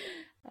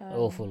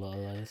 Awful lot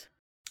of those.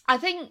 I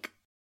think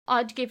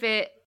I'd give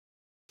it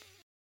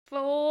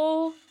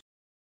 4.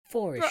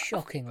 4 is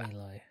shockingly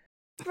low.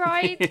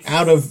 Right.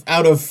 Out of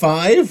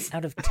 5?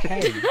 Out of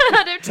 10.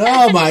 Out of 10.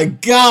 Oh my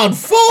god,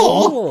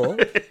 4?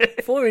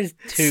 4 is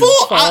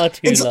Four? far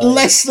too It's low.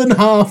 less than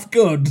half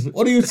good.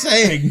 What are you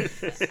saying?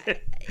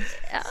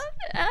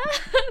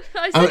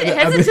 I said it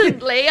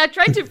hesitantly. I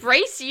tried to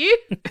brace you.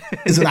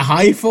 Is it a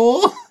high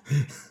 4?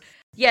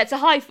 Yeah, it's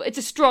a it's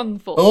a strong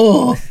 4.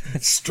 Oh,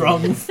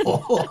 strong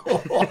 4.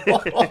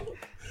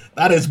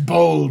 That is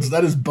bold.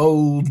 That is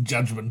bold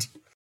judgment.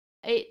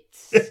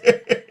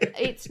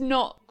 It's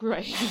not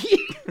great.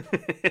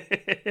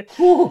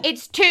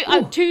 It's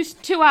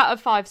 2 out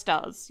of 5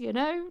 stars. You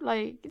know,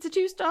 like it's a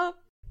 2-star.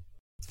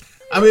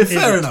 I mean,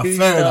 fair enough.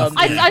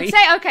 I'd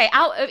say okay.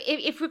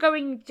 If we're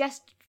going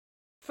just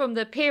from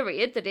the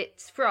period that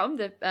it's from,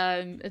 the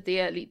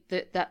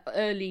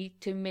early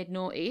to mid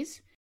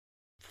noughties,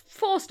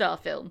 4-star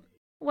film.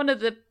 One of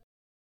the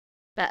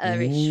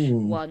better-ish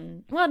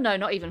one. Well, no,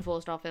 not even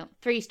 4-star film.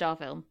 3-star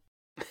film.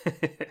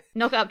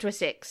 Knock it up to a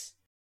 6.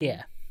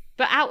 Yeah.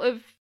 But out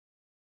of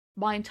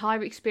my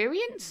entire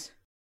experience,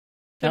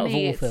 Out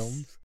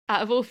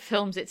of all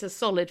films, it's a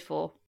solid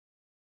 4.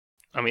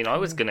 I mean, I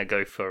was gonna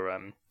go for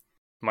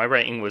my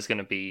rating was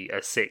gonna be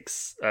a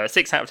 6.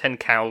 6 out of 10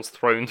 cows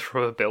thrown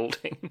through a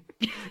building.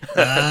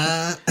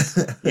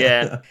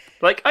 Yeah,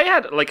 like I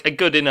had like a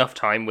good enough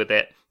time with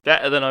it,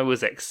 better than I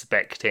was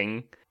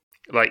expecting.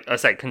 Like I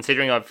said,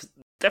 considering I've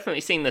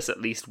definitely seen this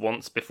at least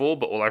once before,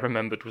 but all I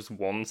remembered was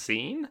one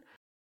scene.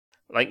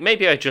 Like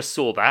maybe I just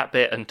saw that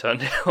bit and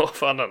turned it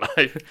off. I don't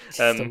know.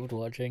 Stopped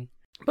watching.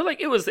 But like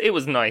it was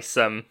nice.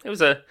 It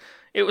was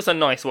a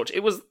nice watch.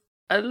 It was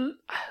a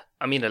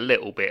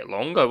little bit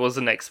long. I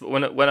wasn't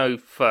when I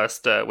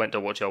first went to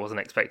watch it, I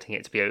wasn't expecting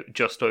it to be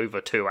just over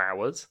 2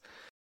 hours,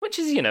 which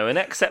is an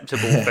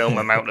acceptable film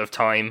amount of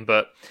time.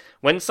 But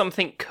when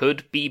something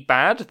could be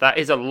bad, that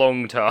is a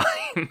long time.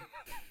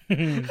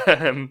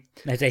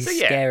 There's a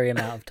scary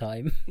amount of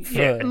time.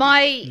 Yeah.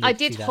 I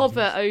did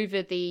hover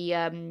over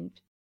the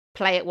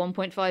play at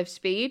 1.5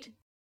 speed,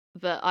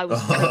 but I was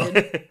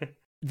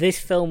This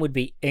film would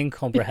be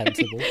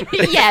incomprehensible.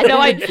 Yeah, no,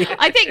 I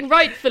think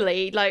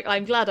rightfully, like,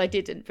 I'm glad I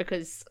didn't,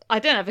 because I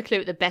don't have a clue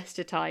at the best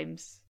of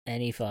times.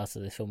 Any faster,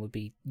 this film would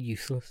be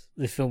useless.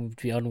 This film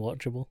would be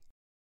unwatchable.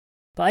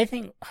 But I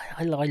think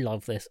I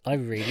love this. I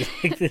really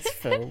like this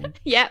film.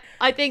 Yeah,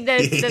 I think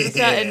there's a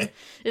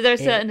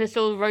certain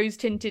little rose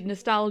tinted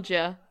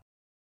nostalgia.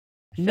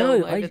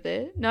 Over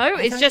there. No,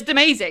 it's just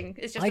amazing.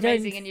 It's just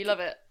amazing, and you love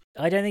it.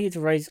 I don't think it's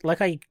rose.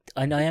 Like I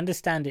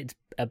understand it's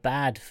a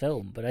bad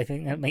film, but I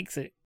think that makes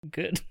it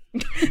good.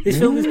 This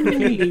film is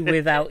completely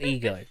without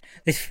ego.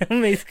 This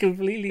film is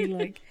completely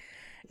like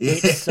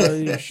it's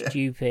so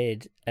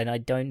stupid, and I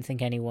don't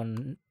think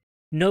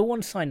no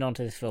one signed on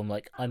to this film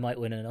like I might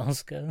win an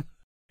Oscar.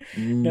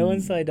 No one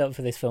signed up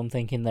for this film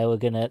thinking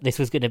this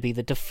was gonna be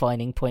the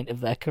defining point of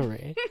their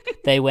career.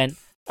 They went,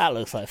 that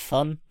looks like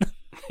fun.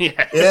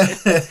 Yeah.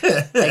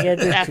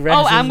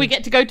 And we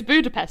get to go to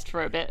Budapest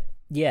for a bit.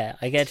 Yeah,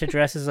 I get to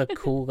dress as a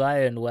cool guy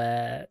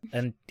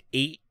and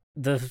eat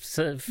the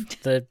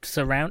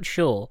surround.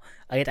 Sure,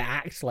 I get to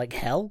act like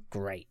hell.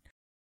 Great.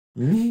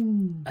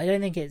 I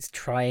don't think it's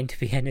trying to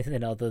be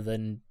anything other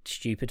than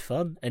stupid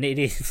fun, and it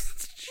is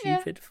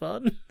stupid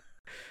fun.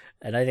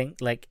 And I think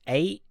like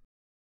 8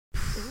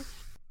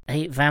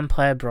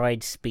 Vampire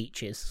Bride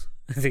speeches,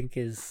 I think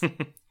is,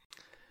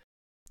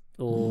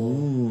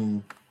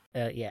 or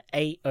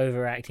 8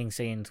 overacting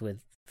scenes with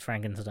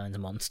Frankenstein's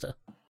monster.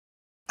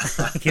 I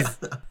think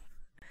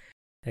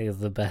it's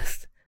the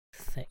best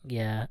thing.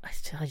 Yeah,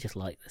 I just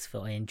like this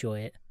film. I enjoy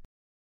it.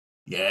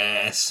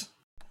 Yes.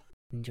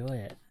 Enjoy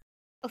it.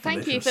 Well,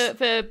 thank you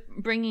for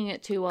bringing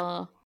it to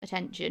our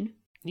attention.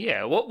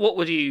 Yeah, what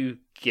would you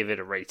give it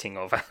a rating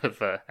of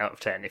out of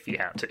 10 if you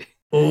had to?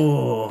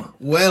 Oh,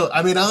 well,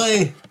 I mean,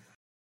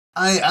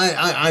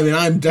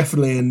 I'm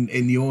definitely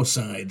in your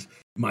side,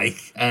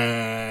 Mike.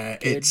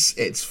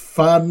 It's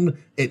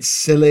fun. It's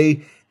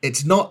silly.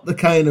 It's not the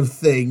kind of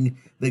thing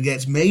that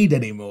gets made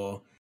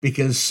anymore,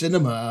 because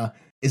cinema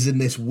is in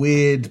this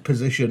weird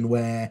position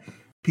where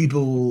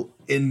people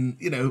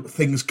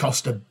things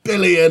cost $1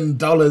 billion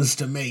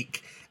to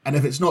make, and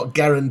if it's not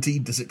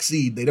guaranteed to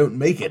succeed, they don't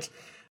make it.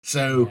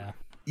 So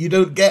you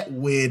don't get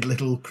weird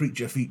little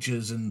creature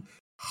features and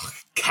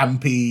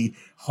campy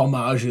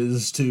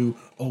homages to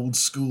old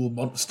school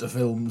monster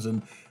films.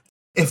 And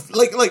if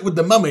like with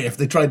The Mummy, if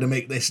they tried to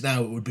make this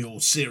now, it would be all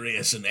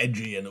serious and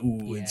edgy and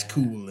it's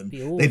cool, and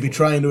they'd be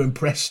trying to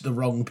impress the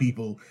wrong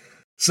people.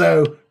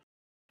 So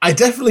I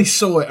definitely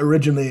saw it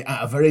originally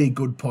at a very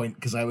good point,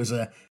 because I was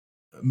a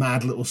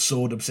mad little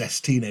sword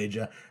obsessed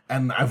teenager,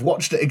 and I've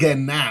watched it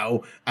again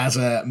now as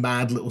a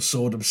mad little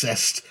sword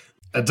obsessed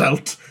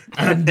adult,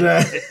 and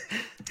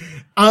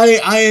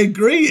I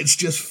agree, it's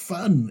just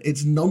fun.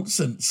 It's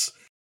nonsense.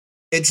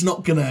 It's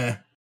not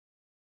gonna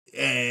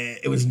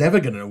it was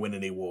never gonna win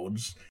any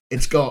awards.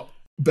 It's got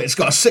but it's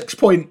got a 6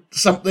 point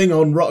something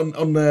on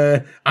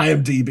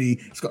IMDb.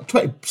 It's got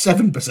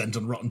 27%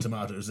 on Rotten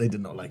Tomatoes. They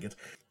did not like it.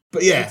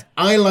 But yeah,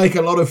 I like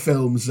a lot of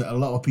films that a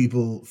lot of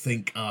people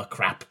think are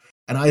crap.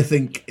 And I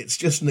think it's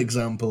just an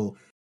example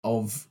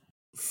of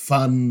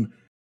fun,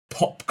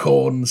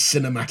 popcorn,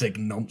 cinematic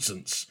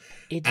nonsense.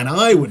 And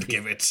I would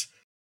give it,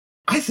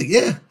 I think,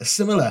 a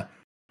similar.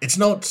 It's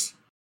not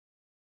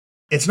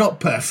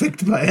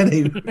perfect by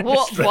any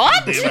What? stretch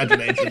of the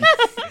imagination.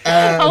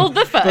 Hold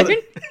the phone.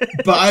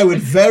 But I would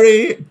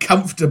very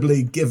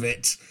comfortably give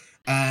it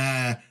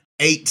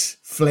 8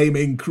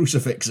 flaming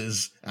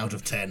crucifixes out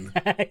of 10.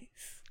 8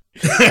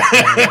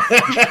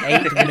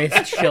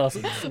 missed shots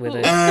with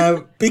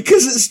it.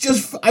 Because it's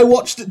just, I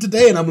watched it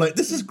today and I'm like,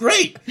 this is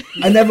great.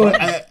 I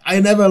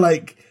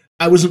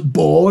wasn't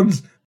bored.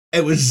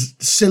 It was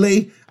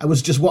silly. I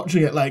was just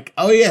watching it like,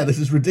 oh yeah, this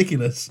is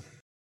ridiculous.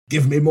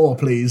 Give me more,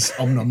 please.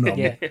 Om nom nom.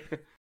 Yeah.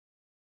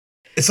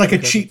 It's like a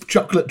cheap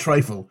chocolate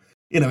trifle.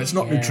 It's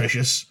not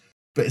nutritious,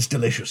 but it's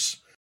delicious.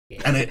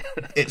 Yeah. And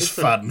it's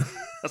fun.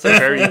 That's a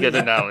very good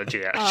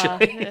analogy,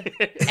 actually.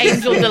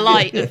 Angel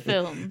delight of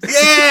films.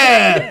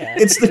 Yeah!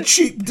 It's the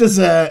cheap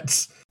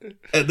dessert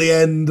at the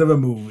end of a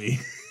movie.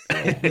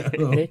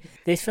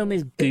 This film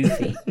is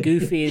goofy.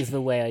 Goofy is the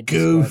way I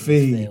describe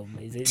Goofy.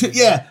 this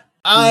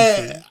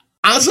film.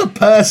 As a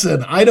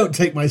person, I don't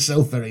take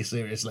myself very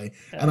seriously,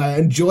 and I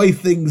enjoy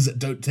things that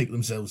don't take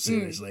themselves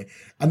seriously.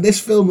 And this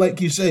film, like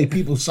you say,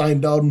 people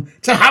signed on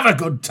to have a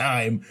good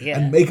time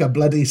and make a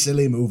bloody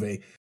silly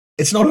movie.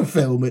 It's not a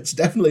film, it's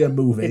definitely a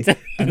movie,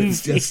 and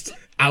it's just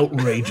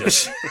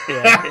outrageous.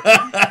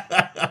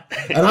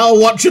 And I'll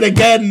watch it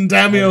again,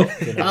 damn you.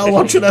 I'll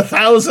watch it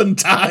 1,000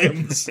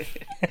 times.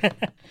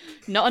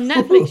 Not on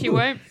Netflix, you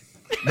won't.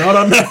 Not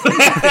on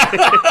Netflix.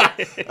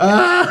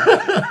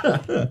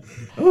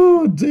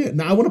 Oh dear!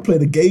 Now I want to play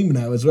the game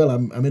now as well.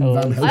 I'm in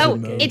Van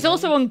Helsing mode. It's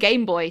also on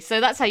Game Boy, so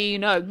that's how you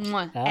know.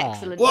 Mwah,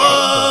 excellent.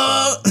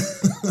 What?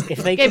 If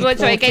they Game Boy,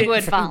 could Game port Boy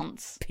it from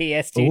Advance,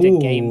 PS2 to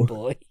Game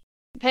Boy.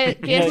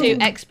 PS2,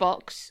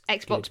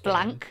 Xbox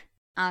Blank,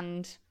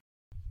 and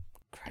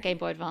Game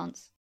Boy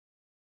Advance.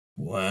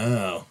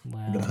 Wow!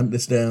 I'm gonna hunt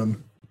this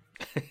down.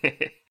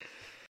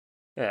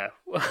 Yeah.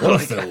 What a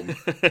film!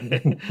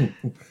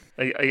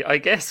 I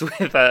guess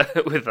with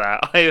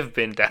that, I have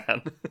been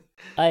Dan.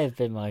 I have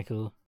been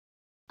Michael.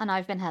 And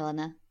I've been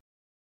Helena.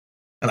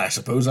 And I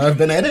suppose I've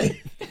been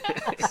Eddie.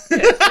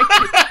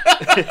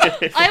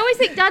 I always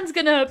think Dan's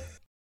gonna.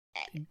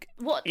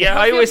 What? Yeah,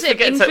 how I always feels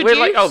it forget. We're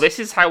like, introduce? oh, this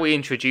is how we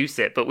introduce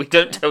it, but we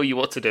don't tell you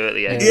what to do at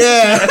the end.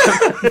 Yeah,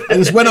 I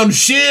just went on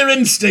sheer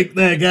instinct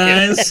there,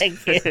 guys.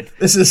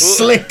 This is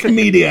slick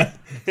media.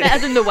 Better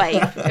than the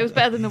wave. It was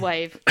better than the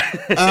wave.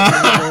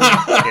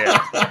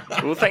 Yeah.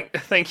 Well,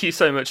 thank you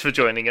so much for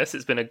joining us.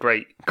 It's been a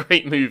great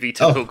movie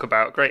to talk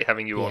about. Great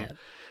having you on.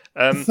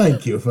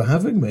 Thank you for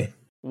having me.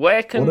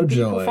 Where can What a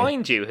people joy.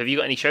 find you? Have you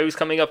got any shows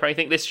coming up or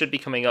anything? This should be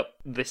coming out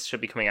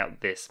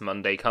this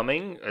Monday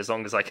coming, as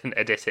long as I can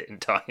edit it in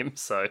time.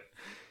 So,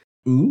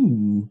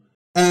 Ooh.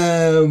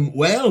 Yeah,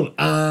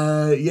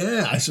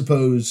 I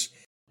suppose.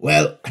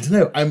 Well, I don't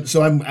know.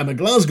 I'm a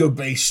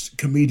Glasgow-based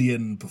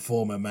comedian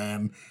performer,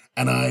 man,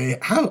 and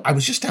I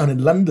was just down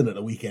in London at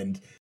the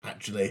weekend,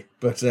 actually.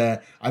 But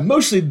I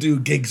mostly do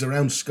gigs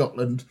around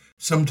Scotland,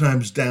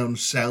 sometimes down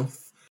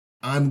south.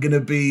 I'm gonna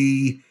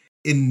be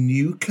in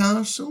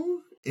Newcastle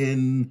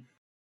in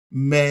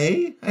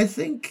May, I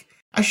think.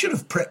 I should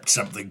have prepped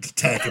something to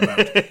talk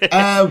about.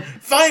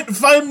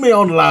 Find me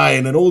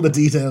online, and all the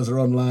details are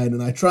online,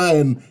 and I try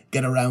and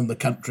get around the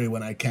country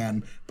when I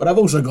can. But I've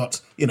also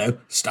got,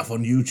 stuff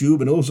on YouTube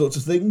and all sorts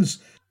of things.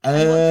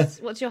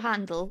 What's your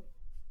handle?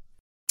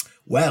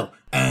 Well,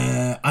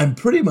 I'm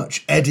pretty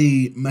much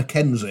Eddy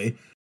MacKenzie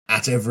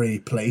at every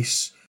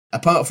place,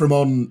 apart from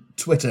on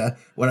Twitter,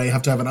 where I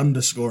have to have an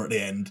underscore at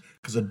the end,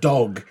 because a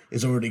dog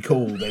is already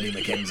called Eddy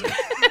MacKenzie.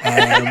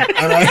 And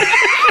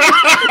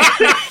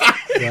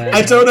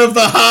I don't have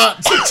the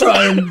heart to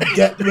try and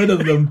get rid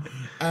of them.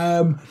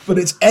 But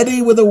it's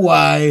Eddie with a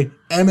Y,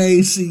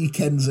 M-A-C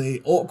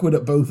Kenzie, awkward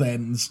at both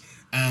ends.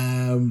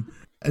 And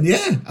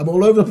yeah, I'm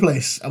all over the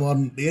place. I'm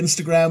on the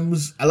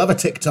Instagrams. I love a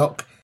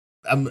TikTok.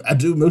 I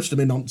do most of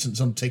my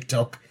nonsense on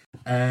TikTok.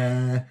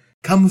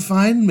 Come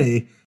find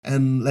me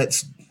and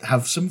let's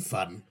have some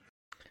fun.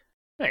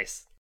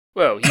 nice.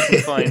 Well, you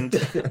can find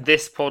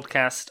this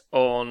podcast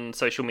on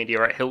social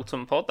media at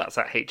Hilton Pod. That's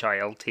at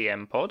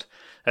HILTM Pod.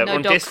 No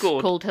on dog's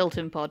Discord. called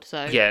Hilton Pod,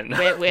 so Yeah,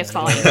 no. we're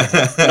fine.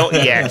 Not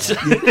yet.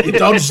 You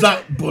dodged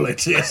that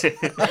bullet, yes.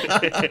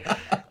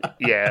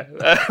 Yeah,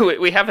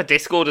 we have a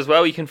Discord as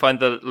well. You can find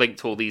the link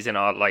to all these in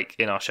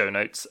our show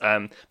notes.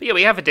 But yeah,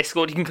 we have a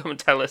Discord. You can come and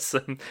tell us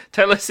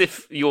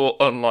if your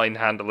online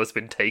handle has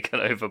been taken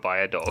over by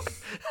a dog.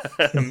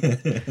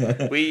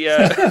 We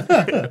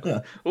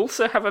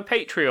also have a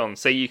Patreon,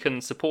 so you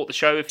can support the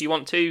show if you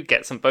want to,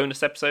 get some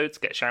bonus episodes,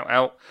 get a shout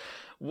out.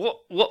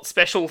 What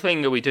special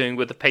thing are we doing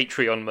with the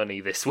Patreon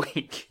money this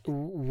week?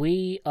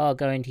 We are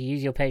going to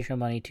use your Patreon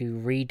money to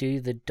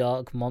redo the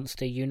Dark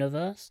Monster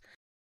universe,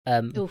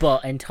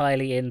 but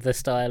entirely in the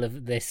style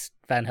of this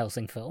Van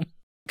Helsing film.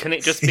 Can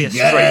it just be a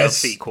straight up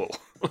sequel?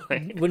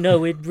 Well, no,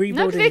 we're rebuilding.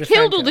 No, they the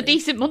killed all the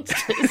franchise. decent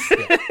monsters.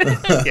 Yeah, We're They're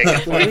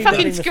fucking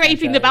rebuilding the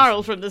scraping the franchise.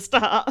 barrel from the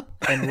start.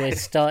 And we're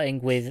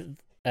starting with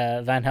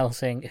Van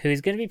Helsing, who is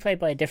going to be played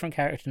by a different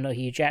character, not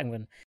Hugh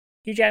Jackman.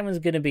 Hugh Jackman's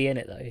going to be in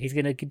it though. He's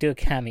going to do a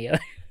cameo.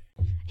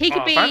 He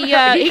could be.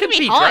 He could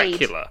be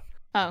Dracula.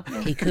 Oh,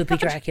 He could be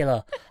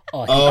Dracula.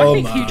 Oh, I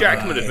think my. Hugh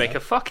Jackman would make a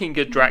fucking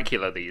good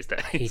Dracula these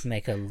he'd days.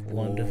 make a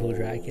wonderful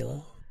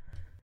Dracula.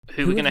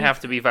 Who we're going to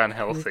have to be Van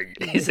Helsing?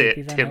 Is be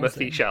it Van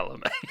Timothy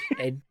Helsing? Chalamet?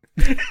 And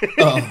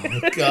Oh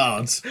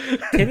God.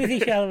 Timothy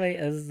Chalamet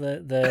as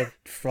the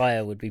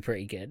friar would be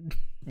pretty good.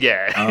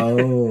 Yeah.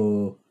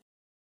 Oh.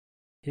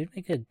 Who'd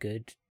make a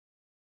good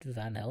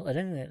Van Helsing? I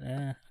don't think.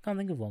 I can't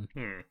think of one.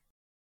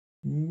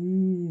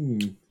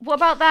 what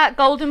about that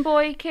Golden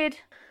Boy kid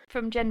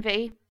from Gen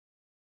V?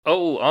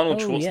 Oh,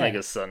 Arnold Oh, yeah.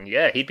 Schwarzenegger's son.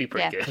 Yeah, he'd be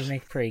pretty Yeah. He'd good.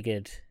 make pretty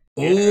good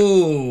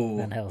Oh.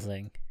 Van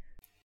Helsing.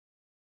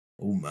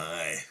 Oh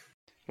my.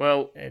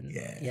 Well, And,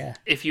 Yeah. yeah.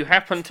 if you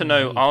happen to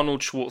know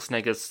Arnold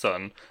Schwarzenegger's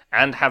son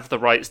and have the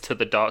rights to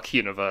the Dark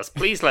Universe,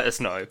 please let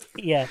us know.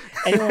 Yeah,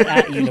 anyone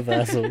at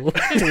Universal,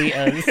 tweet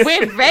us.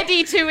 We're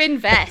ready to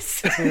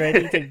invest. We're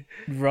ready to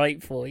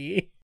write for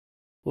you.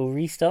 We'll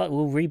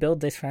rebuild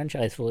this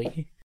franchise for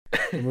you.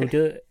 And we'll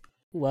do it,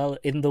 well,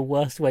 in the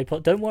worst way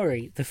possible. Don't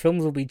worry, the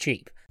films will be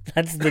cheap.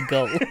 That's the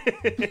goal.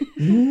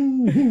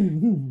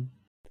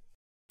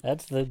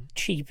 That's the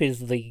cheap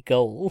is the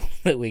goal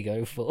that we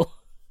go for.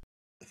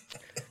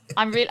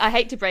 I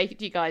hate to break it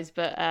to you guys,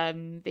 but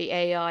the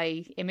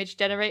AI image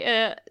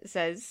generator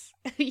says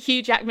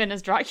Hugh Jackman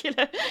as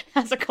Dracula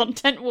has a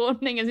content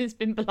warning as it's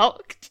been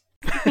blocked.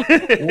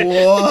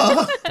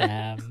 What?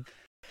 Damn.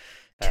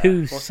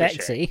 Too what's a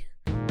sexy.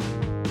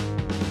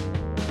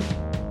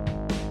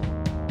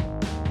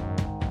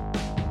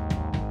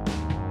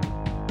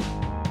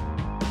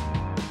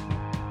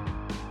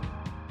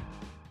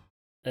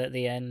 At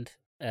the end,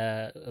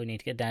 we need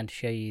to get Dan to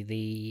show you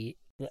the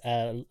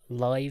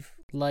live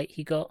light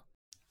he got.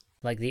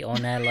 Like the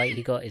on-air light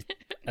he got is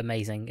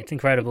amazing. It's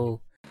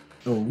incredible.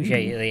 We'll show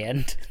you at the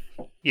end.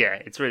 Yeah,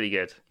 it's really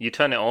good. You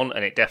turn it on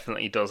and it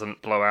definitely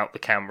doesn't blow out the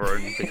camera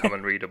and become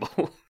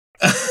unreadable.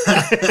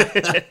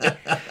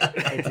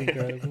 It's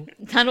incredible.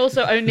 And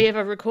also only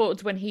ever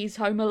records when he's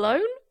home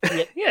alone.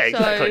 Yeah,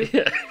 exactly.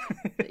 So-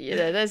 You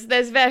know,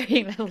 there's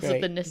varying levels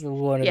Great. of the It's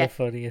one of Yeah. the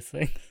funniest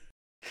things.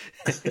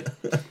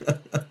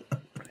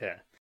 Yeah.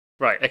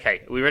 Right,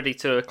 okay. Are we ready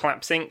to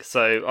clap sync?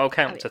 So I'll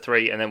count to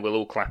 3 and then we'll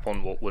all clap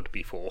on what would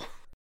be 4.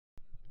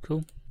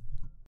 Cool.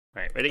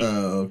 Right, ready?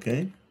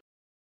 Okay.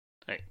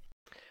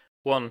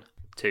 1,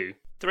 2,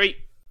 3.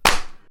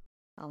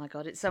 Oh my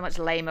god, it's so much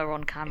lamer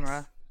on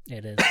camera.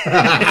 It is.